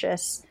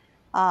delicious.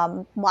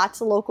 Lots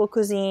of local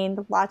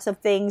cuisine, lots of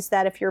things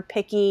that if you're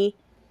picky,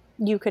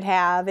 you could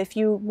have. If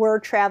you were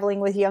traveling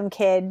with young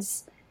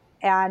kids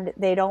and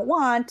they don't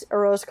want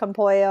arroz con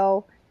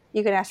pollo,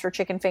 you can ask for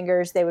chicken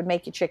fingers. They would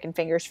make you chicken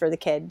fingers for the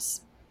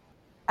kids.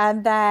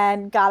 And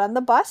then got on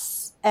the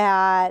bus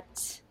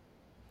at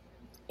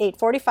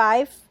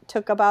 8:45,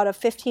 took about a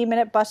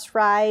 15-minute bus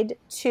ride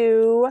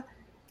to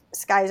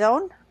Sky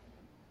Zone,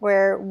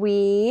 where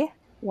we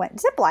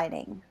went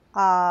ziplining.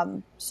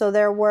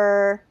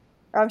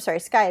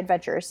 Sky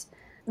Adventures.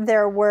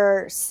 There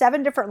were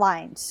 7 different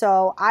lines.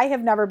 So I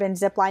have never been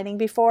ziplining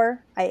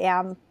before. I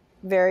am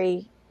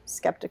very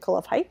skeptical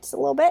of heights a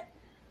little bit.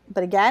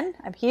 But again,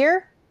 I'm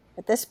here.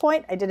 At this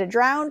point, I did a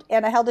drowned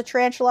and I held a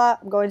tarantula.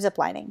 I'm going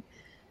ziplining.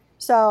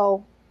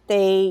 So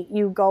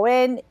you go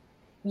in,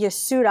 you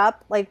suit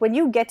up. Like when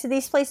you get to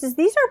these places,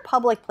 these are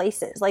public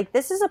places. Like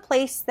this is a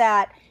place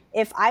that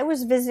if I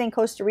was visiting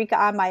Costa Rica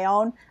on my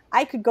own,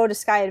 I could go to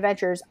Sky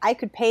Adventures. I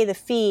could pay the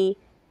fee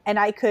and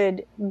I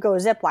could go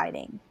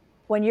ziplining.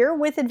 When you're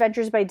with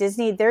Adventures by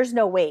Disney, there's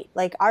no wait.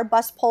 Like our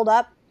bus pulled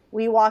up,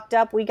 we walked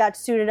up, we got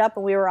suited up,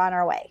 and we were on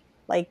our way.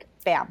 Like,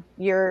 bam,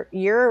 you're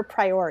a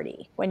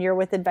priority when you're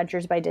with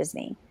Adventures by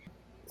Disney.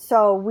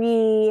 So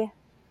we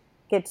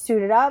get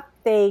suited up.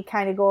 They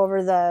kind of go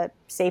over the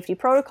safety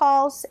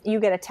protocols. You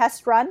get a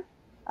test run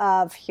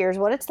of here's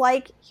what it's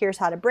like, here's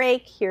how to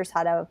brake, here's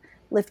how to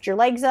lift your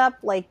legs up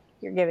like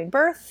you're giving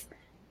birth,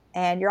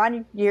 and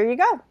here you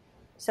go.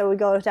 So we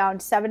go down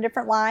 7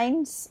 different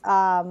lines.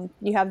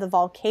 You have the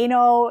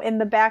volcano in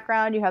the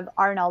background. You have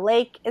Arnell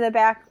Lake in the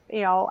back,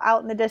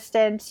 out in the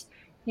distance.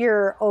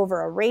 You're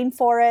over a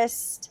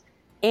rainforest.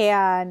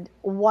 And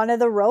one of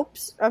the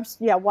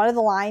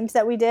lines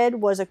that we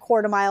did was a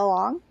 1/4 mile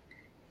long.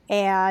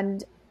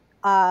 And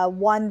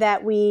one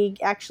that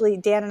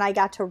Dan and I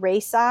got to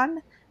race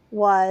on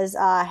was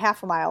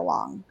 1/2 mile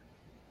long.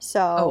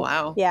 So, oh,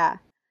 wow. Yeah.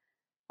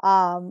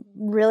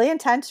 Really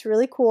intense,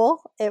 really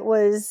cool. I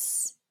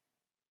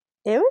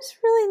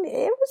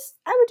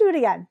would do it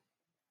again.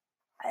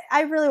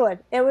 I really would.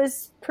 It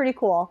was pretty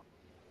cool.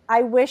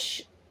 I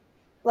wish,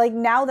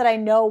 now that I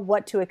know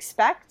what to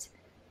expect,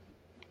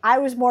 I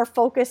was more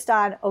focused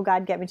on, oh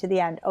God, get me to the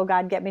end. Oh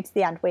God, get me to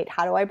the end. Wait,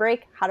 how do I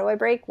brake? How do I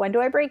brake? When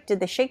do I brake? Did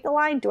they shake the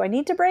line? Do I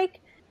need to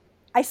brake?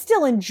 I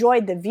still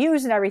enjoyed the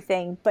views and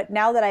everything, but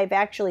now that I've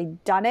actually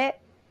done it,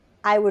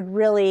 I would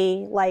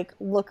really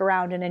look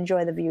around and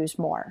enjoy the views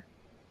more.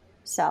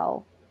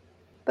 So,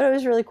 but it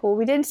was really cool.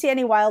 We didn't see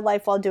any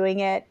wildlife while doing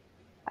it.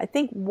 I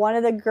think one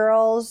of the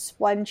girls,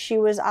 when she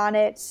was on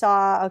it,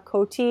 saw a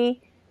coati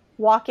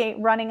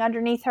running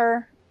underneath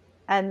her.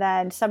 And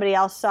then somebody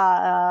else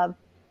saw a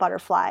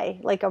butterfly,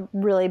 like a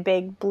really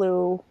big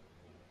blue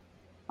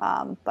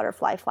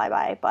butterfly fly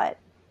by. But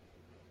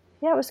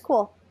yeah, it was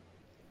cool.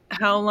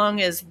 How long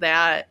is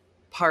that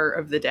part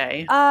of the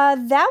day?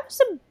 That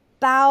was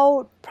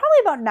probably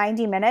about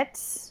 90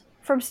 minutes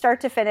from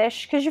start to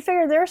finish. Because you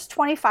figure there's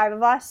 25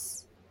 of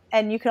us.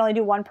 And you can only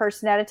do one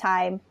person at a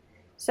time.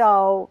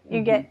 So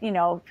you get,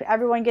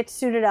 everyone gets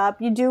suited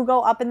up. You do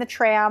go up in the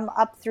tram,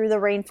 up through the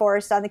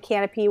rainforest on the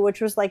canopy,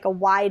 which was like a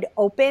wide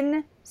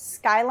open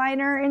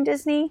Skyliner in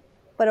Disney,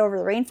 but over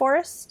the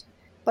rainforest.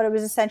 But it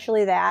was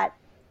essentially that.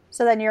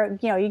 So then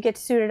you get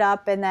suited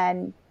up and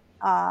then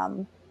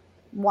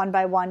one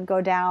by one go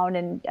down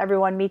and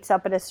everyone meets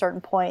up at a certain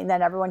point and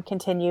then everyone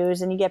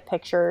continues and you get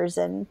pictures.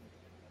 And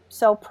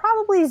so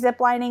probably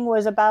ziplining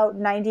was about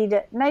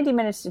 90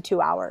 minutes to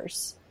 2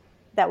 hours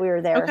that we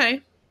were there.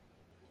 Okay.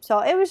 So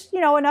it was,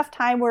 enough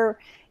time where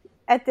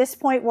at this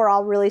point we're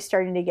all really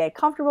starting to get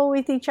comfortable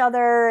with each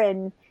other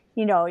and,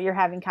 you're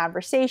having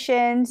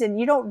conversations and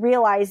you don't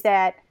realize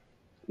that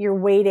you're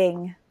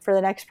waiting for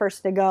the next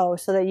person to go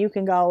so that you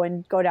can go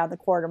and go down the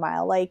 1/4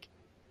 mile.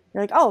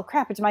 You're like, oh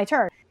crap, it's my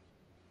turn.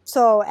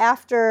 So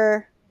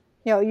after,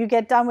 you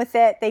get done with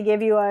it, they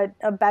give you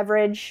a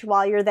beverage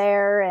while you're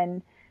there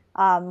and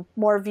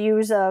more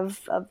views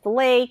of the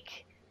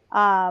lake.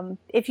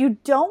 If you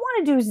don't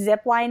want to do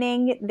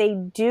ziplining, they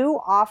do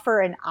offer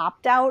an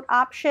opt-out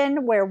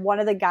option where one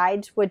of the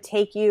guides would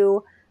take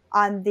you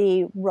on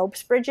the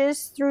ropes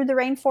bridges through the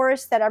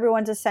rainforest that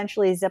everyone's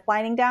essentially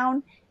ziplining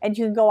down, and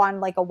you can go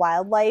on a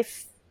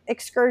wildlife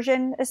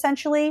excursion,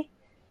 essentially.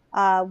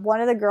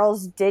 One of the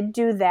girls did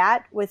do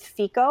that with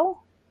Fico,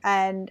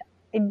 and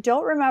I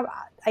don't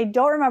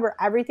remember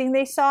everything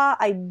they saw.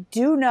 I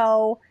do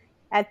know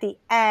at the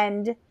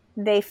end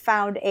they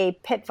found a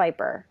pit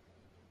viper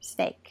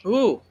snake.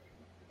 Ooh.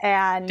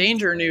 And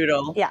danger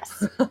noodle.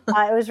 Yes. It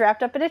was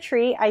wrapped up in a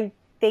tree. I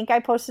think I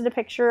posted a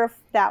picture of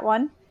that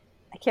one.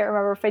 I can't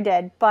remember if I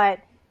did, but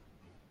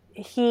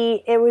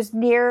it was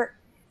near,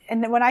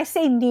 and when I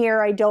say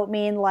near, I don't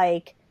mean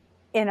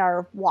in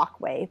our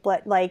walkway,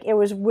 but it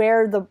was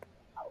where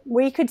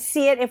we could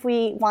see it if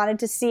we wanted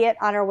to see it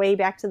on our way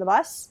back to the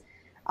bus.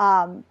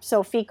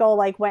 So Fico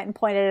went and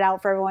pointed it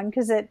out for everyone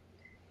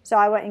so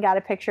I went and got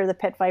a picture of the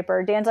pit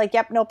viper. Dan's like,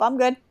 yep, nope, I'm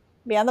good.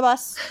 Be on the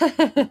bus.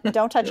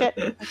 Don't touch it.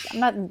 I'm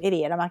not an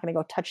idiot. I'm not going to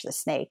go touch the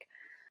snake.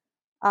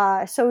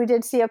 So we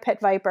did see a pit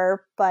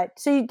viper, but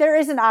there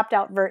is an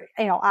opt-out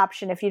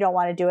option if you don't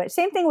want to do it.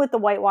 Same thing with the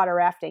whitewater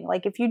rafting.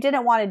 If you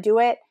didn't want to do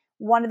it,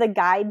 one of the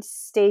guides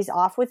stays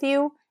off with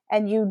you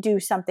and you do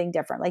something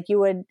different. You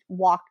would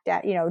walk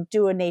that,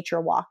 do a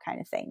nature walk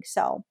kind of thing.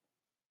 So,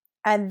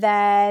 and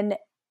then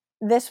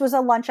this was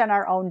a lunch on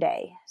our own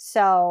day.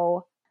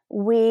 So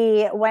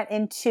we went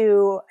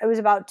it was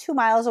about 2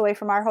 miles away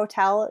from our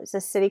hotel. It's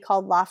a city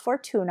called La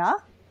Fortuna.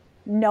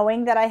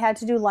 Knowing that I had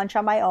to do lunch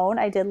on my own,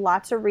 I did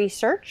lots of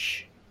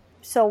research.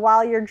 So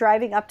while you're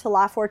driving up to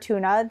La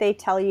Fortuna, they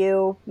tell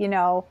you,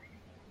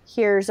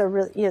 here's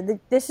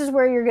this is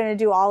where you're going to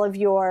do all of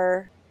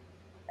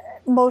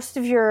most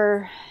of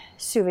your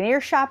souvenir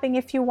shopping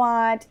if you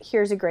want.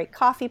 Here's a great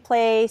coffee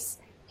place.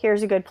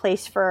 Here's a good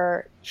place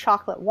for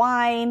chocolate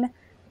wine.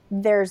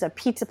 There's a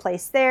pizza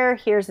place there.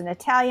 Here's an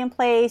Italian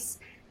place.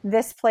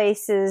 This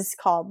place is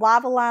called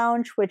Lava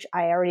Lounge, which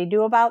I already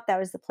knew about. That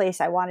was the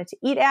place I wanted to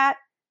eat at.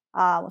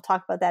 We'll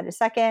talk about that in a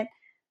second.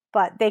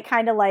 But they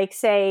kind of like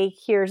say,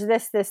 here's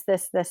this, this,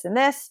 this, this, and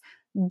this.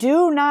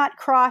 Do not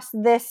cross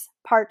this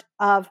part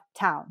of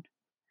town.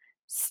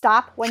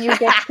 Stop when you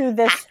get to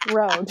this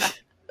road.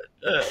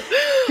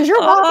 Because you're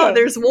walking. Oh,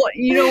 there's one.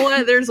 You know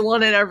what? There's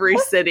one in every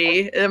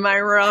city. Am I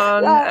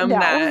wrong? I'm no.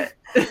 not.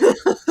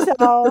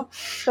 So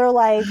they're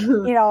like,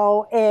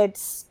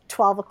 it's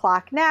 12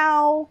 o'clock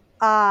now.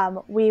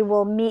 We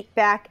will meet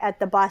back at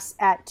the bus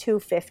at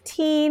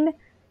 2:15.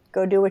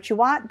 Go do what you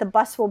want. The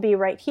bus will be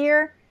right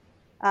here.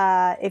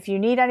 If you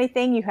need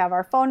anything, you have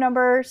our phone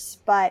numbers,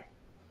 but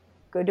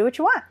go do what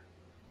you want.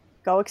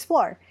 Go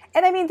explore.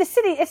 And I mean, the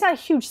city, it's not a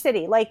huge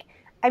city.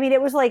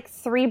 It was like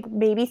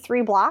maybe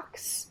three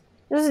blocks.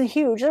 It wasn't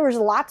huge. There was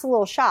lots of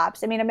little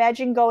shops. I mean,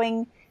 imagine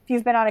going, if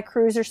you've been on a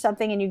cruise or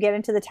something and you get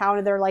into the town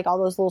and there are like all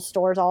those little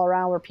stores all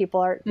around where people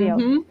are,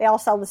 they all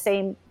sell the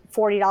same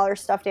 $40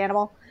 stuffed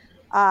animal.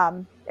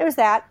 It was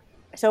that.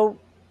 So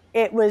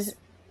it was,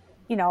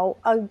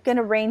 going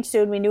to rain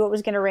soon. We knew it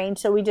was going to rain.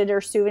 So we did our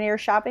souvenir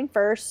shopping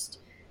first.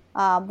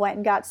 Went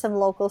and got some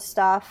local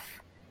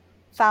stuff.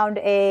 Found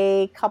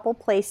a couple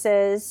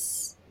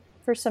places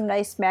for some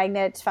nice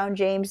magnets. Found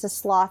James a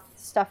sloth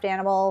stuffed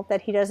animal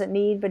that he doesn't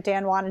need, but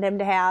Dan wanted him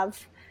to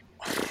have.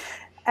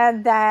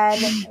 And then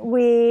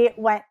we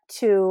went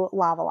to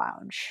Lava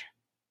Lounge.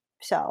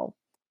 So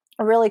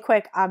really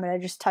quick, I'm going to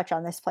just touch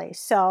on this place.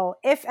 So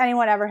if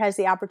anyone ever has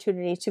the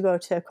opportunity to go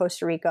to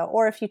Costa Rica,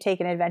 or if you take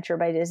an adventure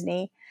by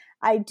Disney,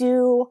 I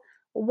do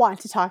want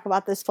to talk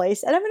about this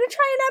place. And I'm going to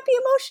try and not be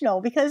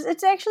emotional because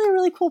it's actually a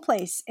really cool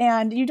place.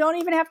 And you don't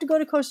even have to go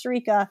to Costa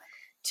Rica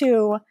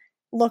to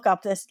look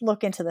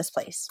into this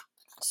place.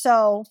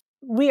 So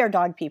we are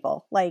dog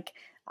people. Like,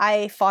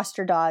 I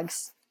foster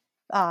dogs.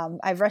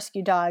 I've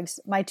rescued dogs.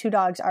 My 2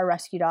 dogs are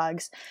rescue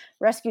dogs.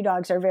 Rescue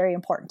dogs are very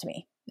important to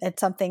me.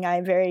 It's something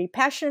I'm very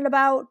passionate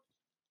about.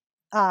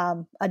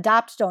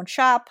 Adopt, don't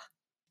shop.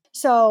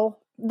 So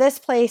this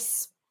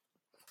place,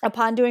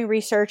 upon doing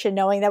research and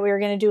knowing that we were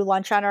going to do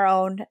lunch on our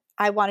own,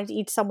 I wanted to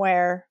eat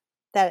somewhere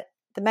that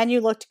the menu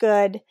looked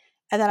good.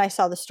 And then I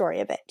saw the story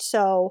of it.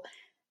 So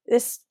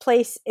this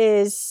place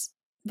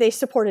they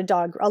support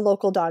a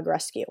local dog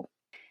rescue.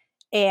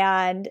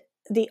 And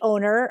the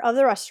owner of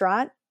the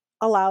restaurant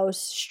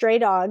allows stray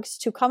dogs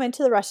to come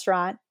into the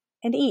restaurant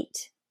and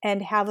eat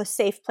and have a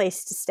safe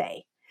place to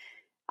stay.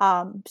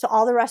 So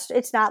all the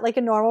it's not like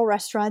a normal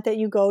restaurant that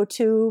you go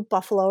to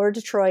Buffalo or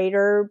Detroit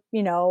or,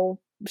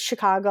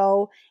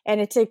 Chicago, and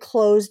it's a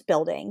closed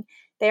building.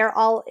 You're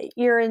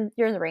in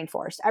the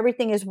rainforest.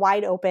 Everything is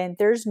wide open.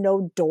 There's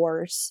no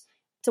doors.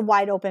 It's a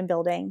wide open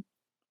building.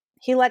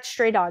 He lets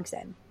stray dogs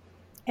in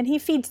and he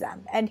feeds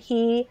them and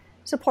he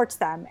supports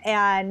them.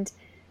 And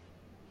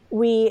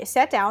we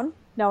sat down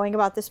knowing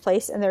about this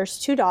place, and there's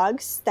 2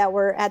 dogs that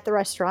were at the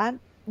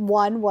restaurant.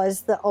 One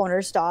was the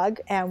owner's dog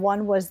and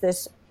one was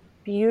this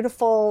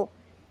beautiful,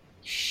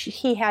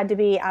 he had to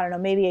be, I don't know,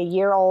 maybe a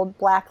year-old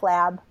black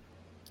lab,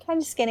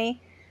 kind of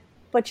skinny,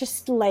 but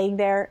just laying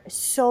there,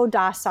 so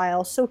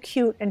docile, so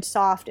cute and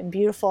soft and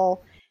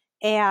beautiful.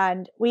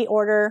 And we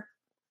order,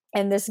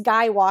 and this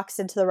guy walks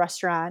into the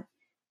restaurant,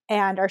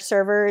 and our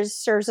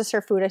serves us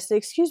her food. I said,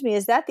 "Excuse me,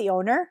 is that the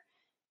owner?"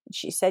 And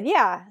she said,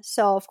 "Yeah."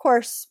 So of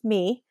course,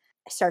 I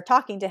start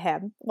talking to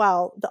him.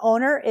 Well, the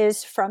owner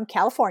is from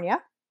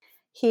California.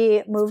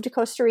 He moved to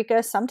Costa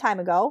Rica some time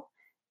ago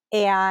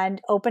and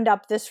opened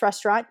up this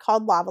restaurant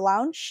called Lava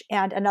Lounge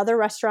and another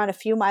restaurant a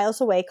few miles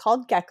away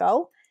called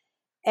Gecko.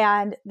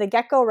 And the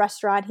Gecko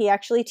restaurant, he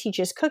actually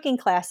teaches cooking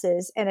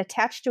classes, and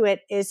attached to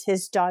it is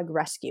his dog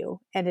rescue.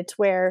 And it's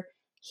where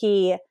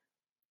he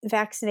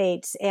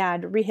vaccinates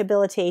and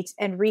rehabilitates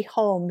and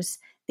rehomes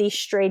these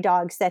stray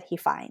dogs that he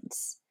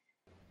finds.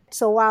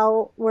 So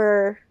while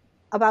we're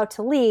about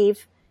to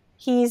leave,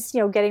 he's,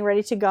 getting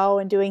ready to go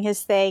and doing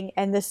his thing.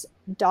 And this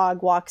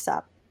dog walks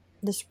up,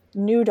 this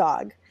new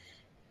dog.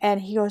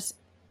 And he goes,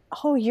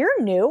 "Oh,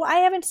 you're new. I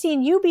haven't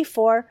seen you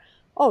before.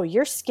 Oh,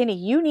 you're skinny.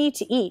 You need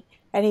to eat."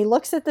 And he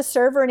looks at the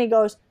server and he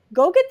goes,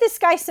 "Go get this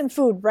guy some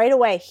food right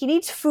away. He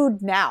needs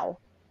food now."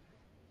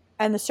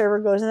 And the server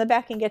goes in the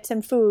back and gets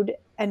him food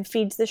and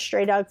feeds the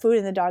stray dog food,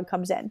 and the dog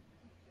comes in.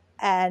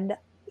 And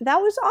that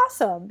was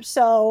awesome.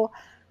 So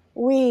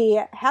we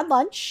had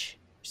lunch,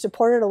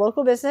 supported a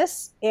local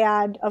business,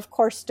 and of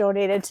course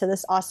donated to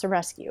this awesome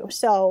rescue.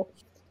 So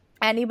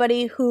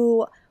anybody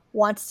who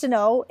wants to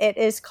know, it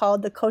is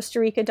called the Costa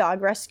Rica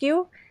Dog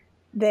Rescue.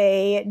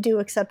 They do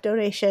accept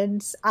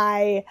donations.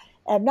 I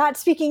am not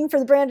speaking for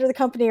the brand or the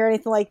company or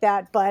anything like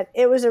that, but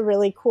it was a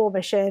really cool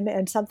mission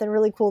and something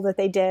really cool that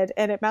they did,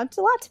 and it meant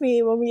a lot to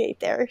me when we ate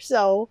there.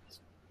 So,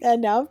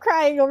 and now I'm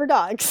crying over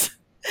dogs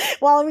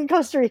while I'm in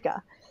Costa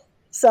Rica.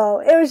 So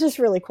it was just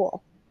really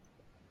cool.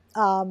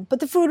 But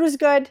the food was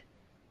good.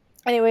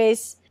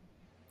 Anyways,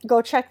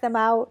 go check them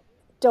out.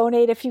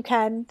 Donate if you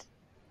can.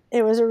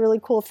 It was a really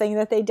cool thing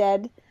that they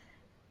did.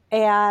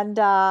 And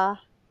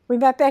we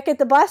met back at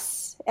the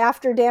bus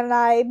after Dan and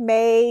I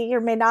may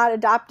or may not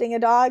adopting a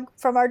dog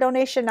from our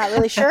donation. Not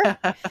really sure.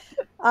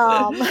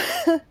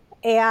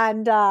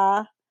 And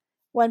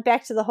went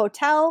back to the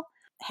hotel,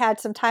 had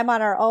some time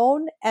on our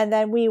own, and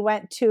then we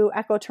went to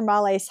Eco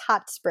Termales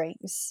Hot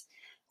Springs,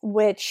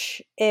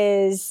 which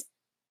is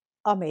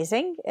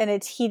amazing, and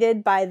it's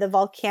heated by the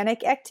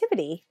volcanic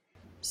activity.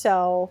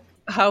 So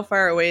how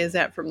far away is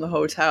that from the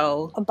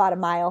hotel? About a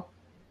mile.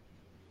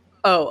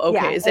 Oh, okay.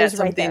 Yeah, is that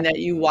something right that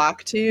you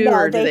walk to, no,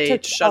 or do they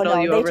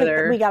shuttle you over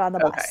there? We got on the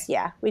bus. Okay.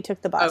 Yeah, we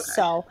took the bus. Okay.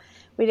 So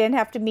we didn't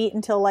have to meet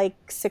until like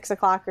 6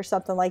 o'clock or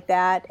something like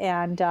that.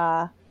 And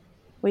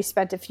we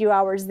spent a few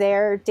hours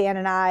there. Dan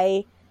and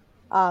I,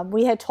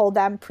 we had told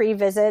them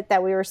pre-visit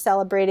that we were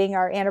celebrating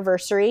our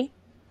anniversary.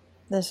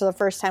 This was the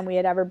first time we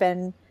had ever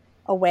been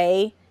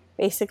away,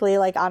 basically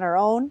like on our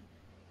own.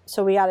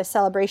 So we got a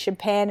celebration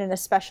pan and a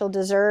special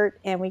dessert,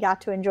 and we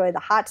got to enjoy the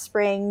hot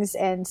springs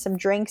and some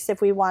drinks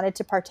if we wanted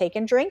to partake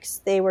in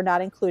drinks. They were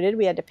not included.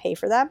 We had to pay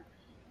for them.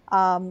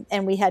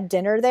 And we had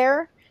dinner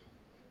there.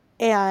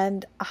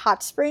 And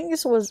hot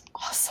springs was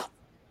awesome.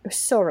 It was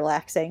so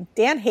relaxing.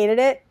 Dan hated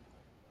it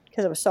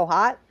because it was so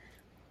hot.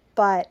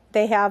 But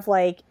they have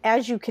like,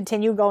 as you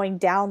continue going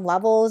down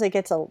levels, it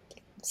gets a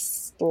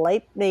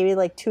slight, maybe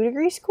like 2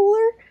 degrees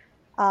cooler.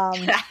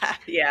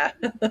 Yeah.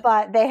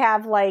 But they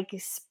have like,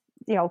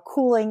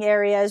 cooling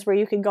areas where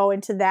you can go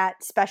into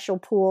that special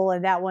pool,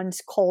 and that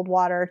one's cold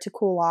water to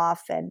cool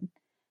off. And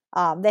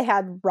they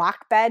had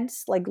rock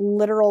beds, like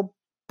literal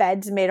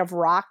beds made of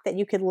rock that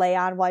you could lay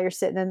on while you're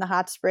sitting in the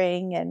hot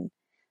spring.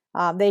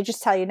 And they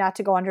just tell you not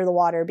to go under the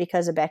water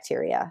because of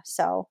bacteria.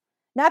 So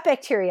not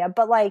bacteria,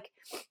 but like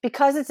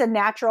because it's a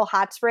natural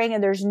hot spring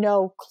and there's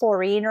no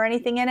chlorine or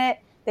anything in it,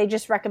 they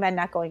just recommend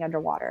not going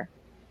underwater.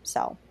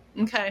 So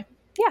okay.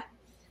 Yeah.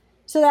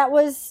 So that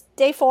was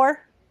day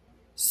 4.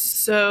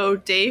 So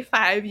day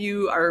 5,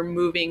 you are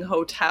moving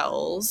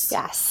hotels.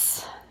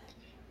 Yes.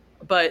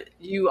 But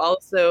you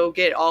also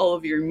get all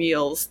of your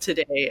meals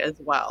today as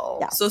well.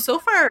 Yes. So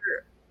far,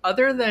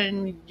 other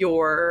than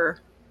your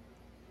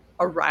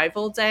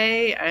arrival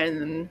day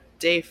and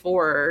day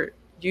 4,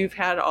 you've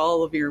had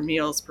all of your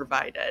meals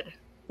provided.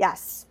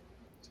 Yes.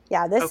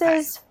 Yeah, this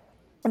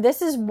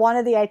is one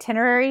of the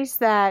itineraries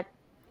that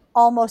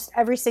almost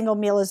every single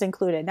meal is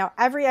included. Now,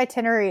 every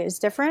itinerary is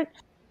different.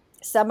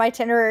 Some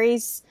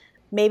itineraries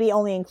maybe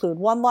only include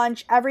one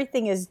lunch.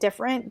 Everything is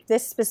different.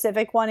 This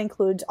specific one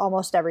includes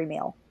almost every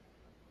meal.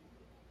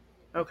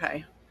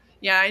 Okay.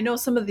 Yeah, I know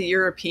some of the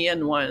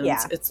European ones.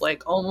 Yeah. It's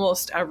like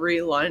almost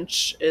every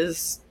lunch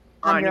is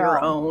on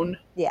your own.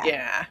 Yeah.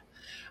 Yeah.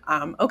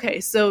 Okay,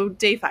 so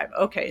day 5.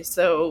 Okay,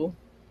 so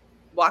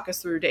walk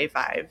us through day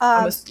 5.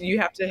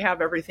 You have to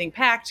have everything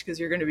packed because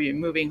you're going to be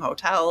moving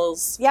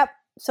hotels. Yep.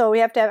 So we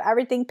have to have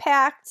everything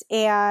packed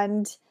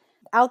and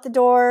out the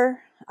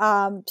door.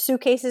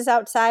 Suitcases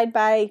outside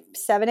by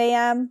 7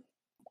 a.m.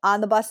 on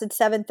the bus at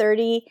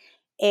 7:30.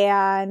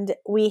 And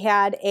we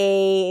had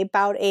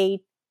about a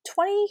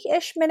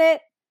 20-ish minute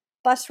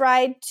bus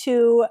ride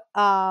to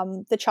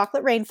the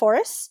chocolate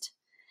rainforest,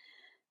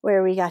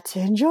 where we got to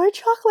enjoy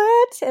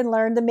chocolate and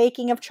learn the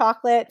making of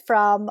chocolate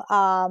from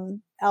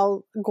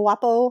El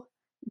Guapo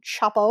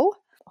Chapo,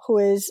 who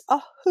is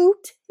a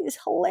hoot. He's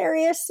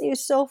hilarious. He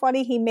was so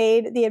funny. He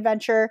made the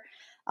adventure.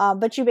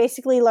 But you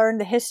basically learn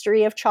the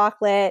history of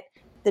chocolate,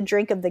 the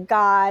drink of the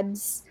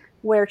gods,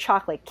 where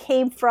chocolate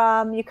came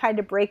from. You kind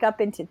of break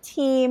up into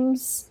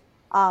teams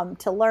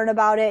to learn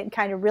about it and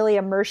kind of really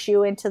immerse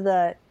you into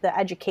the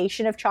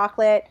education of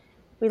chocolate.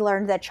 We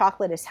learned that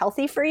chocolate is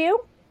healthy for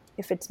you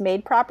if it's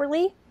made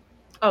properly.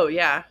 Oh,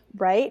 yeah.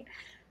 Right?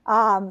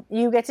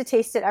 You get to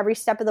taste it every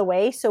step of the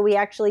way. So we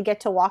actually get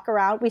to walk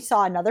around. We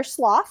saw another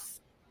sloth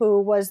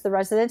who was the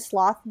resident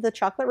sloth of the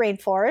chocolate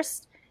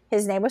rainforest.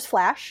 His name was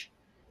Flash.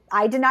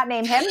 I did not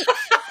name him.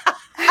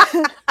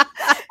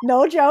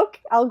 No joke.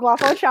 El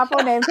Guapo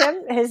Chapo named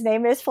him. His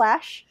name is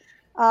Flash.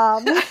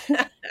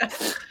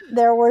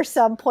 There were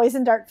some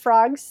poison dart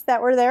frogs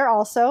that were there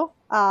also.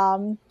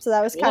 So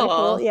that was kind of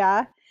cool.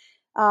 Yeah.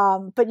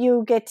 But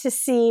you get to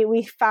see,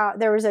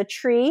 there was a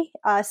tree,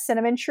 a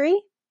cinnamon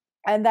tree.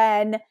 And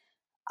then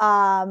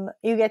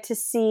you get to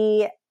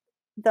see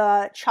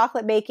the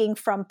chocolate making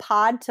from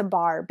pod to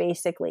bar,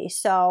 basically.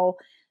 So,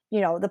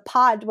 the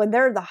pod, when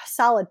they're the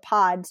solid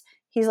pods,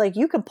 he's like,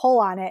 you can pull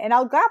on it. And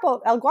El Guapo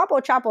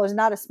Chapo is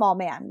not a small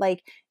man.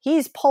 Like,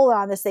 he's pulling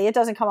on this thing. It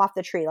doesn't come off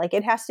the tree. Like,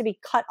 it has to be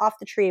cut off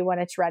the tree when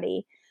it's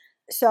ready.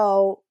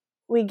 So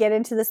we get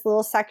into this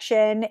little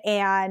section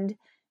and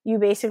you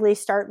basically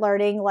start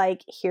learning,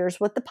 like, here's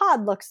what the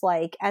pod looks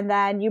like. And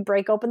then you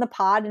break open the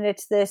pod and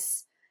it's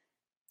this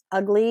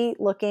ugly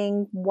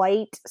looking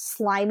white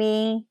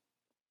slimy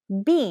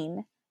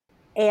bean.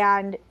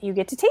 And you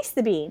get to taste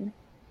the bean,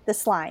 the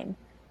slime.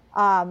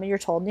 You're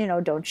told,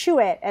 don't chew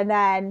it. And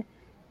then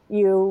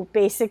you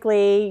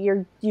basically,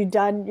 you're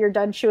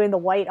done chewing the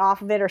white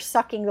off of it or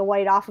sucking the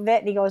white off of it.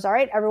 And he goes, all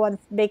right, everyone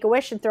make a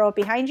wish and throw it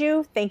behind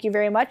you. Thank you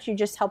very much. You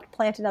just helped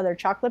plant another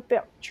chocolate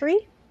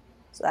tree.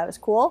 So that was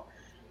cool.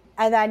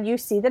 And then you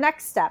see the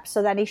next step.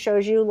 So then he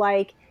shows you,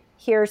 like,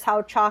 here's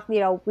how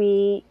chocolate,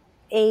 we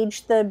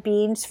age the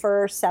beans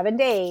for 7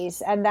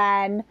 days, and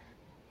then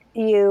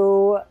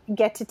you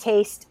get to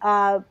taste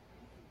a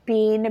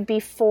bean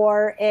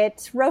before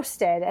it's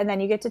roasted, and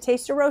then you get to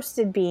taste a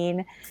roasted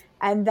bean,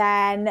 and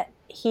then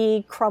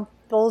he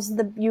crumples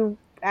you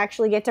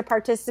actually get to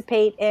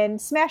participate in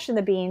smashing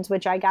the beans,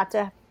 which I got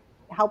to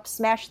help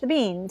smash the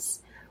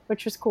beans,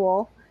 which was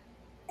cool.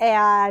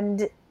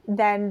 And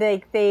then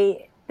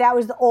that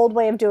was the old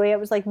way of doing it. It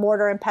was like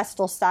mortar and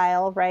pestle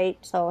style, right?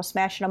 So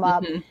smashing them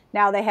up.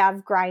 Now they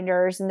have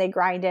grinders and they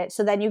grind it.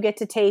 So then you get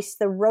to taste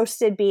the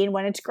roasted bean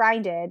when it's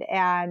grinded.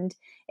 And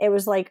it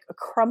was like a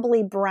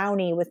crumbly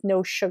brownie with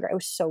no sugar. It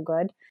was so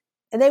good.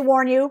 And they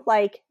warn you,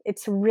 like,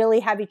 it's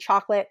really heavy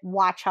chocolate.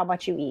 Watch how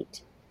much you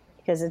eat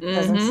because it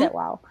doesn't sit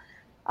well.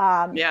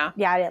 Yeah,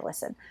 I didn't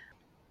listen.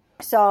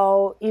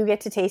 So you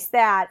get to taste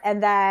that.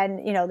 And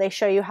then, they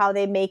show you how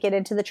they make it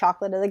into the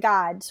chocolate of the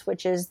gods,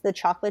 which is the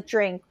chocolate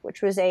drink,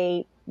 which was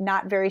a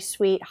not very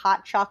sweet,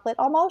 hot chocolate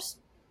almost,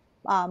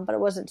 but it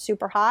wasn't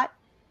super hot.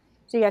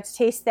 So you got to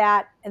taste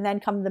that and then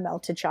come the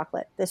melted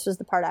chocolate. This was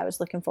the part I was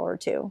looking forward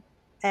to.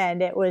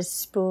 And it was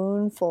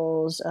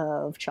spoonfuls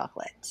of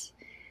chocolate.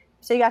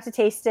 So you got to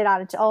taste it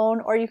on its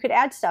own, or you could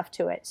add stuff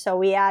to it.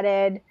 So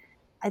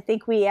I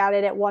think we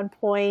added at one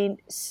point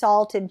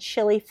salt and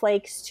chili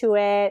flakes to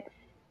it.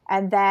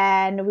 And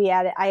then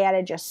I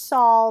added just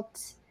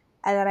salt.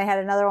 And then I had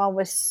another one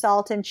with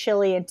salt and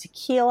chili and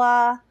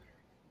tequila.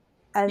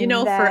 And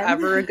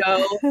forever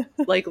ago,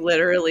 like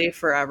literally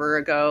forever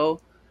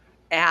ago,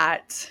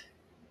 at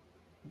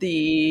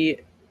what's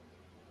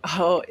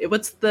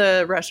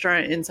the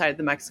restaurant inside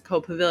the Mexico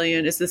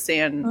Pavilion? It's the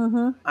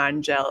San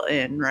Angel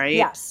Inn, right?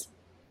 Yes.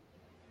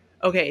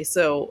 Okay,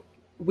 so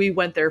we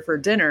went there for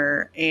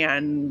dinner,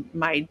 and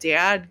my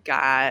dad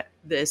got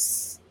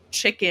this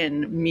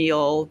chicken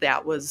meal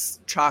that was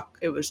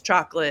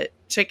chocolate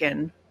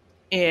chicken,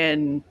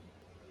 and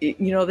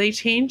they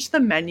changed the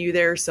menu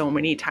there so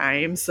many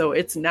times, so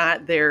it's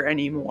not there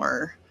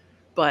anymore.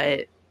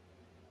 But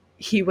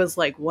he was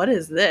like, what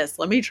is this?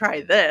 Let me try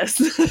this.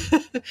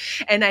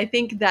 And I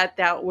think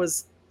that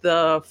was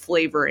the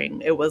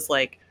flavoring. It was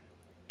like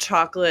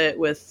chocolate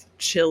with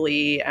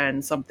chili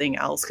and something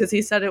else, because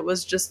he said it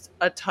was just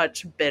a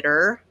touch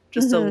bitter,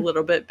 just a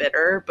little bit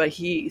bitter, but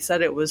he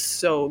said it was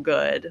so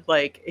good.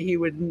 Like, he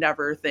would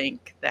never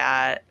think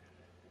that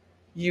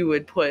you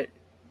would put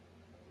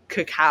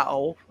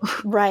cacao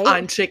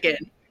on chicken,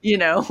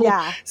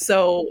 Yeah.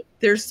 So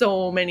there's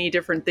so many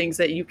different things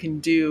that you can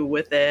do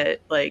with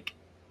it, like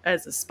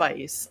as a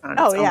spice on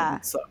its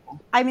own. So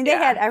I mean, they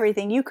had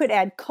everything. You could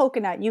add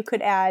coconut, you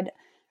could add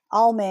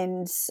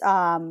almonds,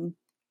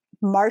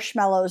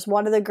 marshmallows.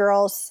 One of the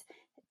girls,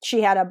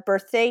 she had a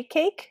birthday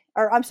cake,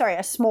 or I'm sorry, a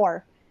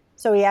s'more.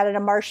 So we added a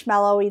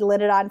marshmallow, we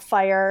lit it on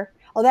fire.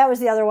 Oh, that was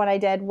the other one I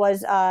did,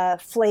 was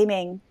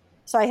flaming.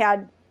 So I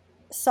had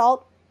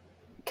salt,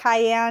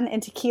 cayenne,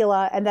 and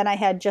tequila, and then I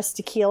had just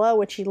tequila,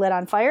 which he lit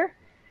on fire.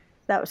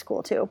 That was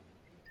cool too.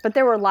 But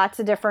there were lots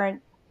of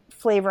different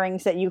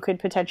flavorings that you could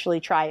potentially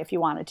try if you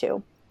wanted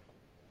to.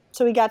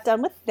 So we got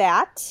done with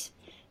that.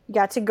 We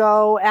got to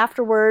go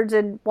afterwards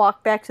and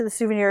walk back to the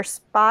souvenir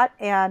spot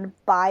and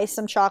buy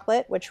some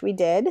chocolate, which we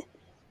did.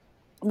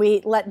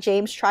 We let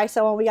James try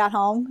some when we got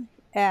home,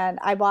 and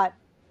I bought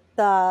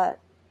the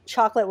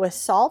chocolate with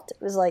salt.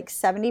 It was like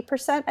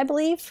 70%, I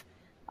believe.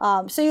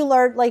 So you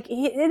learn, like,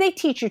 they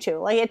teach you to.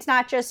 Like, it's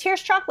not just,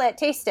 here's chocolate,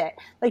 taste it.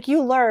 Like,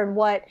 you learn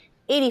what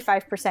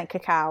 85%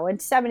 cacao and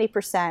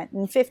 70%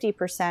 and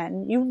 50%.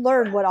 And you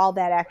learn what all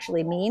that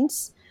actually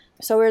means.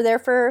 So we were there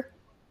for,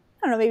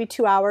 I don't know, maybe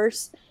 2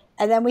 hours.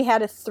 And then we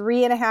had a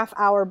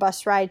 3.5-hour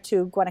bus ride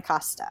to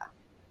Guanacaste,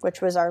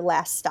 which was our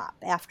last stop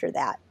after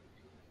that.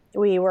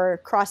 We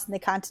were crossing the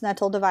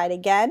Continental Divide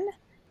again.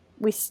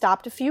 We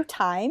stopped a few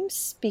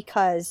times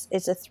because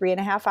it's a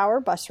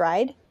 3.5-hour bus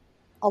ride.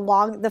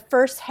 Along the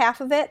first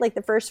half of it, like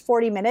the first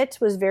 40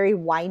 minutes, was very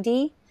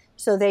windy.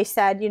 So they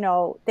said,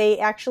 they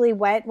actually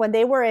went, when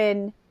they were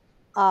in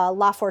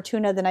La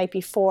Fortuna the night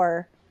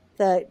before,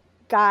 the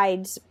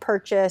guides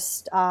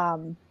purchased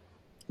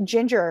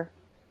ginger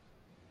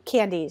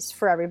candies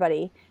for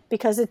everybody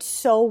because it's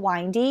so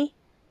windy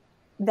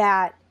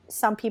that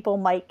some people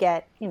might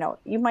get,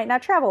 you might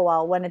not travel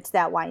well when it's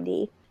that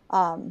windy.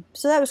 So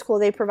that was cool.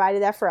 They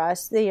provided that for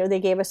us. They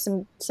gave us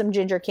some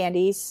ginger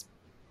candies,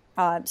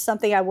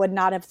 something I would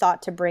not have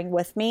thought to bring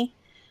with me.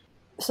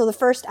 So the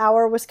first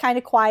hour was kind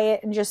of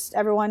quiet and just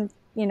everyone,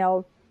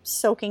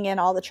 soaking in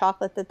all the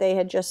chocolate that they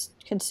had just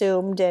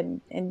consumed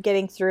and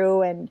getting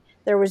through. And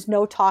there was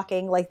no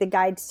talking. Like the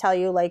guides tell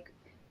you, like,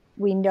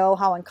 we know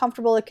how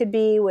uncomfortable it could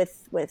be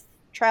with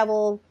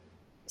travel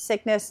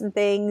sickness and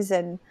things.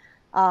 And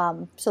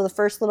so the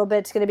first little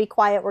bit's going to be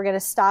quiet. We're going to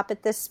stop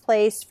at this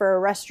place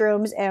for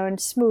restrooms and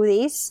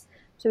smoothies.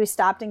 So we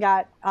stopped and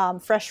got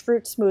fresh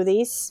fruit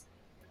smoothies,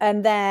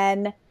 and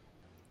then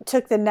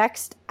took the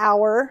next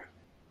hour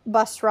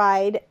bus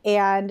ride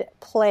and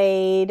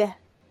played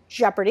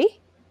Jeopardy.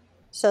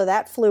 So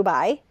that flew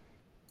by.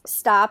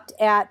 stopped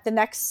at the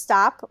next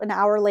stop an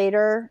hour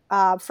later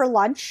for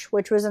lunch,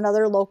 which was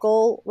another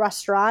local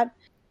restaurant.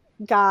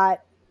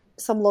 Got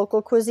some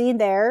local cuisine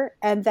there,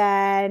 and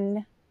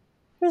then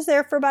was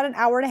there for about an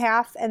hour and a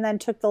half, and then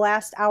took the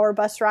last hour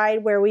bus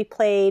ride where we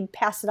played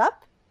Pass It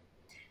Up.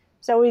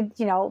 So we,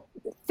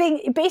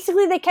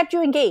 basically they kept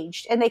you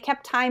engaged and they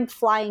kept time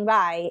flying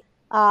by.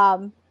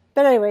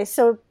 But anyway,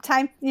 so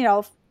time,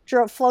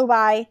 flew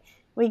by.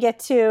 We get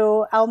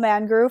to El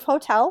Mangrove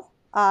Hotel,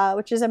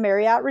 which is a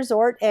Marriott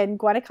resort in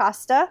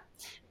Guanacaste.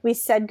 We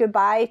said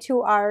goodbye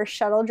to our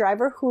shuttle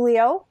driver,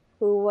 Julio,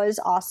 who was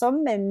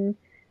awesome and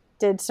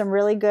did some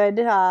really good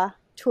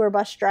tour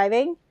bus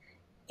driving.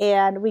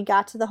 And we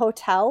got to the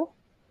hotel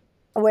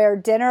where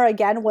dinner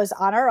again was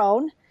on our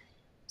own.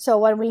 So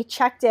when we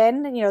checked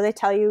in, they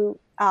tell you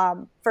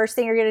first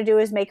thing you're going to do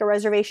is make a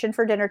reservation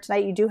for dinner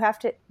tonight. You do have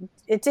to,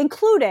 it's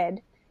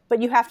included,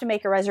 but you have to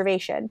make a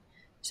reservation.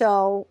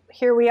 So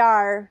here we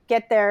are,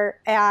 get there,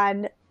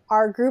 and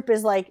our group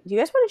is like, do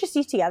you guys want to just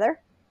eat together?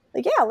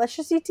 Like, yeah, let's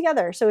just eat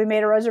together. So we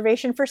made a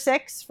reservation for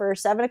 6 for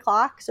 7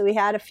 o'clock. So we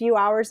had a few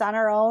hours on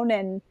our own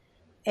and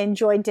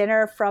enjoyed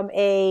dinner from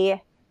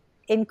a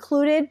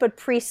included but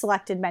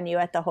pre-selected menu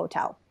at the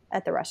hotel,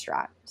 at the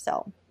restaurant.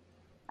 So,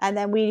 and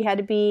then we had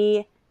to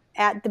be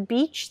at the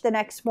beach the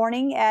next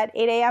morning at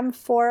 8 a.m.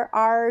 for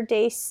our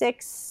day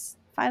 6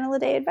 final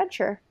day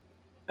adventure.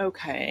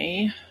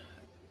 Okay.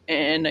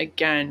 And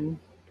again,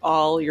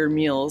 all your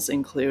meals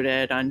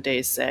included on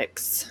day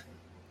 6.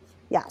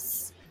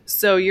 Yes.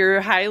 So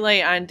your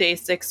highlight on day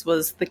 6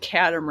 was the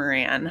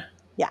catamaran.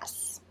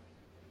 Yes.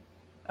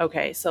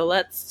 Okay, so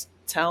let's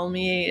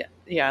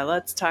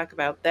talk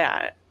about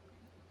that.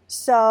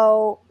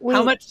 So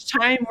how much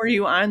time were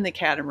you on the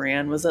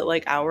catamaran? Was it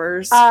like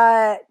hours?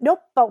 Nope,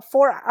 about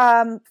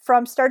 4.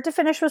 From start to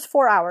finish was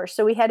 4 hours.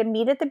 So we had to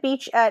meet at the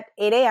beach at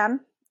 8 a.m.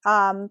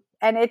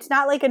 And it's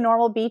not like a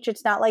normal beach.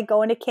 It's not like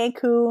going to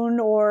Cancun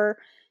or,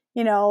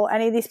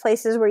 any of these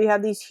places where you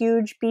have these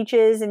huge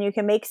beaches and you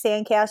can make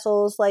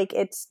sandcastles. Like,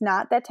 it's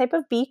not that type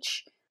of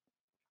beach.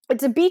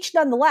 It's a beach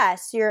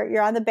nonetheless.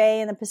 You're on the bay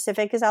and the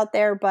Pacific is out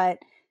there, but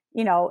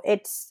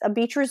it's a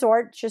beach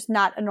resort. It's just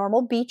not a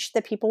normal beach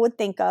that people would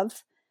think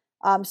of.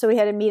 So we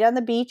had to meet on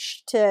the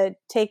beach to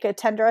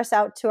tender us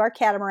out to our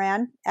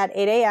catamaran at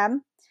 8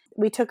 a.m.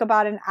 We took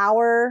about an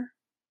hour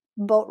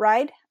boat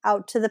ride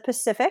out to the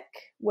Pacific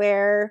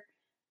where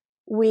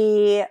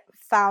we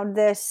found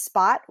this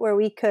spot where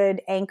we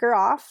could anchor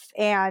off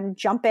and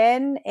jump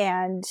in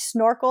and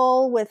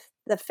snorkel with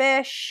the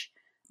fish.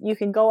 You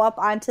can go up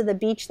onto the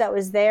beach that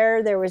was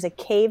there. There was a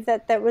cave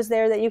that was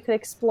there that you could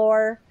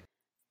explore.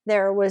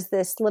 There was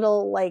this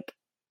little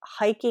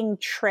hiking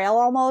trail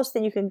almost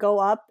that you could go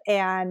up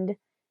and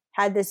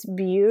had this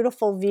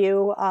beautiful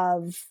view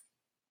of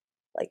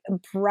a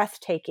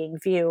breathtaking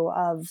view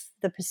of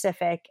the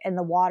Pacific and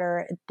the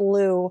water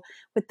blue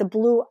with the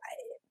blue.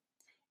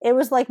 It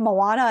was like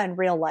Moana in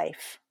real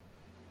life.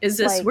 Is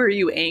this where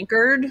you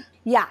anchored?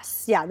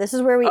 Yes. Yeah. This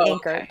is where we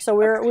anchored. Okay. So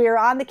we were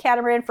on the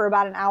catamaran for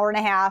about an hour and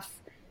a half.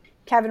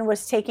 Kevin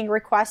was taking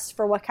requests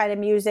for what kind of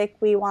music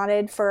we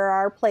wanted for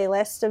our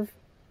playlist of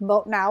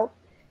boating out.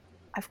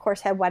 I, of course,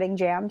 had wedding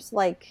jams,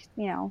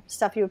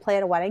 stuff you would play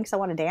at a wedding because I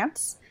want to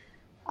dance.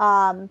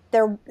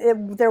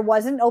 There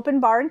was an open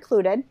bar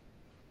included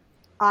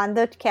on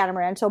the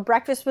catamaran. So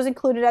breakfast was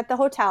included at the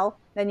hotel.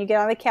 Then you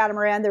get on the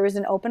catamaran, there was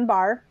an open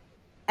bar.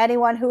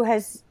 Anyone who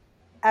has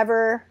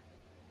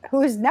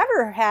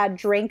never had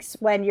drinks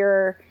when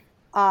you're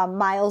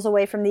miles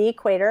away from the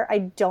equator, I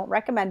don't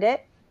recommend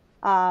it.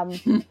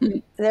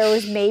 There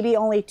was maybe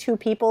only 2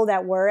 people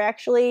that were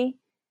actually,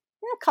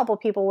 a couple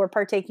people were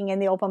partaking in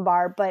the open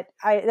bar, but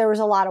there was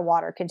a lot of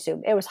water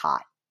consumed. It was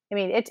hot. I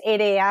mean, it's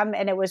 8 a.m.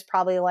 and it was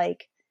probably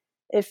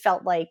it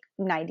felt like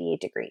 98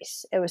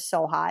 degrees. It was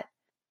so hot.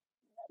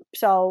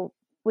 So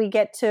we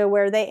get to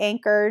where they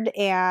anchored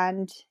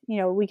and,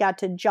 we got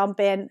to jump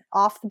in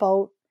off the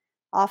boat,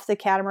 off the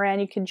catamaran.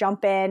 You can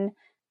jump in.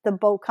 The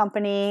boat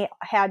company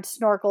had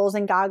snorkels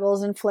and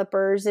goggles and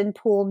flippers and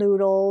pool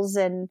noodles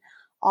and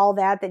all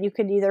that you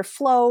could either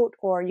float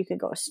or you could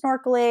go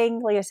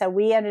snorkeling. Like I said,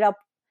 we ended up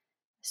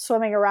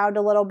swimming around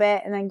a little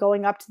bit and then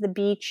going up to the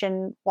beach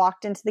and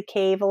walked into the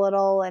cave a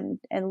little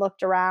and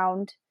looked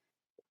around.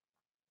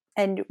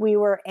 And we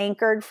were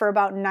anchored for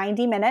about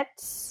 90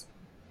 minutes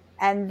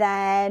and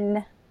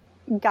then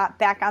got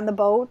back on the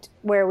boat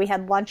where we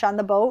had lunch on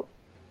the boat.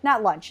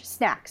 Not lunch,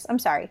 snacks. I'm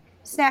sorry.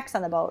 Snacks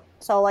on the boat.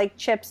 So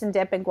chips and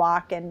dip and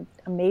guac and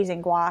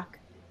amazing guac.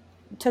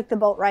 Took the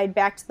boat ride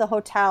back to the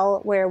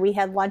hotel where we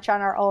had lunch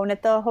on our own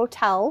at the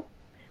hotel.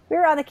 We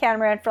were on the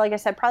catamaran for, like I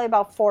said, probably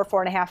about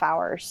 4.5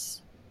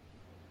 hours.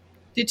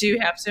 Did you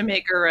have to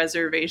make a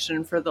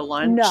reservation for the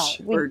lunch? No.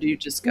 Or do you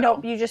just go?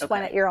 Nope, you just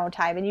went at your own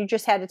time. And you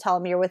just had to tell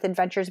them you're with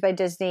Adventures by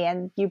Disney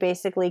and you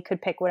basically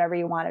could pick whatever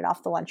you wanted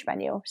off the lunch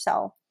menu.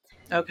 So,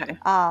 okay.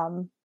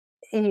 Dan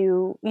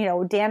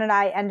and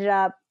I ended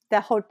up,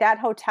 that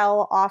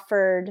hotel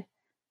offered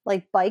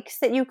bikes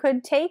that you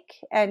could take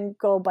and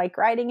go bike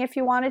riding if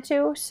you wanted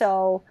to.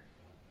 So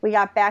We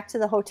got back to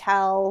the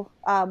hotel.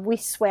 We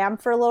swam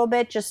for a little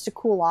bit just to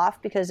cool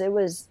off because it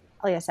was,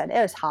 like I said,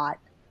 it was hot.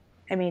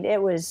 I mean,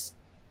 it was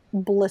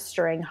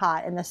blistering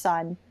hot in the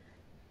sun.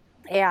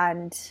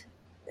 And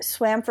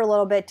swam for a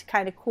little bit to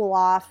kind of cool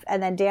off.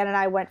 And then Dan and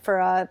I went for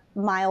a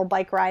mile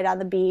bike ride on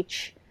the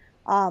beach,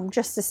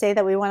 just to say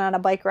that we went on a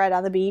bike ride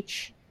on the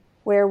beach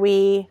where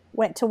we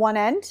went to one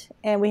end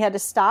and we had to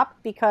stop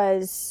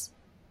because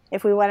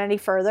if we went any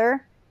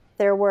further,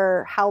 there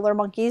were howler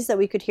monkeys that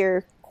we could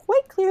hear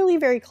quite clearly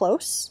very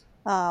close.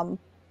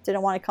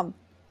 Didn't want to come.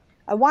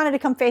 I wanted to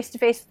come face to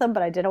face with them,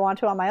 but I didn't want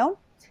to on my own.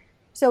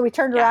 So we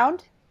turned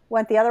around,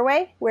 went the other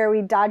way where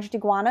we dodged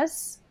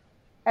iguanas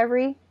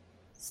every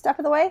step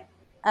of the way,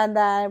 and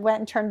then went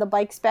and turned the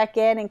bikes back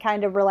in and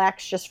kind of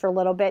relaxed just for a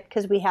little bit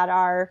because we had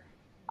our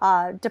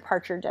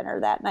departure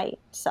dinner that night.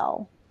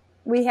 So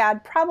we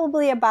had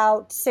probably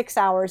about 6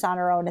 hours on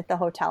our own at the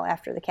hotel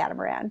after the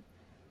catamaran.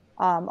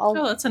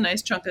 Oh, that's a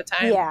nice chunk of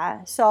time.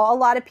 Yeah. So a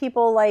lot of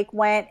people like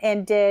went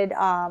and did,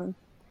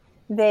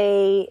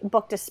 they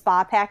booked a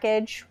spa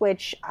package,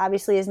 which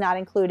obviously is not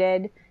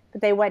included,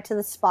 but they went to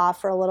the spa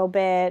for a little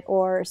bit,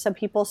 or some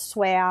people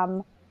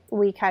swam.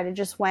 We kind of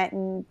just went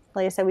and,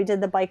 like I said, we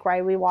did the bike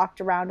ride. We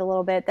walked around a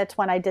little bit. That's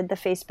when I did the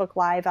Facebook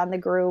Live on the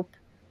group,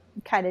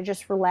 kind of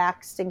just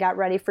relaxed and got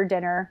ready for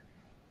dinner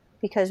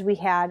because we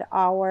had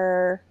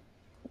our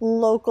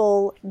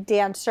local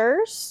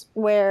dancers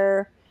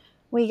where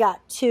we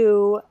got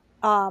to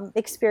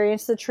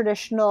experience the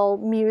traditional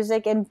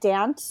music and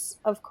dance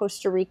of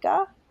Costa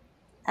Rica.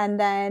 And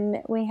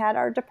then we had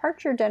our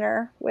departure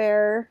dinner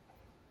where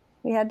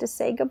we had to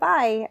say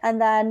goodbye.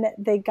 And then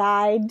the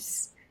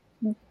guides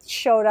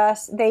showed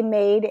us, they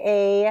made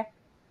a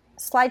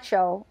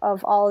slideshow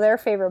of all their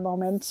favorite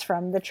moments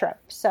from the trip.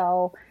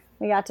 So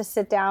we got to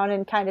sit down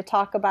and kind of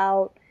talk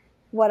about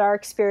what our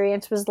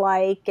experience was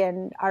like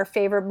and our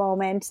favorite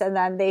moments. And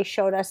then they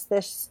showed us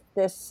this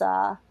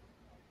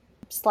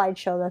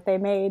slideshow that they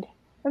made,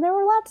 and there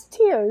were lots of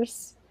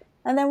tears.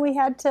 And then we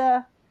had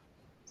to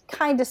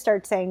kind of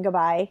start saying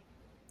goodbye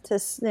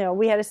to,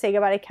 we had to say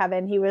goodbye to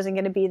Kevin. He wasn't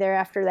going to be there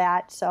after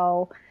that,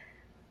 so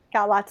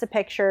got lots of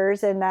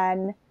pictures, and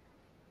then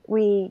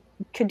we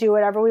could do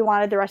whatever we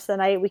wanted the rest of the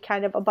night.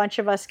 A bunch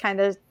of us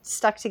kind of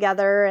stuck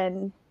together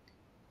and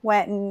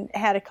went and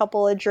had a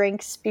couple of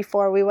drinks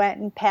before we went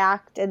and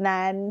packed, and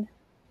then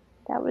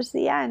that was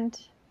the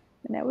end.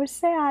 And it was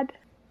sad.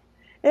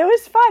 It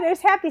was fun. It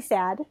was happy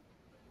sad.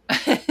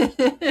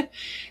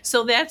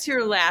 So that's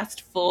your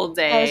last full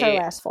day. That was our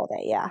last full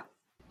day, yeah.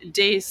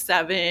 Day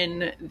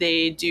 7,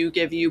 they do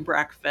give you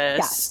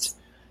breakfast.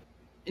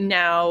 Yes.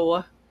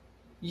 Now,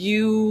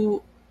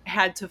 you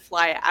had to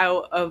fly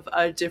out of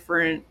a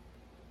different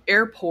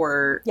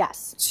airport,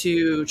 yes,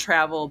 to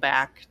travel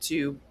back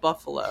to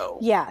Buffalo.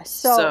 Yeah.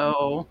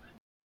 So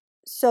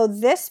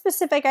this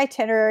specific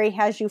itinerary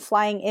has you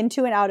flying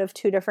into and out of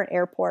 2 different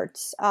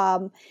airports.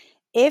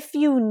 If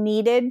you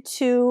needed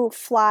to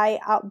fly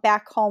out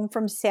back home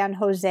from San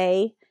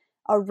Jose,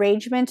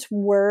 arrangements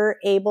were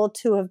able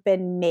to have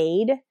been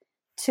made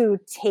to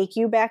take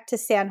you back to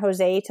San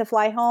Jose to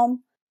fly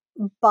home,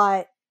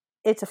 but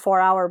it's a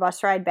 4-hour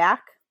bus ride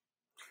back.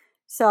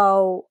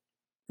 So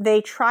they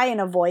try and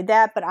avoid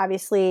that, but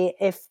obviously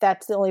if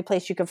that's the only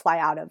place you can fly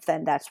out of,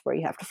 then that's where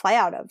you have to fly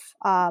out of.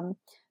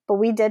 But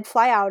we did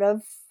fly out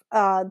of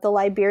the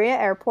Liberia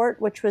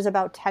airport, which was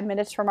about 10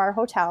 minutes from our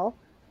hotel.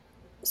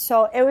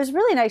 So it was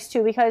really nice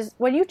too, because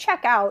when you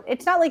check out,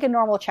 it's not like a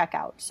normal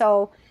checkout.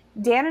 So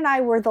Dan and I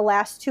were the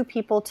last 2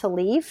 people to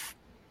leave,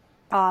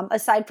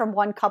 aside from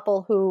one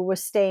couple who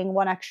was staying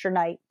one extra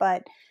night.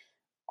 But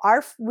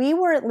we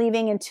weren't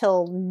leaving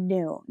until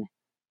noon,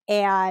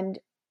 and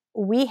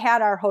we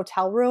had our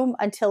hotel room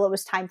until it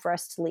was time for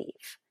us to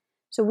leave.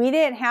 So we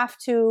didn't have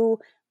to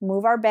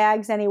move our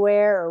bags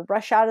anywhere or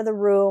rush out of the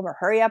room or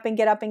hurry up and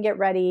get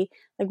ready.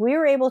 Like, we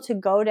were able to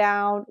go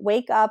down,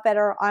 wake up on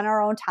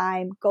our own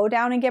time, go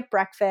down and get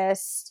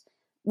breakfast.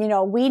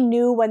 We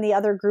knew when the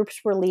other groups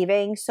were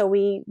leaving, so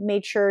we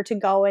made sure to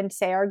go and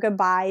say our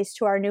goodbyes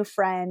to our new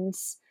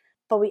friends.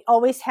 But we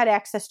always had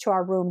access to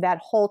our room that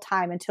whole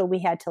time until we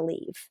had to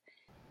leave.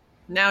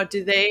 Now,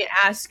 do they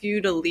ask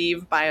you to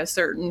leave by a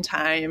certain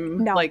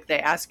time? No. Like, they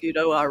ask you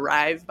to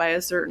arrive by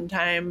a certain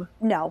time?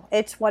 No,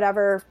 it's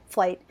whatever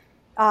flight.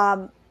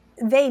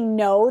 They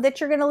know that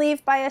you're going to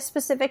leave by a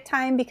specific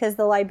time because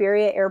the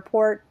Liberia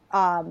airport,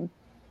 the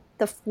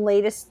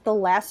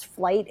last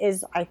flight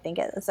is, I think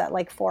it's at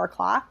like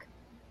 4:00.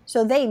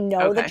 So they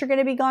know that you're going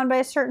to be gone by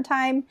a certain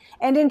time.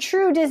 And in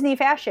true Disney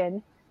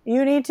fashion,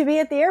 you need to be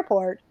at the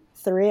airport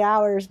 3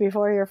 hours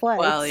before your flight.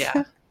 Well,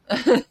 yeah.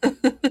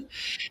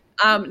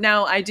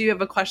 Now, I do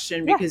have a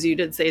question because you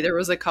did say there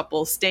was a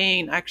couple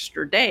staying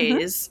extra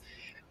days.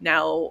 Mm-hmm.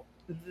 Now,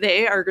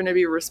 they are going to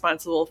be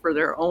responsible for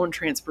their own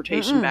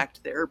transportation back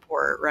to the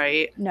airport,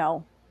 right?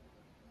 No.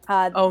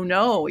 Oh,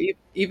 no.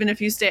 Even if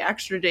you stay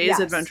extra days, yes.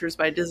 Adventures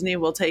by Disney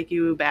will take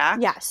you back?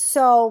 Yes.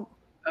 So,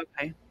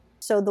 okay.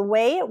 So the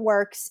way it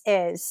works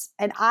is,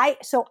 I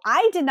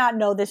did not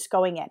know this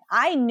going in.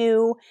 I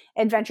knew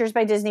Adventures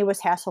by Disney was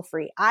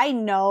hassle-free. I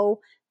know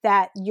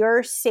that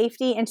your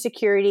safety and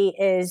security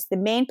is the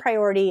main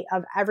priority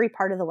of every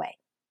part of the way.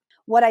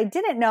 What I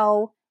didn't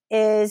know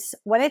is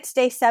when it's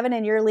day 7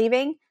 and you're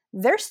leaving,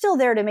 they're still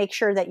there to make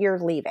sure that you're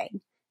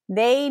leaving.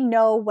 They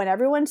know when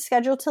everyone's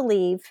scheduled to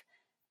leave,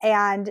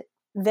 and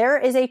there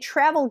is a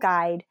travel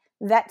guide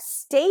that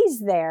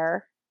stays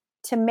there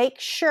to make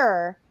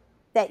sure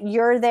that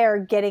you're there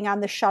getting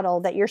on the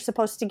shuttle that you're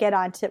supposed to get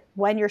on to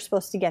when you're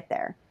supposed to get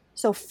there.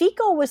 So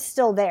FICO was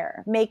still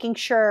there, making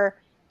sure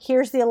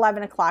here's the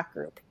 11 o'clock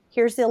group,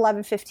 here's the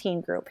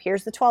 11:15 group,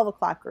 here's the 12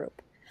 o'clock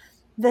group.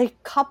 The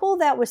couple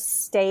that was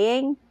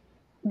staying,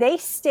 they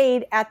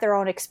stayed at their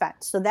own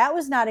expense. So that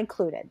was not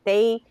included.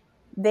 They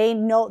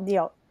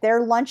know,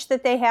 their lunch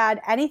that they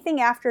had,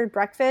 anything after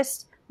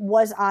breakfast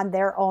was on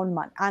their own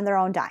on their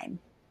own dime.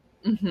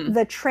 Mm-hmm.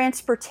 The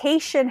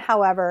transportation,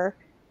 however,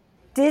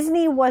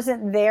 Disney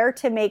wasn't there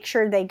to make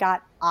sure they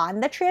got on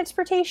the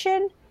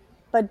transportation,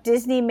 but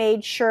Disney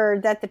made sure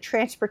that the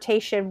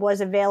transportation was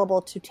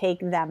available to take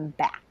them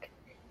back.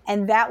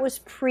 And that was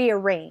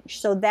prearranged,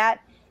 so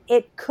that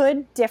it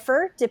could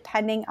differ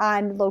depending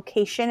on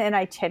location and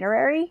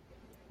itinerary.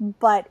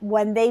 But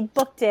when they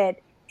booked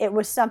it, it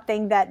was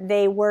something that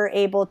they were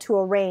able to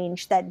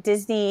arrange, that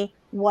Disney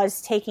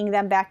was taking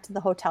them back to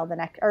the hotel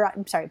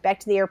back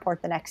to the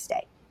airport the next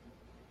day.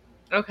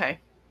 Okay.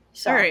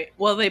 So, all right.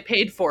 Well, they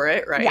paid for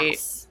it, right?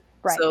 Yes.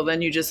 Right. So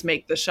then you just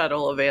make the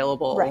shuttle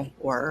available, right,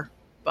 or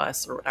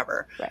bus or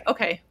whatever. Right.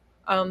 Okay.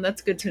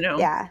 That's good to know.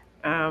 Yeah.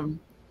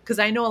 Because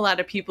I know a lot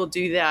of people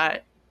do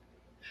that,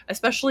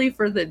 especially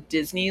for the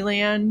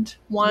Disneyland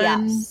one,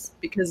 yes,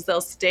 because they'll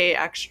stay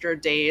extra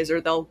days,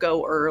 or they'll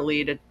go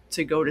early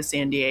to go to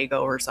San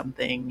Diego or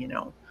something,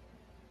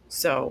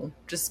 So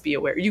just be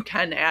aware. You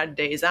can add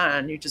days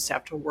on. You just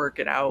have to work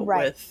it out,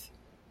 right, with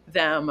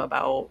them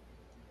about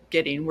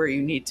getting where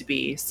you need to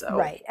be. So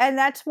right. And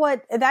that's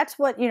what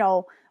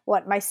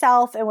what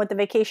myself and what the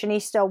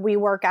Vacationista, we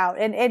work out.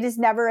 And it is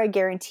never a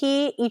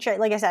guarantee.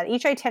 Like I said,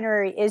 each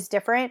itinerary is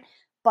different,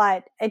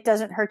 but it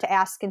doesn't hurt to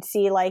ask and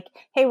see, like,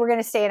 hey, we're going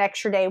to stay an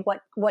extra day.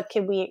 What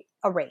can we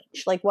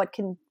arrange? Like, what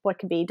can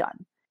be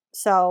done?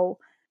 So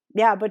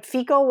yeah, but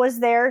FICO was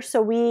there.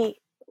 So we,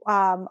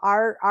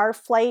 our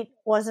flight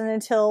wasn't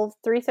until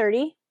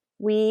 3:30.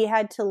 We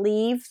had to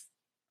leave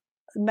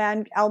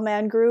El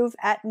Mangrove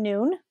at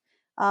noon.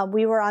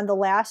 We were on the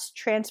last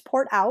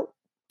transport out.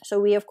 So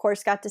we, of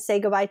course, got to say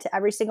goodbye to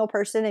every single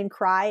person and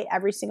cry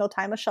every single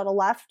time a shuttle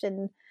left,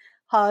 and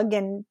hug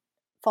and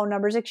phone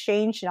numbers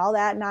exchanged and all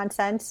that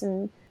nonsense.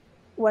 And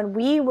when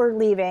we were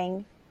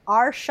leaving,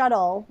 our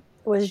shuttle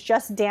was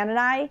just Dan and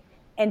I,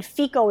 and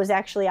FICO was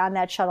actually on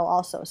that shuttle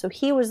also. So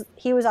he was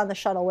on the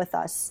shuttle with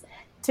us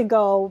to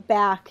go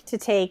back to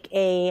take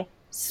a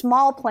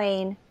small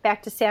plane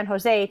back to San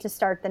Jose to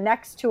start the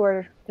next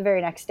tour the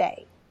very next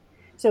day.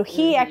 So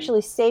he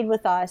actually stayed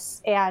with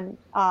us and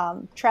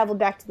traveled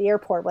back to the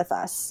airport with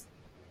us.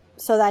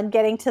 So then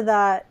getting to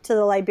the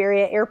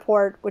Liberia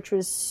airport, which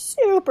was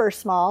super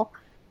small,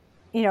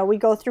 we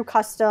go through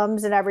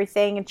customs and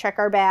everything and check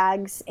our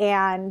bags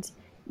and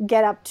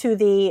get up to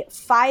the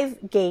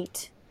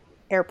 5-gate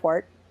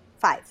airport.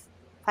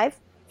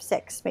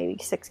 6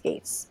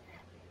 gates.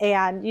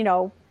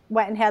 And,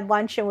 went and had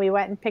lunch, and we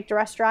went and picked a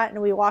restaurant,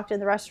 and we walked in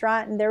the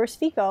restaurant, and there was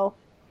FICO,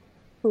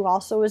 who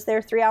also was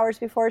there 3 hours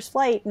before his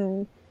flight.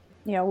 And,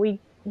 we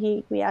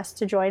asked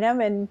to join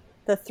him, and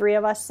the three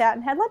of us sat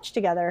and had lunch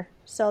together.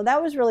 So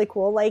that was really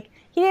cool. Like,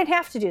 he didn't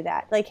have to do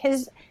that. Like,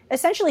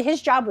 essentially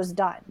his job was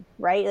done,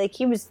 right? Like,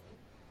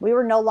 we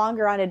were no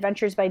longer on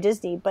Adventures by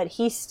Disney, but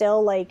he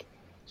still, like,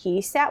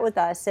 he sat with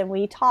us and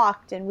we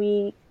talked and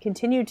we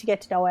continued to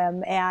get to know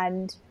him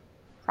and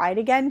cried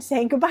again,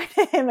 saying goodbye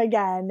to him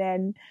again.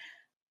 And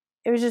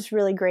it was just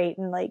really great.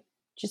 And like,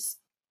 just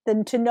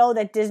then to know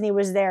that Disney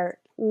was there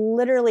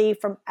literally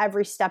from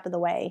every step of the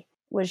way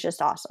was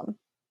just awesome.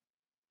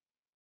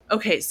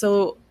 Okay.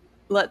 So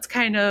let's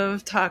kind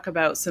of talk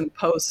about some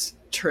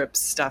post-trip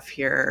stuff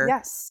here.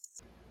 Yes.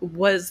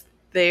 Was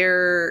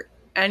there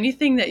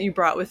anything that you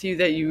brought with you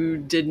that you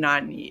did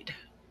not need?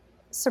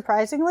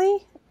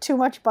 Surprisingly, too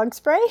much bug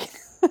spray.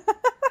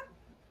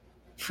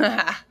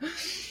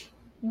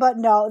 But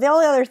no, the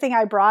only other thing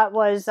I brought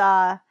was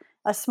a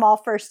small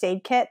first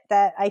aid kit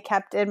that I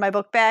kept in my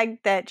book bag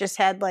that just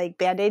had like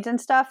Band-Aids and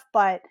stuff.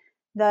 But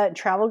the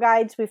travel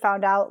guides, we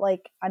found out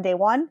like on day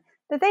 1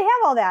 that they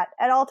have all that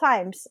at all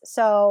times.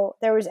 So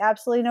there was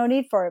absolutely no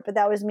need for it. But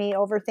that was me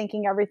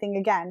overthinking everything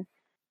again.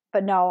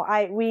 But no,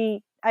 I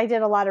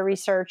did a lot of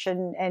research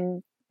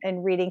and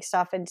reading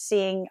stuff and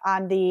seeing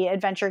on the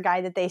adventure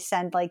guide that they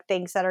send like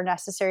things that are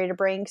necessary to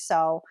bring.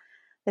 So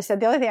they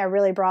said the only thing I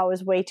really brought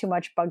was way too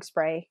much bug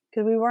spray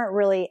because we weren't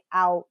really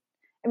out.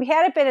 I mean,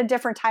 had it been a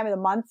different time of the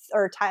month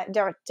or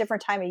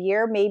different time of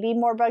year, maybe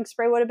more bug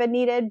spray would have been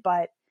needed,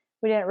 but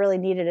we didn't really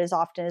need it as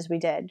often as we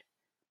did.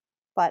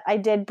 But I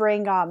did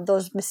bring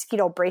those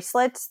mosquito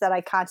bracelets that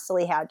I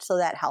constantly had, so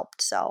that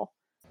helped. So,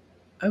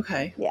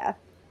 okay. Yeah.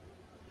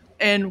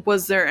 And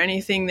was there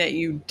anything that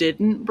you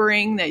didn't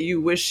bring that you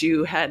wish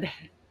you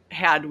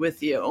had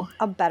with you?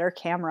 A better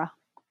camera.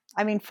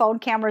 I mean, phone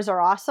cameras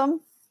are awesome,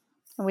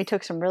 And we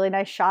took some really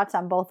nice shots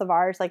on both of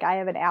ours. Like I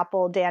have an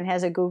Apple, Dan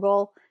has a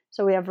Google.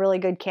 So we have really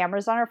good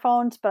cameras on our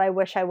phones, but I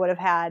wish I would have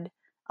had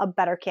a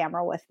better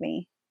camera with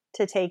me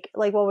to take,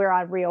 like when we were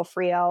on Rio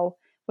Frio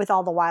with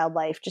all the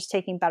wildlife, just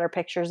taking better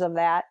pictures of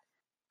that.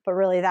 But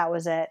really that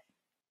was it.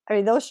 I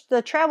mean,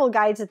 the travel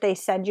guides that they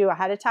send you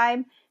ahead of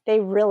time, they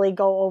really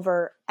go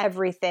over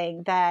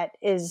everything that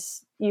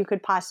is you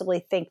could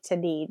possibly think to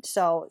need.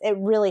 So it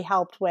really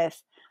helped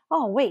with,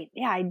 oh, wait,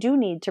 yeah, I do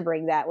need to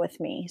bring that with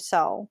me.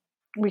 So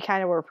we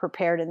kind of were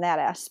prepared in that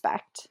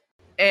aspect.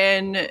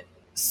 And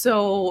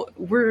so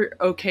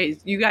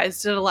you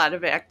guys did a lot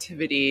of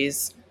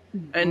activities,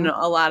 and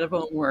a lot of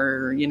them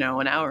were,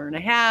 an hour and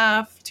a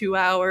half, 2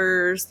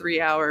 hours,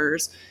 3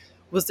 hours.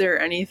 Was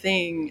there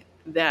anything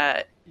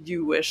that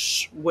you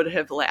wish would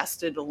have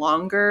lasted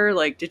longer?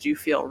 Like, did you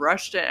feel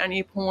rushed at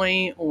any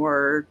point,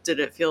 or did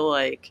it feel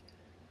like,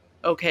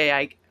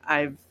 okay,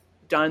 I've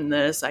done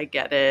this, I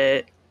get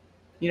it?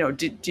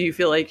 Do you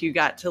feel like you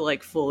got to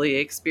like fully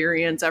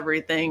experience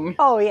everything?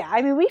 Oh yeah.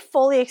 I mean, we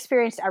fully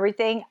experienced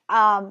everything.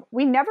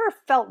 We never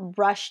felt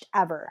rushed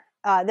ever.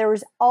 There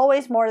was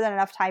always more than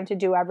enough time to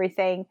do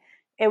everything.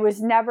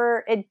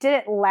 It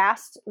didn't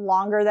last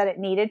longer than it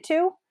needed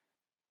to,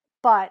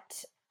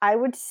 but I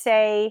would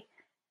say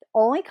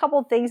only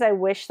couple things I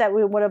wish that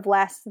we would have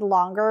lasted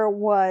longer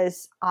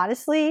was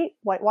honestly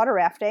whitewater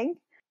rafting,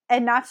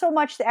 and not so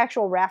much the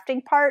actual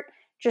rafting part,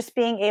 just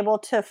being able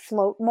to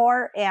float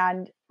more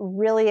and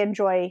really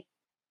enjoy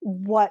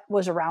what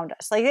was around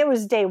us. Like it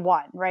was day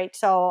one, right?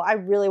 So I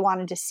really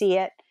wanted to see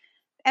it.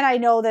 And I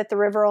know that the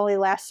river only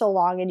lasts so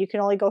long and you can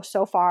only go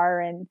so far,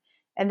 and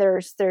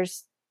there's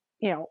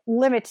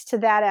limits to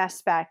that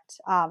aspect.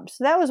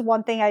 So that was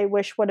one thing I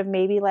wish would have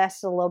maybe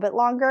lasted a little bit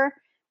longer.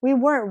 We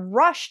weren't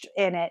rushed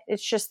in it.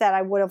 It's just that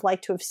I would have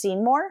liked to have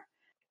seen more.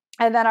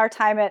 And then our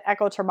time at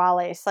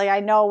Ecotermales. Like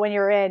I know when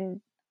you're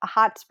in a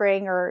hot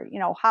spring or,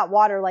 hot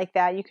water like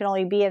that, you can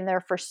only be in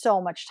there for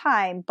so much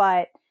time,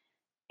 but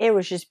it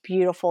was just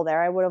beautiful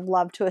there. I would have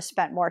loved to have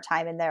spent more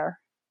time in there.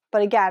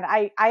 But again,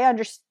 I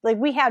understand, like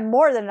we had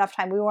more than enough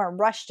time. We weren't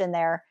rushed in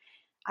there.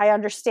 I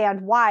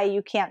understand why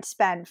you can't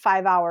spend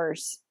 5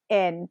 hours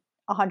in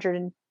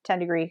 110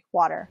 degree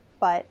water,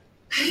 but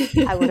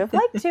I would have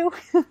liked to.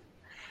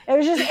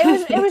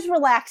 It was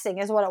relaxing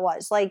is what it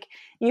was. Like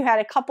you had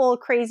a couple of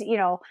crazy,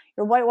 you're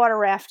whitewater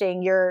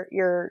rafting,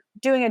 you're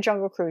doing a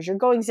jungle cruise, you're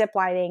going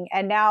ziplining,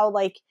 and now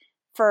like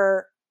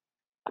for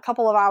a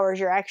couple of hours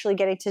you're actually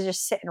getting to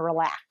just sit and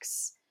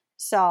relax.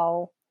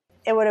 So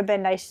it would have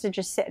been nice to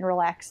just sit and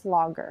relax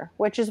longer,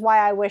 which is why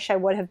I wish I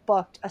would have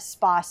booked a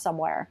spa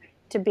somewhere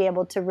to be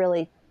able to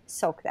really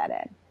soak that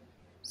in.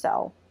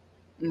 So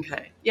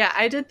okay. Yeah,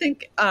 I did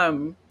think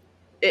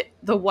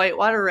the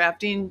whitewater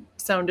rafting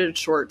sounded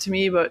short to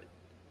me, but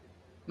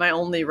my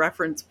only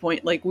reference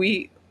point, like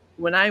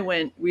when I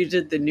went, we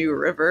did the New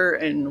River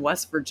in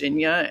West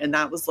Virginia, and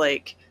that was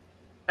like,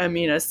 a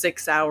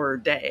 6-hour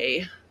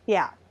day.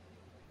 Yeah.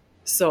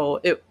 So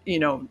it,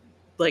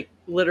 like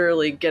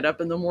literally get up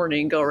in the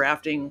morning, go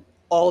rafting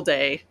all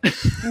day,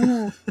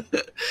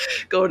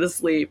 go to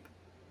sleep,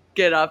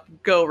 get up,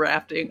 go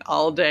rafting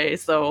all day.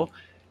 So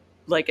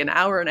like an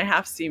hour and a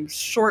half seems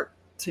short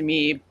to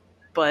me,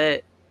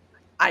 but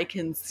I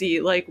can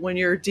see like when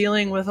you're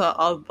dealing with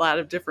a lot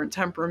of different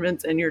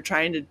temperaments and you're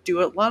trying to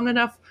do it long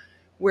enough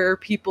where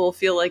people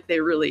feel like they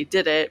really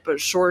did it,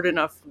 but short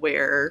enough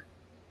where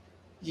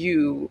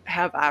you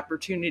have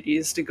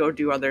opportunities to go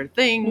do other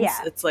things. Yeah.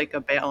 It's like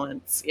a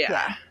balance.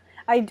 Yeah.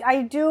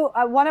 I do.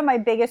 One of my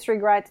biggest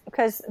regrets,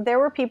 because there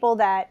were people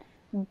that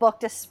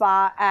booked a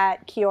spa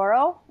at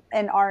Kioro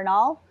in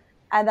Arnall.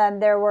 And then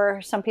there were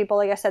some people,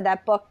 like I said,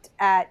 that booked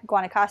at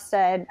Guanacaste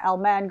and El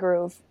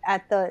Mangrove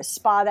at the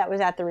spa that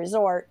was at the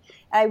resort.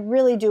 And I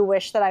really do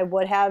wish that I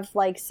would have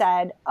like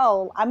said,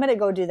 oh, I'm going to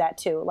go do that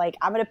too. Like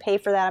I'm going to pay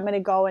for that. I'm going to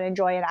go and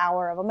enjoy an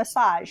hour of a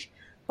massage.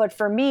 But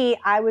for me,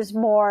 I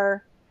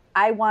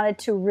wanted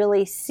to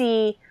really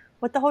see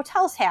what the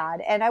hotels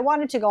had. And I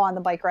wanted to go on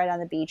the bike ride on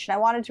the beach. And I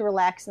wanted to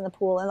relax in the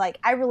pool. And like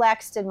I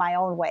relaxed in my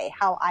own way,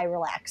 how I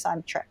relax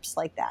on trips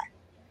like that.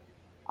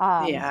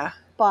 Yeah.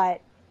 But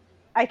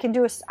I can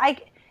do I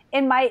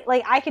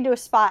can do a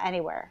spa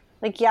anywhere.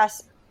 Like,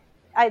 yes,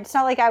 it's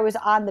not like I was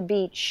on the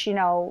beach,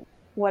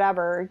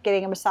 whatever,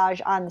 getting a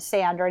massage on the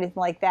sand or anything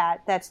like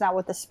that. That's not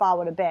what the spa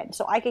would have been.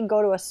 So I can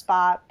go to a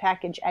spa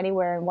package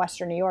anywhere in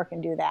Western New York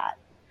and do that.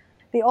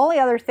 The only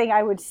other thing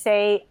I would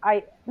say,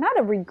 not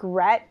a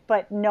regret,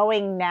 but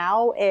knowing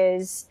now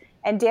is,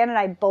 and Dan and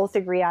I both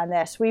agree on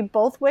this, we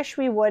both wish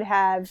we would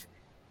have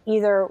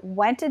either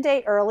went a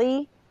day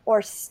early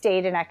or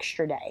stayed an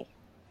extra day.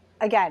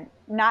 Again,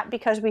 not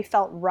because we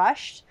felt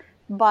rushed,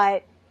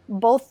 but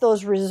both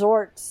those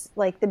resorts,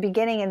 like the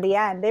beginning and the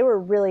end, they were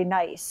really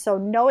nice. So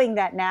knowing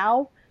that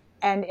now,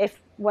 and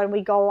if when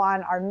we go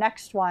on our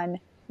next one,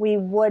 we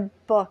would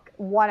book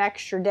one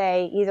extra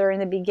day, either in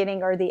the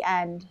beginning or the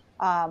end,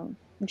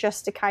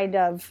 just to kind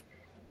of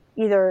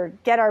either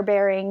get our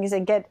bearings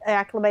and get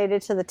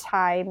acclimated to the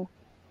time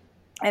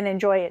and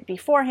enjoy it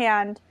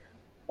beforehand,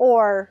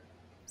 or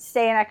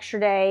stay an extra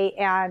day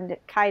and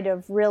kind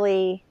of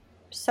really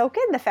soak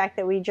in the fact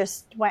that we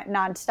just went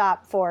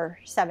nonstop for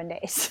 7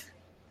 days.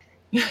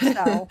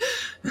 So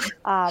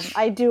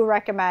I do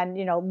recommend,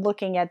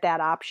 looking at that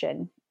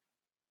option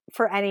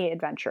for any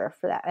adventure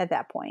for that at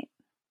that point.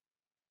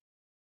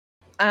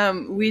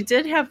 We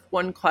did have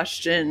one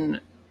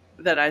question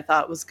that I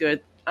thought was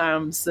good,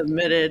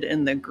 submitted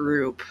in the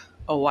group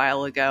a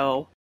while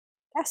ago.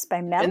 Yes,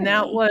 by Melanie. And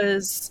that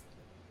was,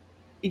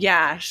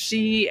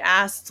 she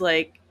asked,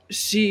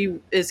 she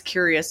is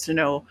curious to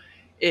know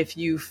if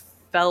you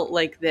felt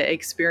like the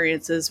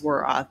experiences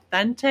were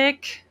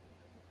authentic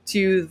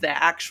to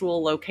the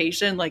actual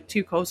location, like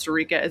to Costa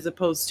Rica, as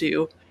opposed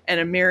to an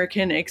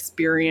American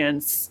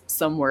experience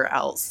somewhere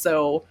else.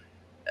 So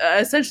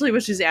essentially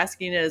what she's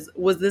asking is,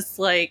 was this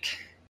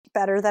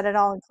better than an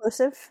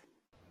all-inclusive?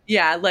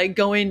 Yeah, like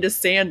going to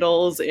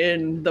Sandals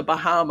in the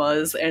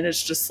Bahamas, and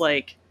it's just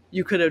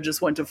you could have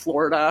just went to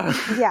Florida.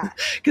 Yeah.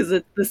 Because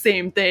it's the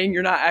same thing.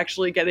 You're not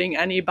actually getting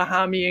any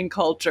Bahamian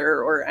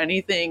culture or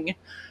anything.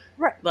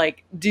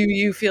 Right. Do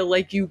you feel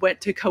like you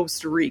went to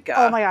Costa Rica?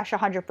 Oh my gosh,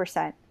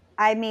 100%.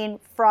 I mean,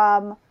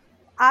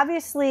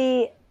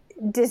 obviously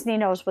Disney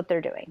knows what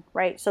they're doing,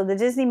 right? So the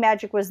Disney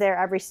magic was there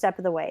every step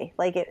of the way.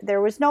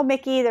 There was no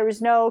Mickey, there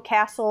was no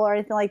castle or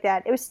anything like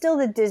that. It was still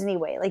the Disney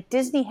way.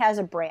 Disney has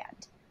a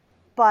brand.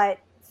 But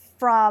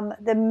from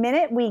the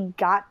minute we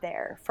got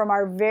there, from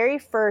our very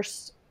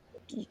first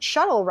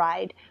shuttle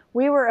ride,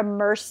 we were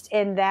immersed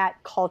in that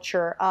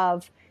culture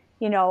of,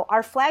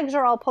 our flags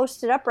are all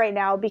posted up right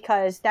now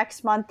because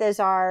next month is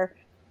our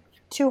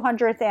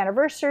 200th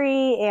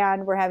anniversary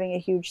and we're having a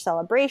huge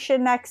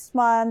celebration next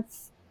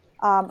month,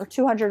 or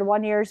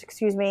 201 years,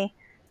 excuse me.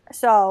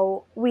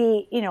 So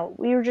we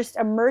were just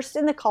immersed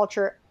in the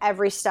culture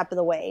every step of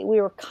the way. We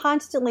were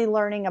constantly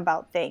learning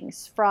about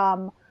things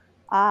from,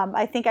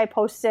 I think I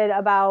posted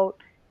about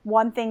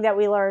one thing that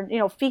we learned,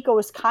 Fico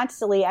was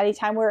constantly,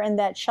 anytime we were in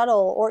that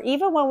shuttle, or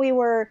even when we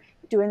were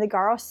doing the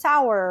Garo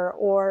Sour,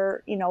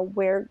 or,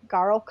 where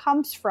Garo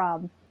comes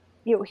from,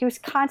 he was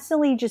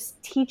constantly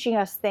just teaching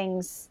us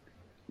things,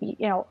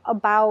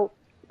 about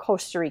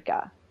Costa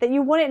Rica that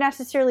you wouldn't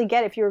necessarily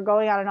get if you were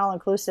going on an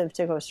all-inclusive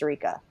to Costa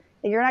Rica.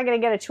 You're not going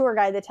to get a tour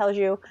guide that tells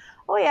you,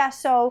 oh yeah,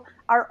 so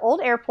our old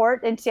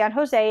airport in San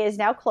Jose is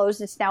now closed.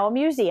 It's now a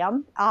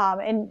museum.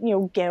 And,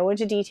 go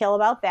into detail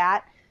about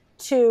that.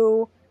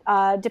 To,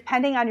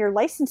 depending on your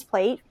license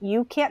plate,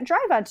 you can't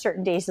drive on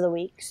certain days of the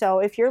week. So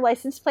if your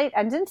license plate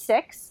ends in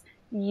 6,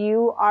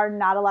 you are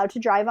not allowed to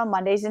drive on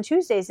Mondays and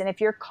Tuesdays. And if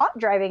you're caught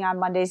driving on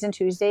Mondays and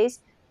Tuesdays,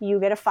 you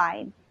get a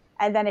fine.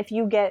 And then if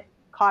you get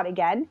caught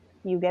again,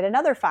 you get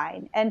another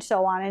fine, and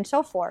so on and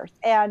so forth.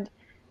 And,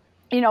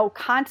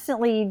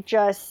 constantly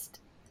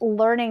just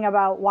learning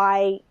about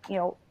why,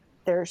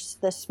 there's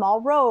the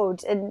small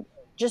roads, and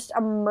just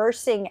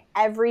immersing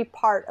every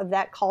part of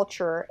that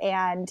culture.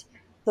 And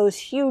those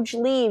huge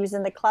leaves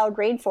in the cloud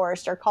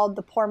rainforest are called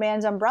the poor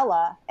man's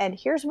umbrella. And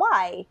here's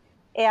why.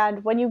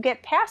 And when you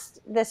get past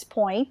this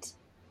point,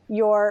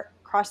 you're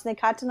crossing the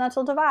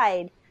Continental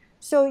Divide.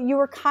 So you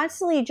were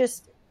constantly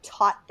just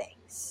taught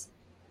things.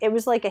 It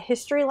was like a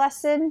history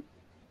lesson,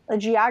 a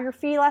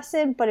geography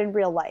lesson, but in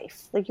real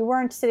life. You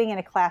weren't sitting in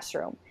a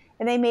classroom.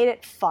 And they made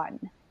it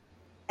fun.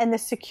 And the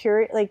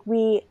security,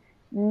 we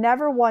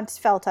never once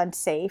felt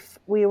unsafe.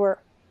 We were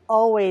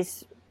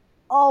always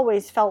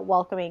felt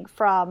welcoming,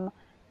 from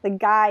the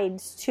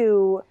guides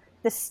to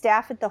the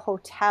staff at the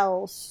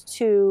hotels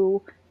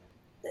to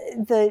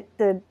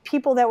the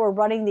people that were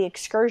running the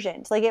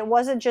excursions. It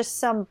wasn't just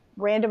some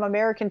random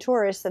American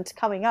tourist that's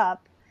coming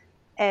up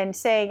and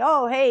saying,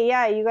 oh, hey,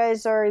 yeah, you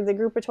guys are the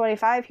group of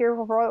 25 here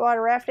for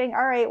whitewater rafting.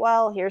 All right,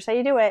 well, here's how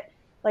you do it.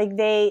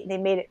 They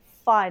made it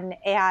fun,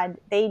 and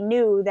they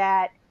knew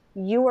that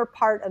you were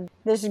part of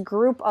this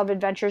group of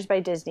Adventures by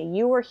Disney.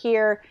 You were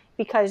here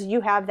because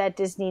you have that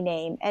Disney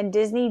name, and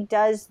Disney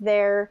does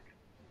their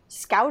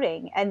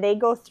scouting, and they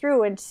go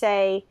through and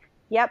say,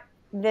 yep,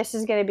 this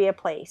is going to be a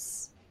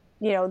place.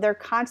 They're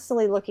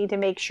constantly looking to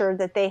make sure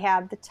that they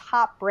have the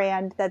top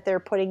brand that they're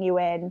putting you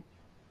in.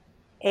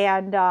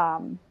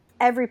 And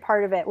every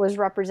part of it was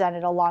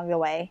represented along the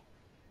way,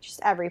 just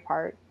every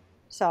part.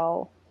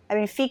 So, I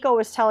mean, Fico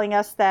was telling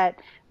us that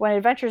when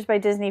Adventures by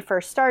Disney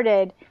first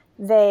started,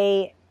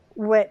 they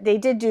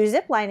did do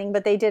zip lining,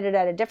 but they did it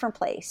at a different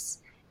place.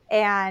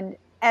 And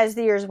as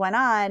the years went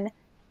on,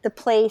 the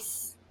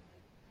place,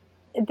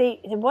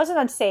 it wasn't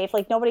unsafe,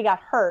 nobody got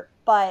hurt,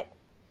 but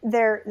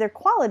their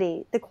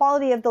quality, the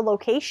quality of the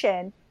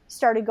location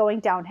started going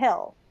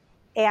downhill.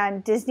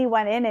 And Disney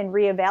went in and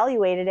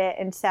reevaluated it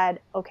and said,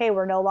 okay,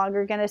 we're no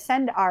longer going to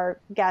send our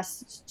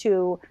guests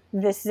to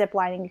this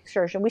ziplining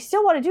excursion. We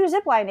still want to do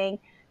ziplining,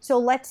 so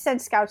let's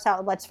send scouts out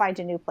and let's find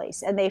a new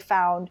place. And they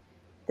found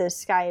the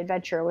Sky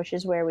Adventure, which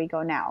is where we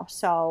go now.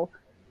 So,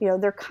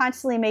 they're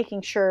constantly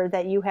making sure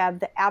that you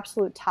have the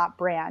absolute top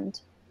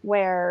brand,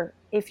 where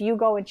if you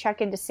go and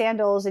check into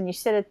Sandals and you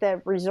sit at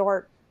the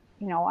resort,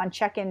 on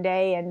check-in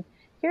day, and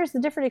here's the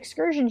different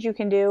excursions you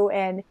can do,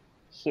 and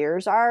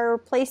here's our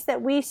place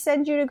that we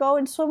send you to go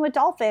and swim with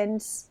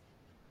dolphins.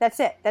 That's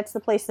it. That's the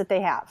place that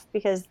they have,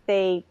 because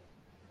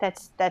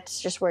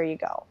that's just where you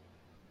go.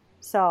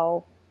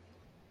 So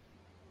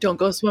Don't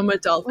go swim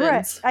with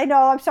dolphins. Right. I know.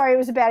 I'm sorry. It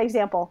was a bad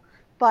example,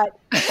 but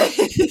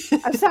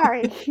I'm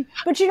sorry.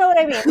 But you know what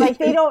I mean? Like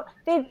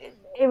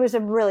it was a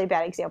really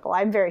bad example.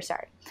 I'm very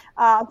sorry.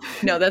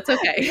 No, that's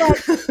okay.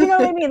 But you know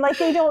what I mean? Like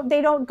they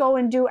don't go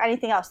and do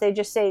anything else. They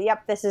just say,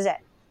 yep, this is it.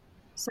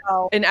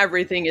 So, and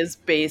everything is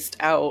based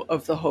out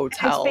of the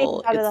hotel. It's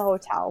based out of the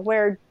hotel,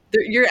 where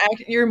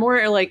you're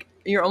more like,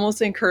 you're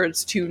almost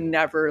encouraged to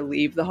never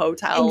leave the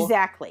hotel.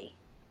 Exactly.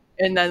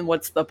 And then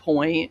what's the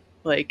point?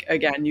 Like,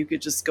 again, you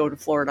could just go to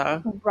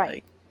Florida. Right.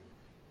 Like,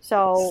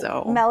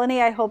 so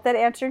Melanie, I hope that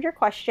answered your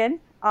question.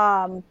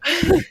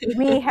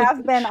 We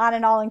have been on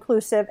an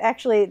all-inclusive.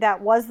 Actually,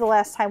 that was the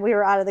last time we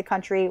were out of the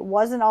country,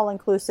 was an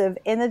all-inclusive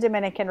in the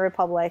Dominican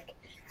Republic.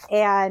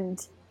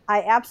 And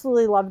I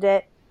absolutely loved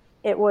it.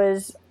 It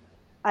was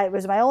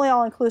my only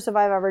all-inclusive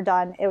I've ever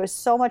done. It was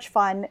so much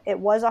fun. It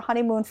was a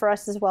honeymoon for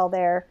us as well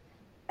there.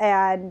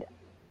 And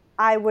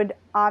I would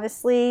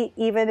honestly,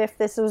 even if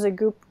this was a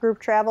group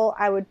travel,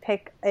 I would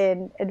pick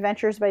an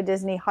Adventures by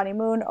Disney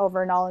honeymoon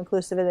over an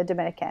all-inclusive in the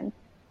Dominican.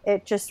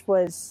 It just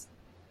was,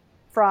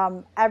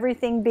 from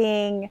everything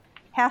being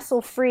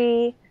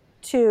hassle-free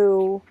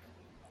to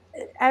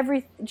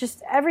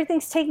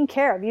everything's taken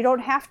care of. You don't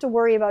have to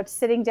worry about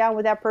sitting down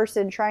with that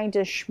person trying to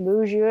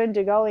schmooze you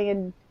into going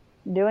and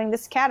doing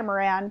this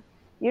catamaran.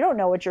 You don't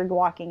know what you're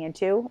walking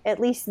into.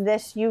 At least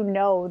this, you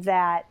know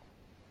that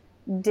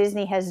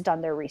Disney has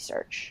done their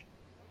research.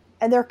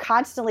 And they're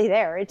constantly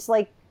there. It's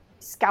like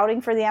scouting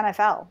for the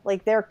NFL.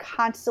 Like, they're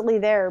constantly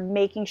there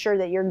making sure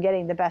that you're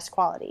getting the best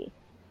quality.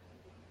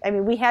 I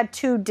mean, we had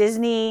 2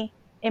 Disney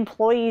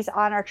employees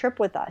on our trip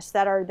with us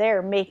that are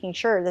there making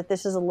sure that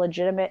this is a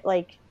legitimate,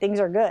 like, things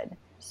are good.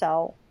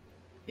 So.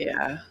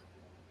 Yeah.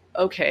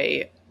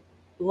 Okay.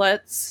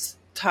 Let's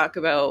talk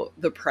about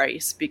the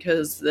price,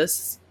 because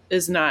this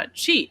is not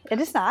cheap.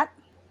 It is not.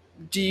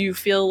 Do you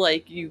feel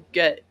like you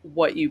get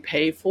what you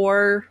pay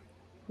for?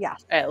 Yeah.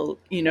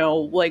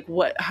 Like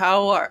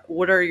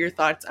what are your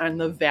thoughts on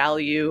the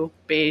value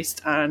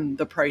based on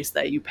the price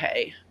that you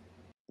pay?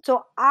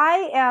 So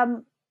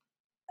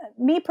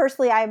me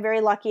personally, I am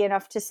very lucky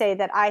enough to say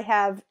that I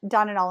have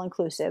done an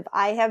all-inclusive.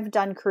 I have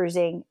done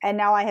cruising, and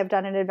now I have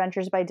done an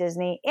Adventures by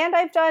Disney, and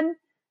I've done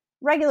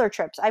regular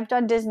trips. I've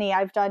done Disney.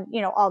 I've done,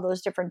 all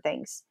those different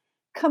things.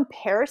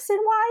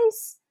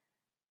 Comparison-wise,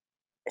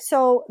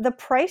 so the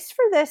price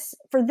for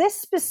this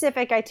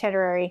specific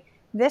itinerary,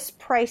 this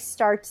price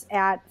starts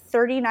at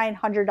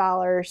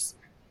 $3,900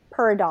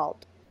 per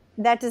adult.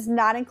 That does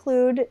not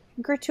include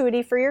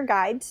gratuity for your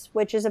guides,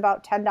 which is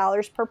about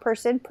 $10 per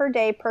person per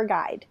day per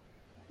guide,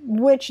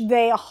 which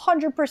they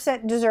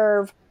 100%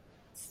 deserve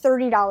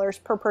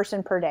 $30 per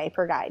person per day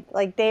per guide.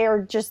 Like, they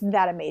are just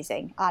that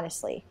amazing,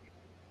 honestly.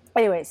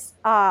 Anyways,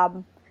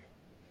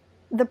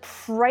 the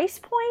price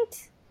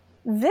point,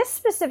 this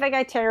specific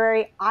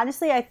itinerary,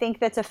 honestly, I think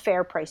that's a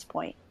fair price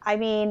point. I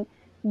mean,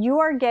 you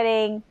are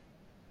getting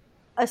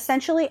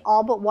essentially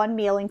all but one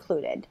meal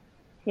included.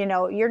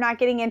 You're not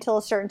getting in till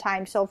a certain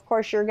time. So of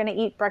course you're going to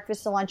eat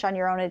breakfast and lunch on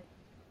your own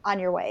on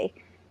your way.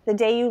 The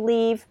day you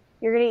leave,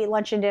 you're going to eat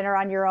lunch and dinner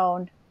on your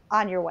own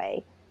on your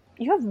way.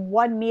 You have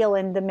one meal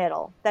in the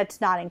middle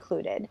that's not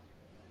included.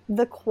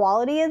 The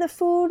quality of the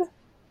food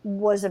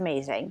was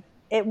amazing.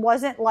 It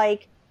wasn't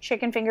like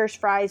chicken fingers,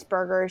 fries,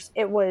 burgers.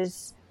 It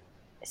was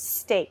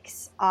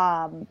steaks.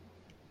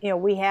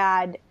 We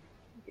had,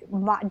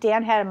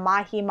 Dan had a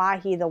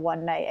mahi the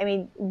one night. I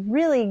mean,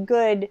 really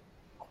good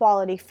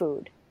quality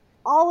food.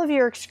 All of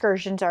your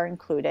excursions are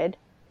included.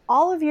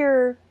 All of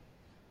your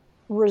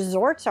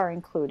resorts are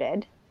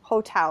included.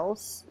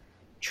 Hotels,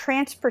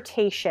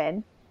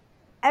 transportation,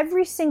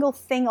 every single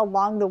thing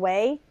along the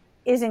way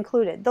is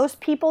included. Those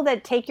people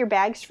that take your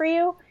bags for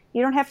you,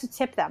 you don't have to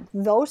tip them.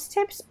 Those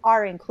tips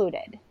are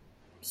included.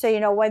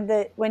 So,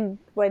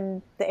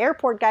 when the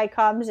airport guy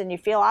comes and you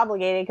feel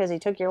obligated because he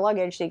took your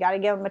luggage, so you got to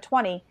give him a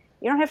 20,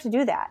 you don't have to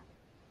do that.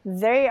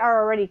 They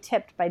are already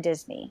tipped by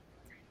Disney.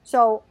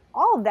 So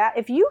all of that,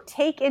 if you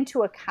take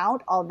into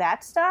account all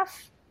that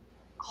stuff,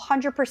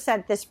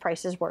 100% this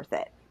price is worth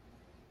it.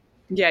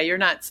 Yeah, you're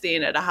not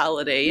staying at a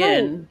Holiday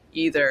Inn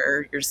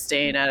either. You're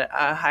staying at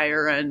a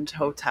higher end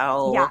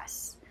hotel.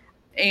 Yes.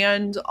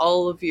 And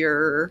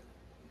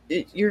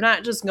you're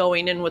not just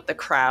going in with the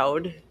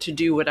crowd to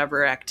do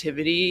whatever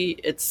activity.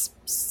 It's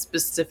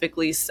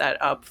specifically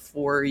set up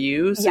for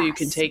you so you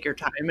can take your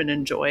time and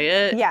enjoy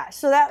it. Yeah.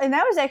 So that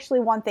was actually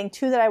one thing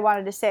too that I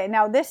wanted to say.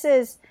 Now, this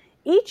is,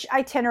 each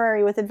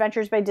itinerary with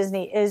Adventures by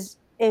Disney is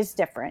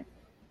different,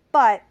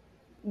 but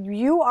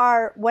you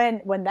are,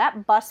 when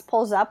that bus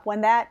pulls up,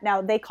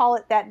 now they call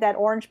it that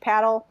orange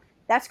paddle,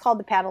 that's called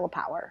the paddle of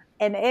power.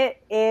 And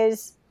it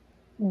is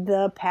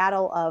the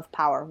paddle of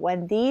power.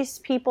 When these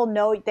people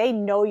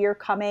know you're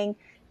coming,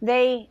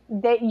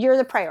 you're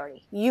the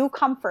priority. You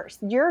come first.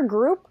 Your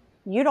group,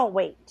 you don't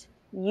wait.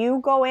 You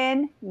go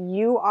in,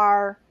 you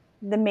are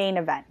the main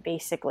event,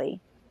 basically.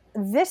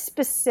 This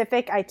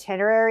specific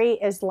itinerary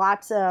is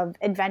lots of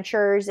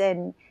adventures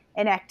and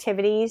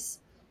activities.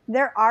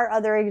 there are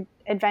other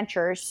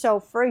adventures. So,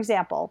 for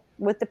example,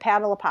 with the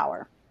Paddle of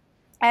Power,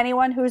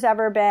 anyone who's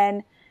ever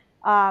been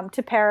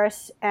to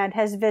Paris and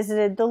has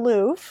visited the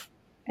Louvre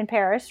in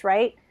Paris,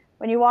 right?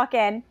 When you walk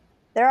in,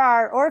 there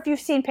are, or if you've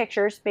seen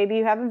pictures, maybe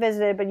you haven't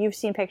visited, but you've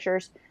seen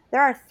pictures,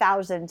 there are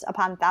thousands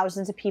upon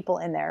thousands of people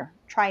in there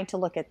trying to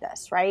look at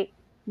this, right?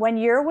 When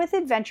you're with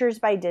Adventures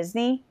by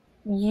Disney,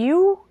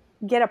 you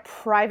get a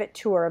private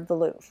tour of the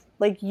Louvre.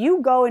 Like,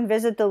 you go and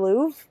visit the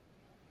Louvre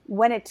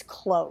when it's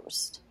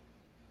closed.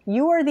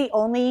 You are the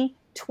only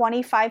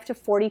 25 to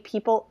 40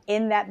 people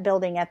in that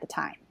building at the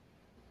time.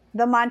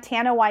 The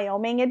Montana,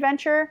 Wyoming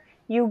adventure,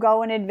 you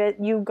go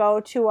and you go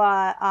to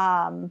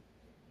a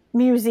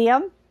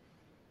museum.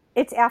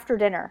 It's after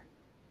dinner.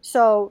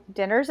 So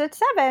dinner's at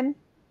 7.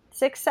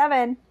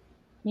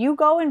 You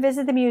go and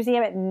visit the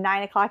museum at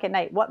 9 o'clock at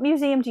night. What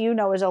museum do you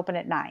know is open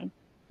at 9?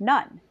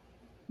 None.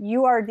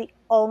 You are the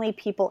only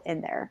people in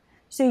there.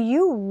 So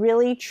you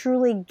really,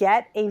 truly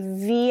get a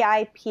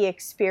VIP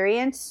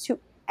experience to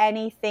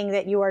anything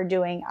that you are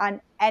doing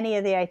on any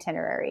of the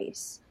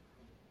itineraries.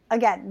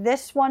 Again,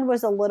 this one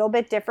was a little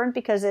bit different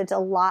because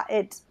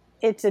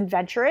it's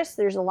adventurous.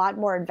 There's a lot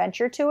more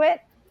adventure to it.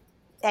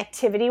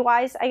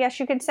 Activity-wise, I guess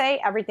you could say.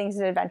 Everything's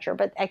an adventure,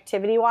 but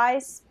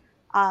activity-wise,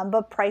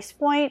 but price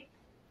point,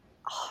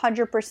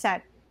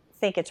 100%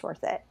 think it's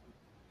worth it.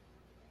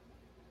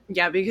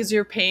 Yeah, because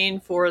you're paying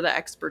for the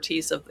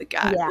expertise of the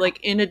guide. Yeah. Like,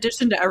 in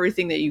addition to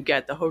everything that you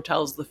get, the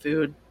hotels, the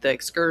food, the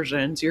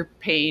excursions, you're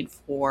paying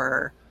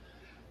for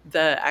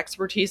the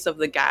expertise of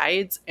the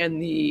guides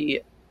and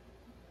the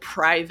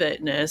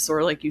privateness,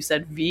 or like you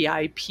said,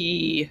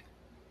 VIP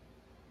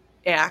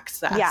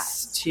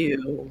access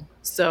to.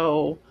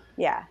 So,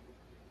 yeah,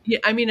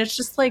 I mean, it's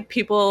just like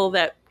people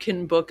that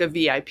can book a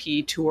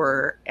VIP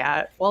tour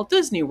at Walt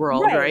Disney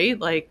World, right?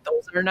 Like,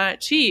 those are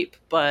not cheap,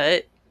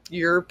 but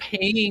you're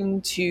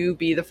paying to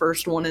be the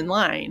first one in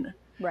line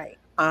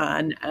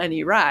on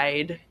any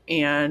ride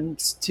and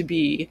to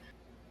be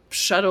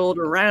shuttled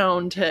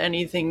around to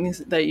anything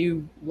that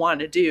you want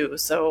to do.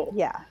 So,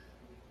 yeah.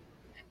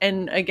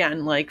 And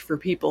again, like, for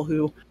people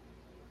who,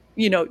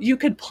 you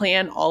could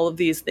plan all of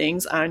these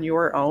things on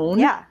your own.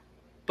 Yeah.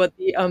 But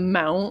the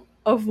amount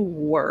of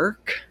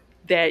work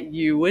that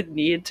you would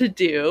need to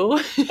do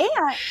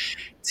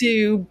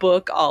to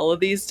book all of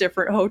these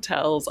different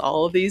hotels,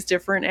 all of these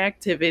different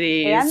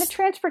activities, and the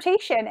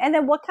transportation, and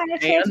then what kind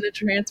of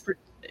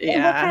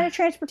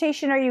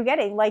transportation are you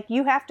getting? Like,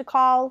 you have to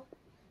call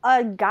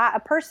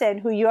a person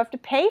who you have to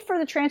pay for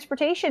the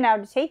transportation now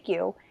to take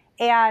you,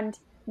 and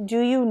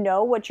do you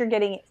know what you're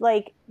getting?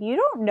 Like, you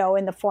don't know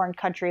in the foreign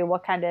country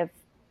what kind of,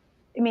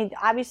 I mean,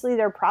 obviously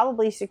they're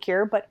probably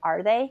secure, but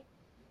are they?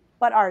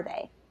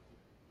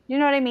 You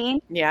know what I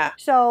mean? Yeah.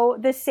 So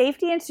the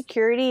safety and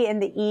security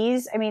and the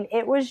ease, I mean,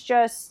 it was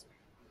just,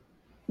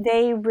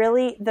 they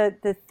really,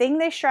 the thing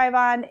they strive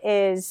on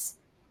is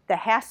the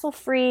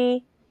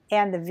hassle-free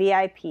and the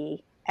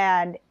VIP.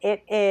 And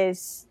it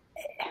was,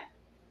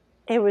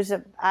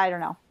 I don't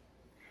know.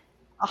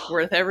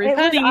 Worth every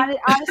penny.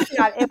 Honestly,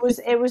 God,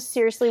 it was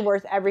seriously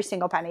worth every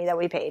single penny that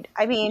we paid.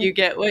 I mean, you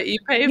get what you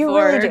pay for. You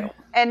really do.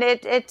 And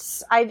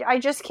I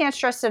just can't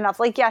stress it enough.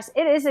 Like, yes,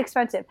 it is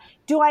expensive.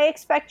 Do I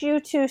expect you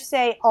to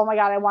say, oh my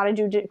God, I want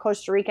to do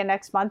Costa Rica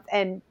next month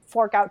and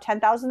fork out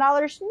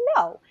 $10,000?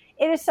 No.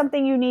 It is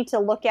something you need to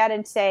look at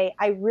and say,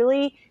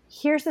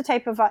 here's the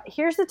type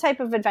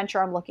of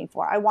adventure I'm looking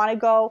for. I want to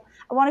go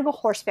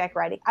horseback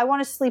riding. I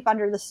want to sleep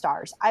under the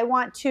stars. I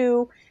want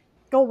to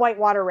go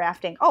whitewater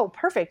rafting. Oh,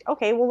 perfect.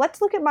 Okay, well,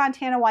 let's look at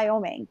Montana,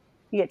 Wyoming.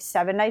 You get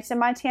 7 nights in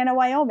Montana,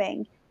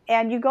 Wyoming,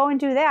 and you go and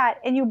do that,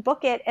 and you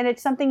book it, and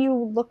it's something you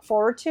look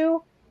forward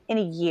to in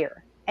a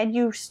year. And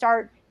you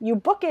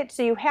book it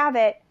so you have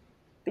it,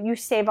 but you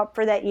save up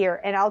for that year.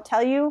 And I'll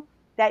tell you,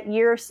 that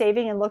year of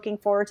saving and looking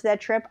forward to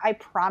that trip, I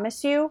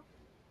promise you,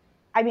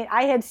 I mean,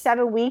 I had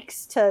 7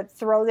 weeks to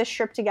throw this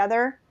trip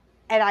together,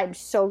 and I'm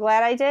so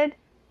glad I did.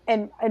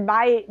 And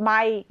my,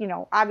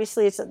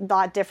 obviously it's a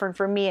lot different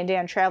for me and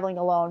Dan traveling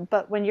alone,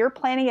 but when you're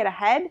planning it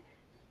ahead,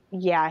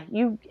 yeah,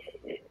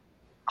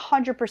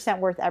 100%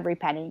 worth every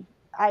penny.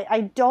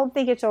 I don't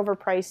think it's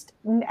overpriced.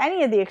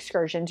 Any of the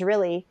excursions,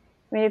 really.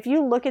 I mean, if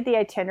you look at the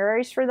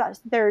itineraries for that,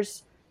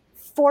 there's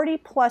 40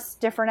 plus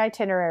different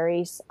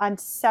itineraries on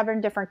 7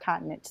 different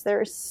continents.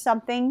 There's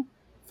something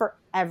for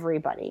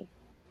everybody.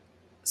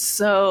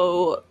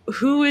 So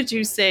who would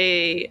you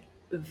say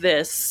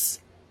this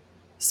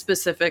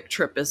specific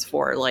trip is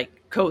for? Like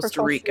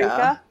Costa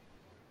Rica?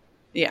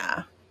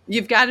 Yeah.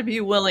 You've got to be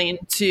willing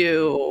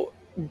to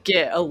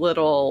get a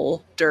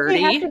little dirty.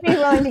 You have to be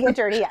willing to get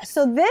dirty, yeah.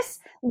 So this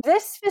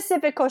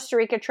specific Costa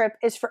Rica trip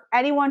is for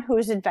anyone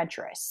who's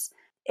adventurous.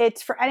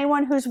 It's for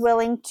anyone who's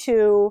willing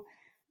to.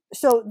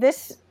 So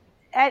this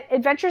at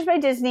Adventures by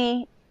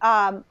Disney,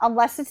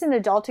 unless it's an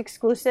adult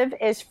exclusive,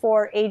 is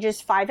for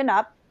ages 5 and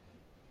up.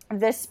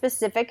 This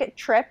specific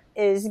trip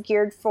is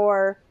geared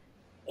for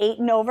 8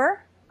 and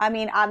over. I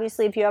mean,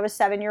 obviously, if you have a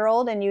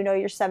 7-year-old and you know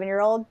your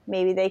 7-year-old,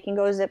 maybe they can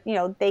go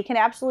they can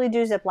absolutely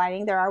do zip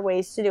lining. There are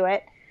ways to do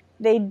it.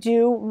 They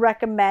do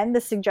recommend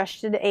the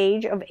suggested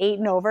age of 8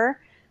 and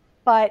over,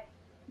 but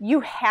you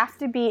have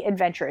to be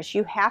adventurous.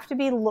 You have to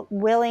be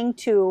willing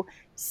to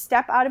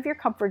step out of your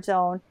comfort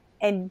zone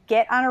and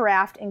get on a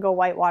raft and go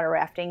whitewater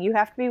rafting. You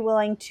have to be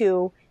willing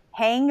to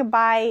hang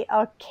by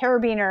a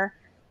carabiner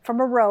from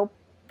a rope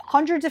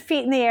hundreds of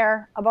feet in the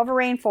air above a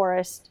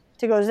rainforest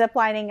to go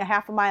ziplining a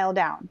half a mile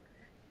down.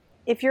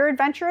 If you're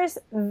adventurous,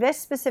 this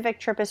specific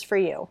trip is for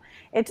you.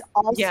 It's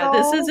also... Yeah,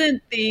 this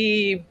isn't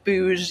the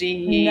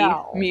bougie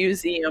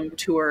museum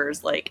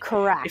tours. Like,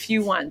 correct. If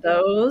you want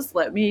those,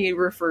 let me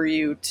refer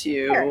you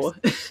to...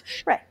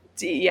 Right.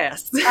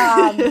 Yes.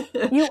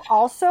 You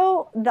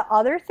also, the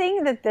other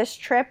thing that this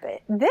trip,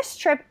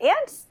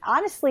 and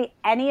honestly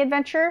any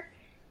adventure,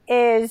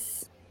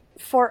 is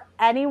for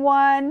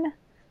anyone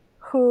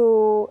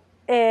who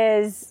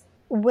is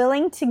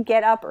willing to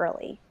get up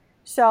early.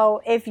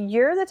 So if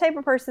you're the type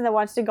of person that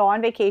wants to go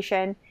on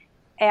vacation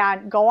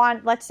and go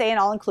on, let's say, an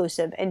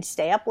all-inclusive and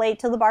stay up late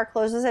till the bar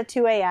closes at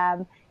 2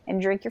 a.m.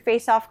 and drink your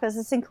face off because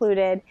it's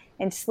included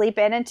and sleep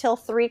in until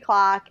 3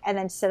 o'clock and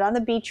then sit on the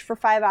beach for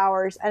 5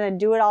 hours and then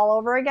do it all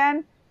over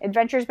again,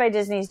 Adventures by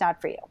Disney is not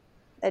for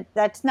you.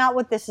 That's not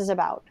what this is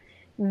about.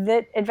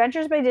 The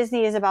Adventures by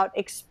Disney is about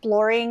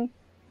exploring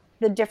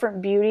the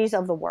different beauties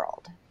of the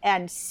world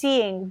and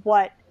seeing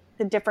what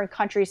the different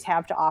countries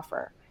have to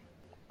offer.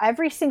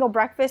 Every single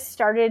breakfast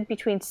started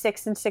between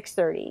 6 and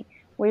 6:30.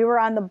 We were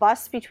on the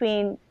bus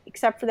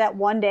except for that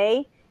one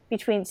day,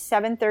 between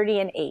 7:30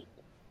 and 8.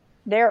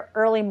 They're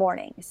early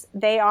mornings.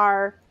 You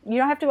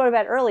don't have to go to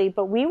bed early,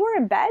 but we were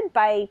in bed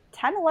by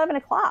 10, 11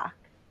 o'clock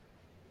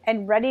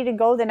and ready to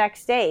go the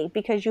next day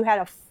because you had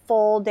a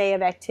full day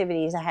of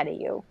activities ahead of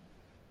you.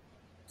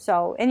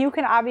 So, and you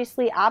can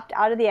obviously opt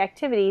out of the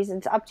activities.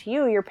 It's up to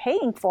you. You're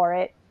paying for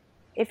it.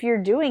 If you're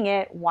doing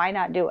it, why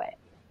not do it?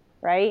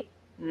 Right?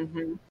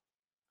 Mm-hmm.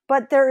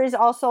 But there is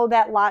also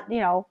that lot,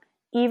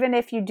 even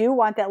if you do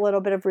want that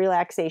little bit of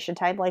relaxation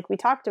time, like we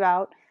talked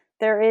about,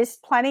 there is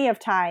plenty of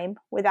time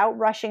without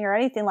rushing or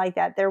anything like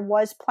that. There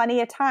was plenty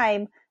of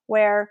time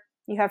where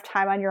you have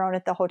time on your own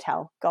at the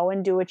hotel. Go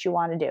and do what you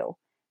want to do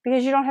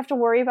because you don't have to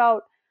worry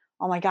about,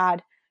 oh my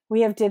God,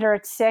 we have dinner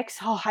at 6.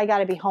 Oh, I got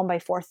to be home by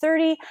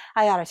 4:30.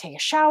 I got to take a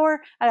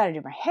shower. I got to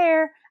do my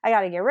hair. I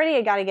got to get ready.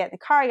 I got to get in the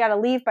car. I got to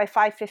leave by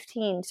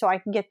 5:15 so I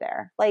can get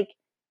there. Like,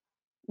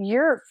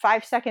 you're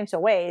 5 seconds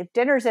away.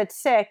 Dinner's at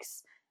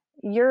 6.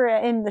 You're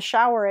in the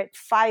shower at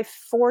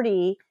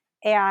 5:40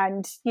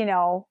 and,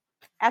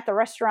 at the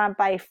restaurant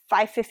by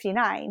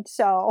 5:59.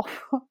 So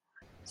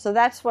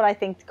that's what I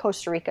think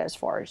Costa Rica is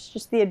for. It's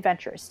just the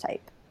adventurous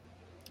type.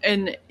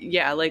 And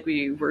yeah, like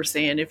we were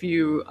saying, if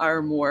you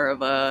are more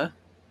of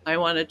I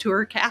want to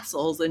tour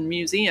castles and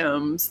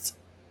museums,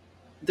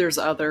 there's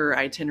other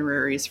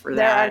itineraries for that.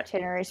 There are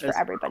itineraries for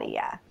everybody,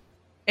 yeah.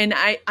 And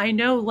I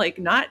know, like,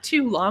 not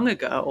too long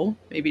ago,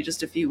 maybe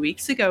just a few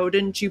weeks ago,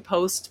 didn't you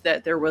post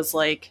that there was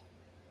like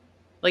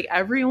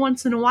every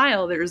once in a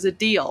while there's a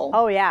deal?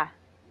 Oh, yeah.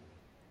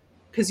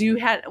 Because you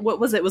had, what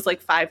was it? It was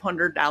like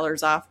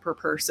 $500 off per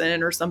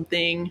person or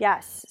something.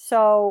 Yes.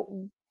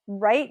 So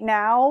right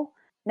now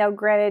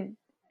granted,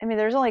 I mean,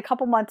 there's only a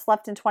couple months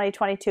left in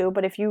 2022,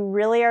 but if you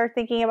really are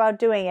thinking about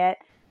doing it,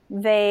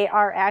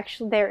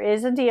 there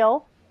is a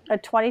deal, a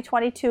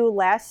 2022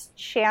 last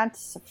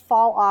chance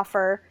fall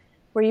offer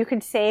where you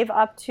can save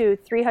up to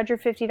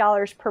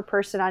 $350 per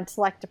person on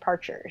select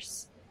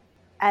departures.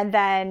 And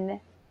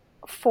then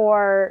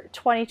for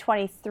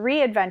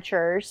 2023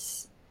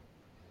 adventures,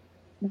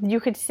 you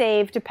could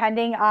save,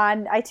 depending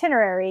on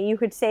itinerary, you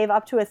could save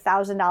up to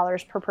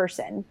 $1,000 per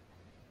person.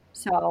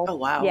 So, oh,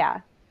 wow.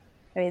 Yeah.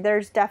 I mean,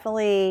 there's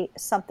definitely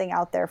something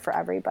out there for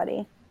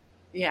everybody.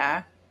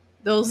 Yeah.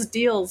 Those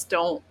deals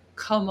don't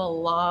come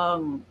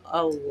along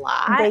a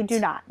lot. They do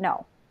not,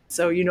 no.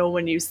 So,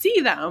 when you see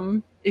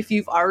them, if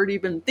you've already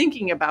been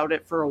thinking about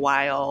it for a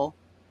while,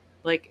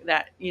 like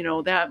that,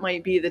 that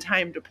might be the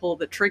time to pull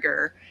the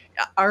trigger.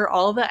 Are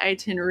all the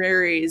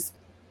itineraries,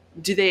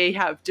 do they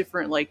have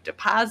different like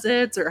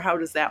deposits or how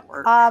does that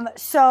work?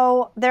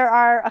 So there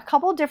are a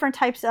couple different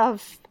types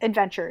of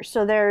adventures.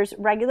 So there's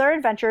regular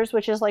adventures,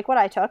 which is like what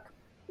I took,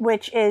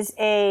 which is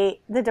the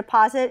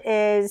deposit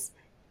is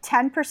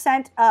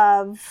 10%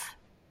 of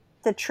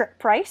the trip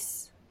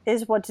price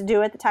is what to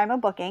do at the time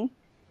of booking.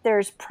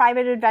 There's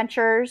private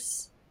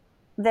adventures.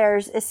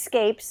 There's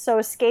escapes. So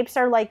escapes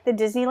are like the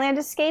Disneyland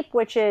escape,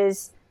 which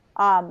is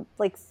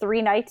like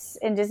 3 nights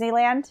in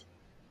Disneyland.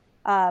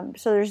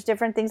 So there's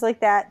different things like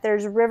that.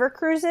 There's river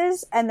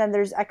cruises and then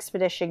there's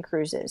expedition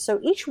cruises. So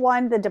each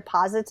one, the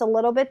deposit's a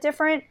little bit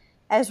different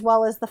as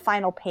well as the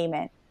final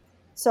payment.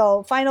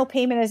 So final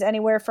payment is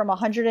anywhere from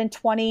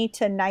 120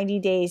 to 90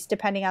 days,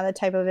 depending on the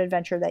type of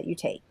adventure that you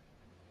take.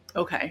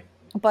 Okay.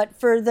 But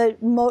for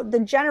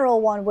the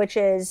general one, which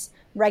is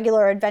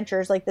regular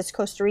adventures like this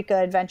Costa Rica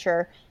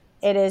adventure,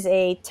 it is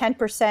a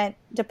 10%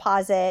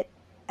 deposit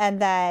and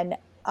then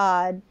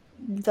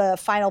the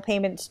final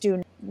payment's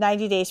due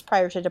 90 days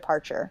prior to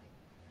departure.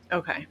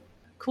 Okay,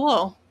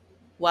 cool.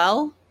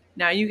 Well,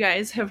 Now you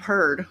guys have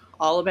heard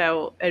all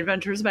about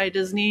Adventures by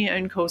Disney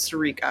and Costa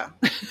Rica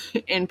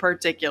in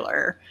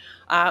particular.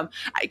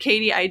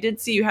 Katie, I did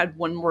see you had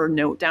one more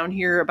note down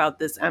here about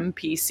this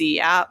MPC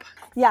app.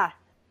 Yeah,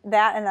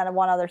 that and then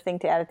one other thing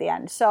to add at the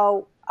end.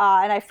 So,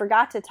 and I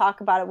forgot to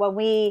talk about it when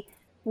we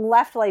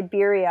left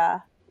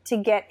Liberia to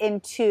get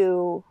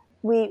into.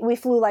 We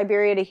flew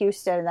Liberia to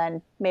Houston and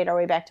then made our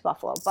way back to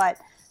Buffalo. But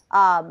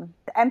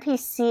the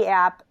MPC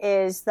app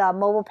is the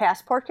mobile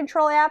passport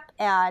control app,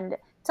 and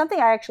something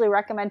I actually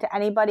recommend to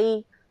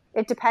anybody.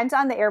 It depends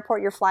on the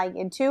airport you're flying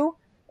into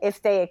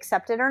if they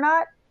accept it or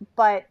not,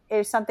 but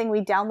it's something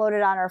we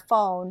downloaded on our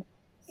phone,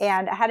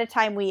 and ahead of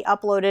time we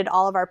uploaded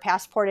all of our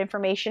passport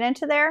information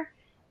into there.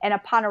 And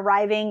upon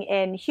arriving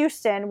in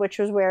Houston, which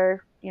was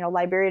where,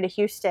 Liberia to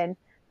Houston,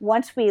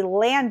 once we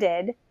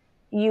landed,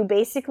 you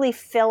basically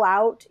fill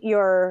out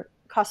your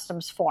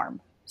customs form.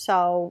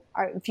 So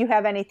if you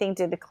have anything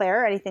to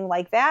declare, anything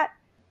like that,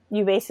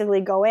 you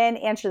basically go in,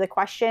 answer the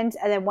questions,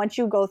 and then once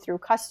you go through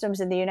customs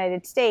in the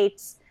United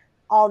States,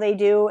 all they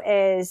do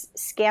is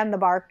scan the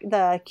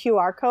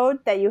QR code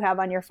that you have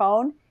on your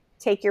phone,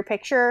 take your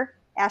picture,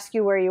 ask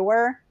you where you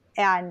were,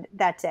 and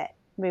that's it.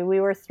 I mean, we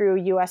were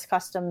through U.S.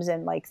 Customs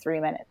in like 3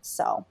 minutes.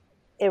 So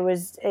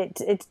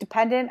it's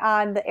dependent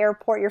on the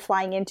airport you're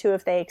flying into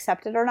if they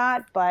accept it or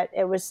not, but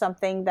it was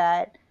something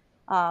that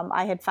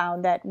I had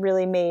found that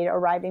really made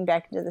arriving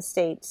back into the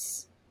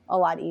States a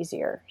lot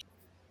easier.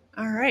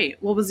 All right.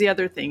 What was the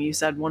other thing? You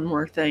said one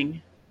more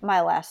thing.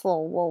 My last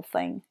little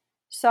thing.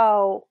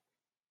 So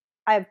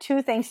I have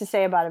two things to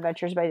say about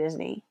Adventures by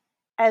Disney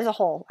as a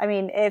whole. I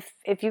mean,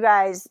 if you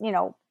guys,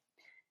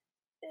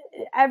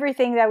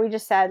 everything that we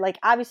just said, like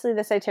obviously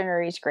this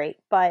itinerary is great,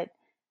 but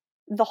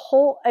the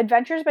whole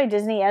Adventures by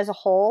Disney as a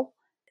whole,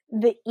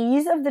 the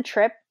ease of the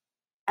trip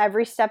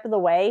every step of the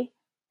way,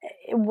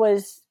 it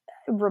was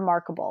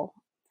remarkable.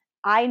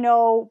 I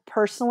know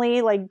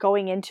personally, like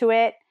going into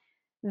it,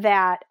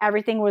 that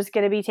everything was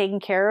going to be taken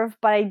care of,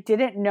 but I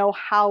didn't know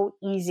how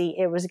easy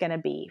it was going to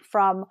be.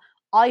 From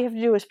all you have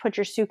to do is put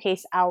your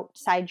suitcase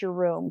outside your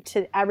room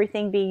to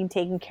everything being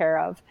taken care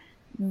of.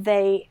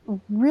 They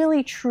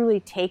really, truly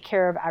take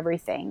care of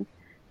everything.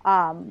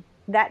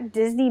 That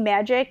Disney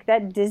magic,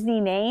 that Disney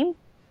name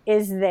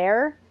is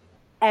there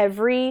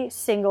every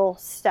single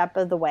step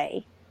of the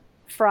way.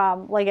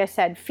 From, like I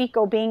said,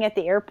 Fico being at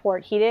the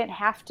airport, he didn't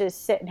have to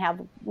sit and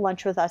have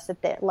lunch with us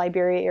at the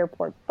Liberia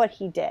airport, but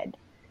he did.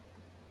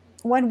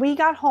 When we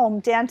got home,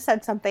 Dan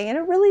said something and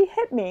it really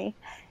hit me.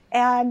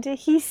 And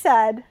he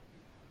said,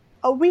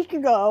 a week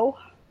ago,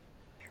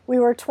 we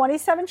were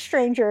 27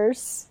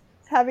 strangers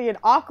having an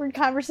awkward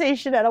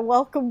conversation at a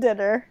welcome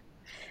dinner,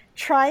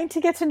 trying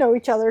to get to know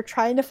each other,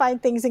 trying to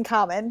find things in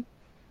common.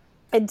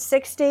 And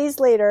 6 days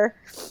later,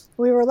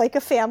 we were like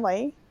a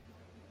family.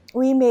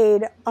 We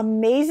made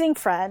amazing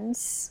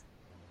friends,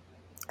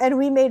 and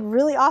we made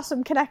really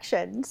awesome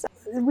connections.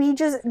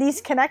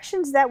 These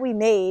connections that we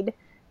made,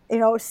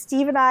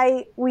 Steve and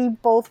I, we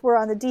both were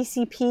on the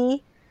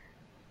DCP.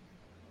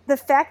 The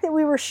fact that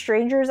we were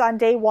strangers on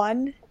day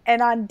 1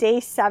 and on day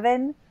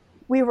 7,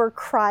 we were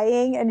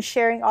crying and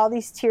sharing all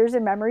these tears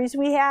and memories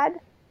we had.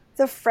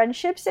 The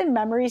friendships and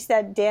memories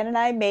that Dan and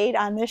I made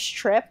on this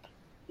trip,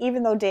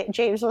 even though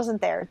James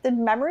wasn't there, the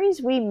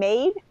memories we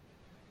made,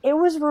 it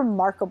was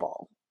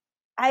remarkable.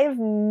 I have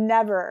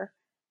never,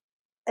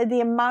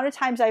 the amount of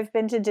times I've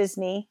been to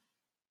Disney,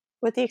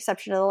 with the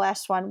exception of the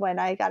last one when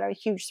I got a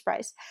huge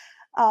surprise,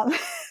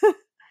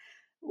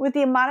 with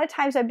the amount of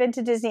times I've been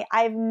to Disney,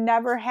 I've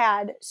never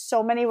had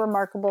so many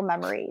remarkable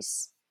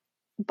memories.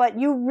 But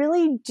you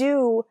really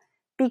do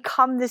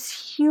become this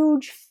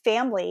huge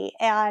family,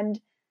 and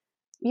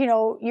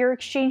you're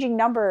exchanging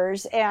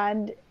numbers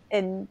and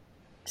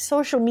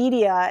social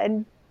media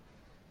and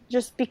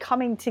just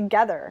becoming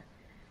together.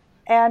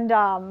 And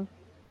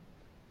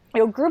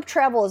group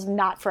travel is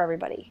not for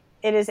everybody.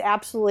 It is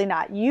absolutely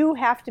not. You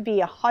have to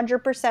be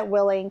 100%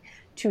 willing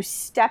to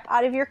step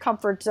out of your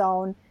comfort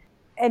zone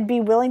and be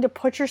willing to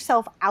put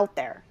yourself out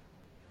there.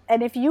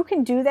 And if you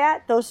can do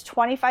that, those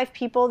 25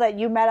 people that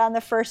you met on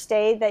the first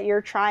day that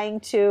you're trying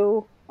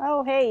to,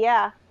 oh, hey,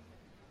 yeah,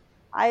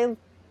 I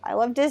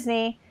love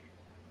Disney.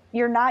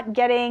 You're not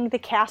getting the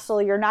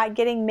castle. You're not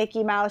getting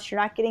Mickey Mouse.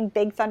 You're not getting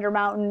Big Thunder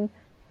Mountain.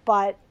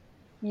 But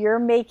you're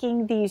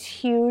making these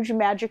huge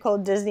magical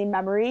Disney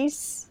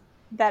memories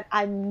that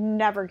I'm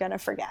never going to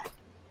forget.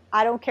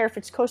 I don't care if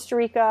it's Costa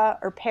Rica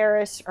or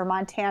Paris or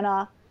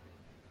Montana.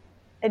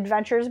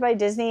 Adventures by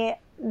Disney,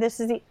 this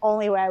is the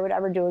only way I would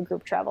ever do a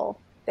group travel.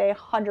 They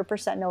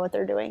 100% know what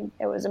they're doing.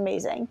 It was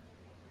amazing.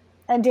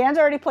 And Dan's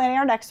already planning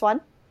our next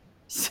one.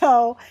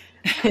 So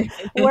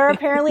we're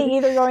apparently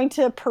either going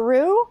to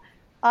Peru,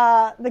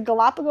 the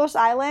Galapagos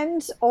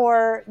Islands,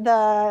 or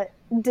the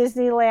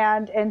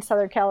Disneyland in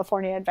Southern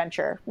California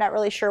adventure. Not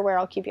really sure where.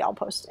 I'll keep you all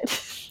posted.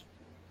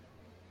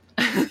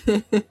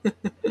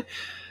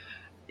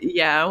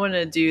 Yeah, I want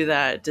to do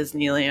that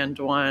Disneyland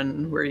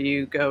one where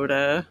you go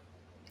to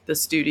the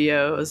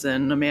studios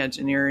and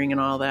Imagineering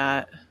and all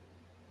that.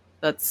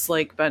 That's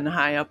like been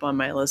high up on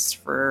my list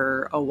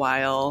for a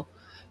while.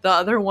 The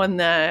other one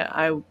that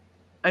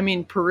I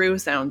mean, Peru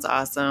sounds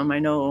awesome. I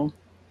know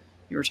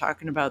you were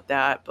talking about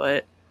that,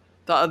 but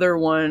the other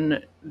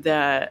one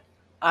that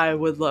I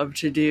would love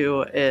to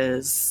do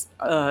is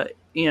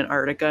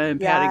Antarctica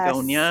and Yes.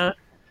 Patagonia.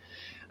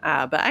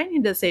 But I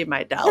need to save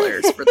my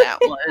dollars for that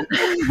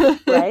one.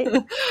 Right?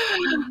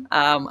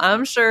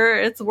 I'm sure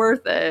it's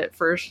worth it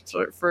for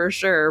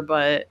sure,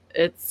 but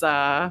it's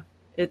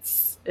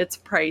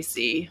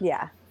pricey.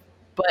 Yeah.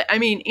 But I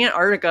mean,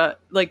 Antarctica,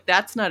 like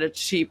that's not a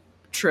cheap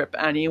trip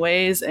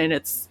anyways, and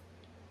it's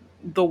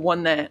the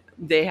one that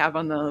they have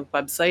on the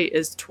website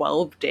is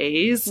 12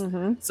 days.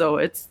 Mm-hmm. So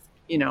it's,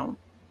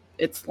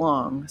 it's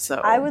long. So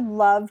I would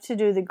love to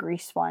do the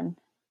Greece one.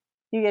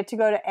 You get to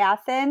go to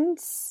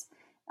Athens,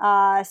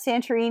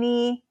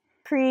 Santorini,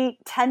 Crete,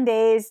 10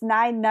 days,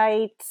 9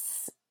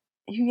 nights.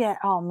 You get,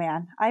 oh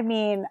man. I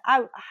mean,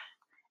 if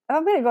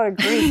I'm going to go to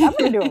Greece, I'm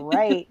going to do it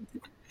right.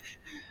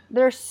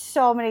 There's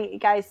so many,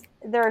 guys,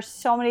 there are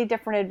so many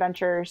different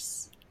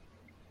adventures.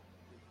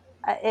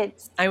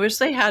 I wish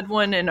they had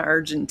one in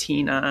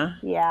Argentina.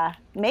 Yeah,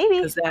 maybe.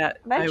 Because that,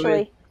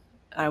 eventually.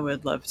 I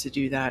would love to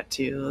do that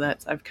too.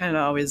 I've kind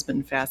of always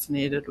been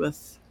fascinated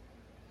with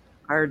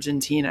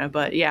Argentina,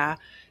 but yeah,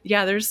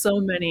 there's so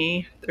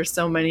many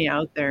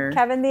out there.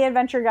 Kevin, the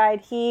adventure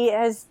guide, he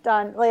has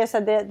done, like I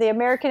said, the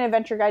American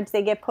adventure guides,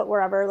 they get put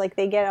wherever, like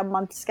they get a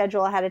month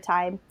schedule ahead of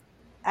time.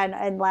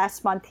 And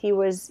last month he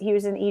was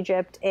in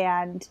Egypt,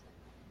 and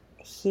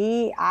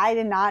I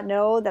did not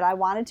know that I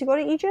wanted to go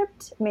to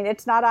Egypt. I mean,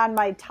 it's not on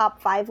my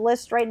top 5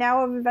 list right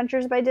now of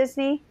Adventures by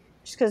Disney,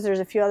 just because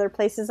there's a few other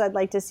places I'd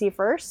like to see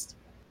first.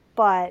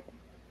 But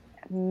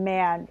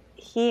man,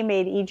 he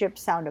made Egypt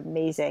sound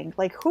amazing.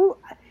 Like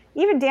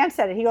even Dan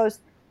said it. He goes,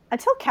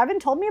 until Kevin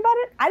told me about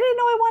it, I didn't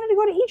know I wanted to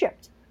go to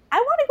Egypt. I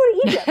want to go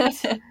to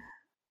Egypt.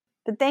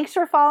 But thanks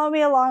for following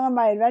me along on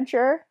my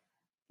adventure.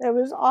 It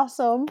was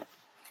awesome.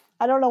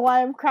 I don't know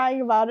why I'm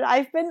crying about it.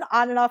 I've been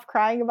on and off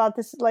crying about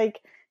this,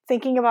 like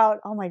thinking about,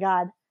 oh my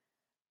God,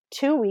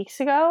 2 weeks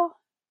ago,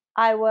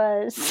 I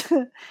was,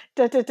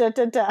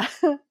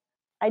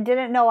 I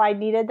didn't know I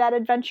needed that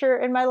adventure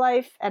in my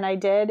life, and I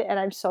did, and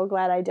I'm so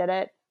glad I did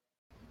it.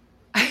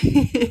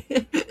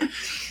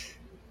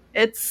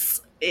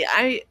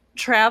 I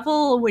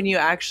travel when you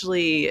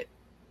actually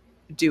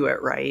do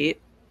it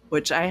right,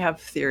 which I have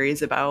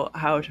theories about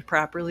how to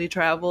properly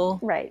travel.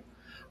 Right.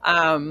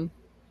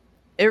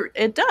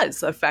 It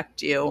does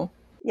affect you.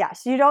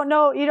 Yes, you don't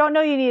know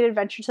you need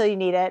adventure till you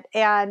need it.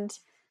 And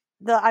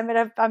I'm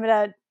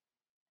gonna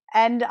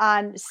end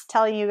on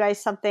telling you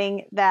guys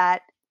something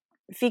that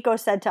Fico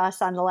said to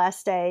us on the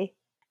last day,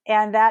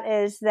 and that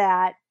is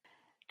that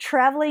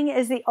traveling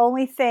is the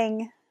only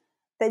thing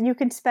that you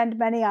can spend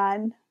money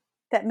on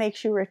that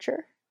makes you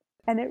richer.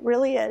 And it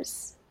really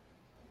is.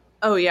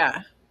 Oh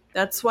yeah.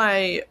 That's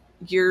why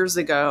years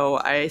ago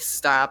I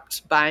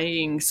stopped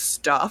buying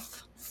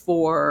stuff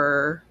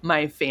for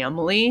my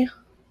family.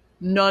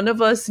 None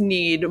of us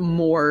need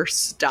more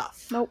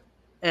stuff. Nope.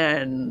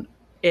 And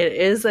it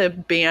is a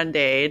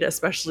band-aid,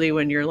 especially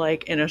when you're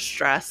like in a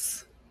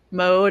stress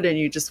mode and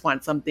you just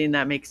want something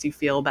that makes you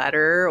feel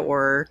better,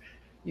 or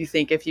you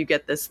think if you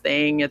get this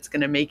thing, it's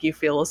going to make you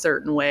feel a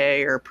certain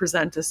way or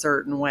present a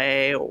certain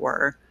way,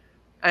 or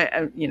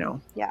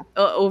yeah.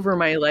 Over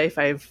my life,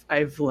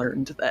 I've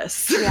learned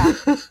this. Yeah.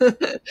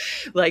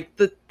 Like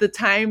the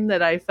time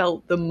that I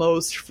felt the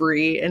most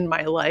free in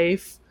my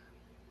life,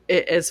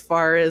 as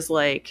far as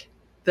like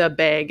the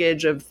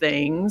baggage of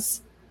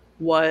things,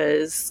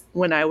 was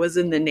when I was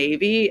in the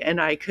Navy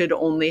and I could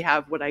only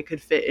have what I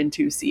could fit in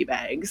 2 sea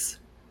bags.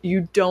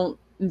 You don't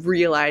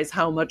realize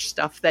how much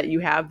stuff that you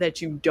have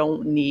that you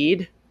don't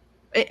need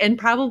and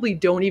probably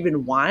don't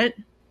even want.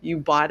 You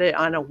bought it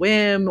on a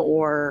whim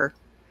or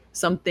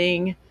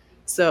something.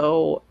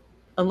 So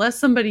unless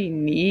somebody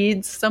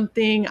needs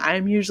something,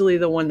 I'm usually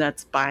the one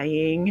that's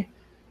buying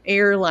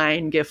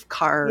airline gift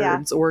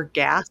cards or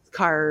gas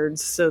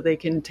cards so they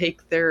can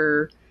take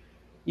their,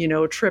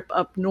 trip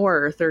up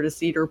north or to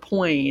Cedar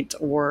Point,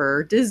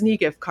 or Disney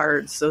gift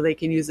cards so they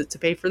can use it to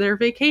pay for their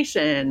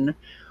vacation,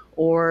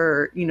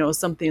 or,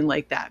 something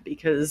like that,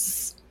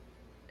 because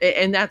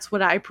and that's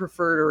what I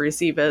prefer to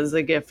receive as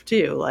a gift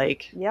too.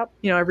 Like, yep.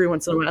 Every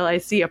once in a while I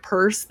see a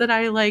purse that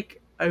I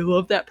like. I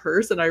love that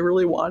purse and I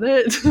really want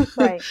it.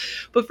 Right.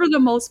 But for the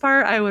most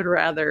part, I would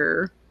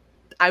rather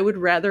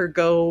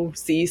go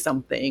see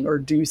something or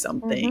do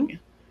something. Mm-hmm.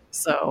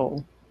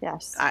 So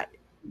yes,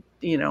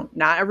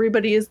 not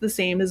everybody is the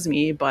same as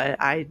me, but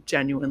I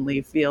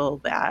genuinely feel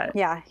that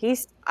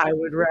I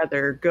would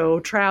rather go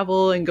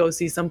travel and go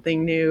see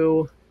something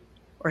new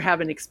or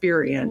have an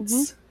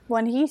experience. Mm-hmm.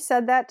 When he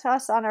said that to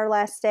us on our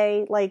last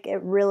day, like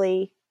it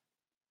really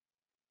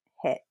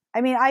hit. I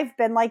mean, I've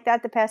been like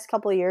that the past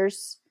couple of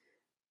years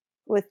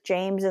with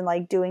James and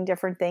like doing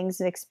different things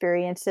and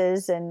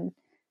experiences,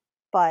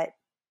 but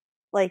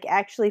like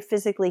actually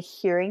physically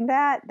hearing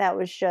that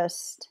was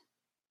just,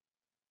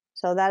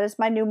 so that is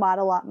my new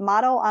motto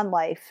on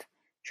life.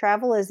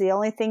 Travel is the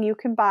only thing you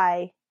can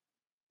buy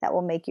that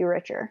will make you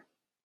richer.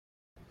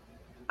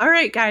 All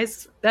right,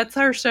 guys, that's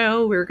our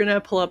show. We're going to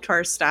pull up to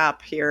our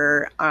stop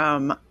here.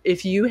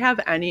 If you have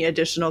any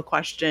additional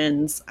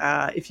questions,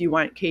 if you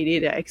want Katie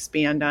to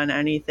expand on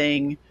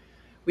anything,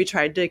 we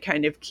tried to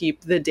kind of keep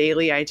the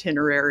daily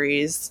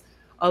itineraries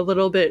a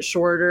little bit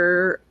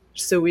shorter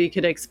so we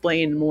could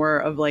explain more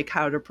of like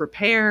how to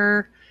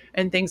prepare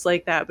and things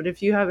like that. But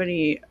if you have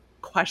any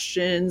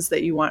questions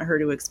that you want her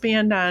to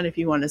expand on, if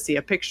you want to see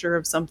a picture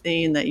of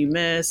something that you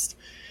missed,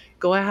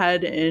 go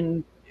ahead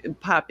and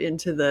pop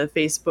into the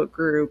Facebook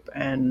group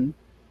and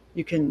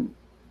you can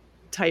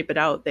type it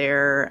out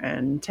there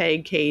and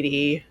tag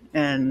Katie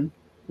and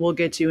we'll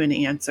get you an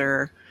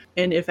answer.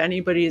 And if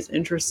anybody's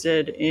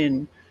interested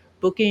in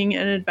booking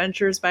an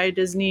Adventures by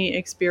Disney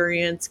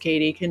experience,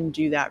 Katie can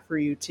do that for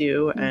you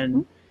too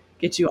and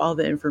get you all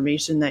the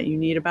information that you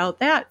need about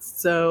that.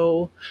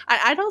 So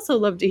I'd also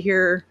love to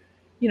hear,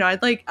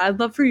 I'd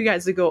love for you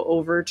guys to go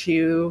over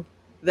to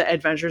the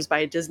Adventures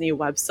by Disney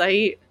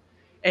website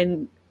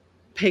and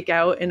pick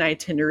out an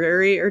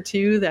itinerary or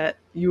two that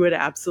you would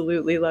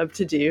absolutely love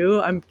to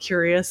do. I'm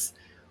curious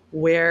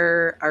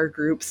where our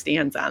group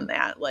stands on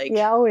that. Like,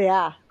 are we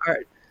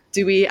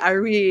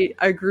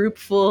a group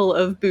full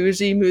of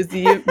bougie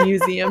museum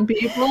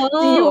people?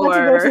 Do you want to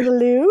go to the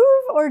Louvre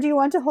or do you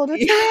want to hold a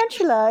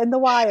tarantula in the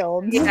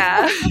wild?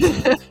 Yeah.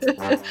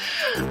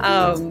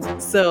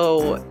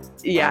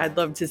 I'd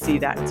love to see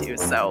that too.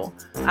 So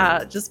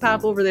just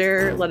pop over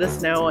there, let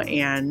us know.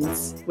 And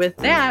with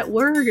that,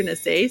 we're going to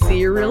say, see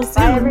you real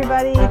soon. Bye,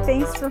 everybody.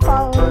 Thanks for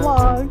following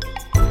along.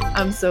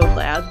 I'm so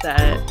glad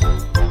that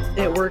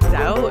it worked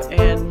out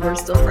and we're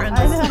still friends.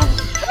 I know.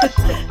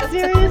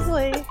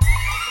 Seriously.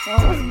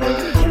 Almost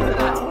making too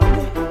loud.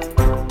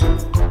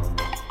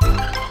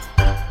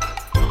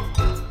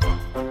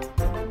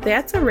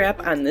 That's a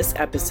wrap on this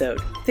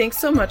episode. Thanks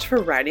so much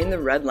for riding the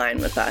red line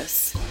with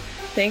us.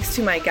 Thanks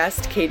to my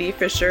guest, Katie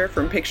Fisher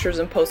from Pictures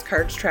and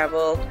Postcards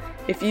Travel.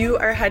 If you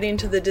are heading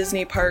to the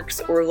Disney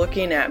parks or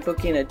looking at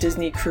booking a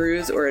Disney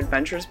cruise or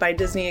Adventures by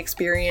Disney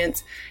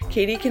experience,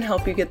 Katie can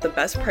help you get the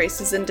best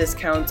prices and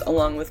discounts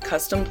along with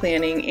custom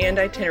planning and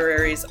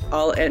itineraries,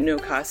 all at no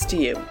cost to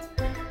you.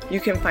 You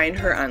can find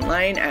her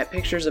online at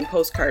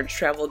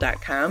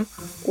picturesandpostcardstravel.com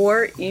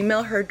or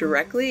email her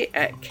directly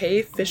at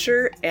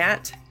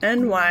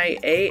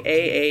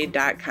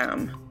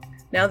kfisher@nyaaa.com.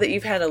 Now that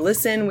you've had a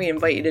listen, we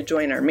invite you to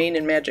join our Main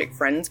and Magic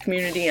Friends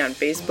community on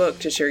Facebook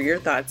to share your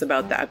thoughts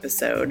about the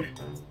episode.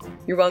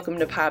 You're welcome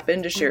to pop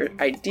in to share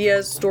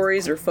ideas,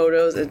 stories, or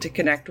photos and to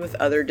connect with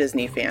other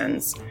Disney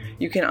fans.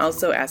 You can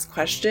also ask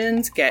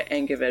questions, get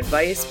and give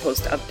advice,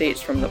 post updates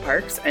from the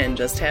parks, and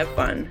just have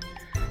fun.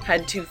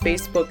 Head to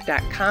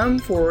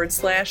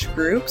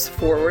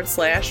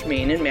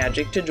facebook.com/groups/Main and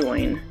Magic to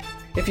join.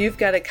 If you've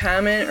got a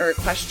comment or a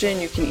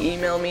question, you can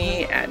email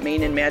me at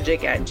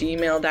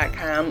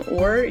mainandmagic@gmail.com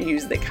or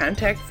use the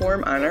contact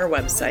form on our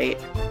website.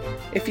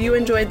 If you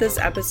enjoyed this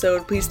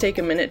episode, please take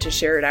a minute to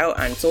share it out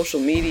on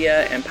social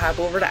media and pop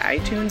over to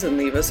iTunes and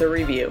leave us a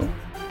review.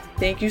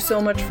 Thank you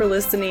so much for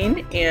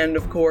listening, and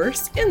of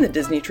course, in the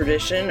Disney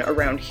tradition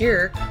around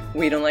here,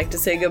 we don't like to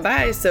say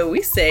goodbye, so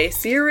we say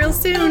see you real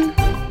soon!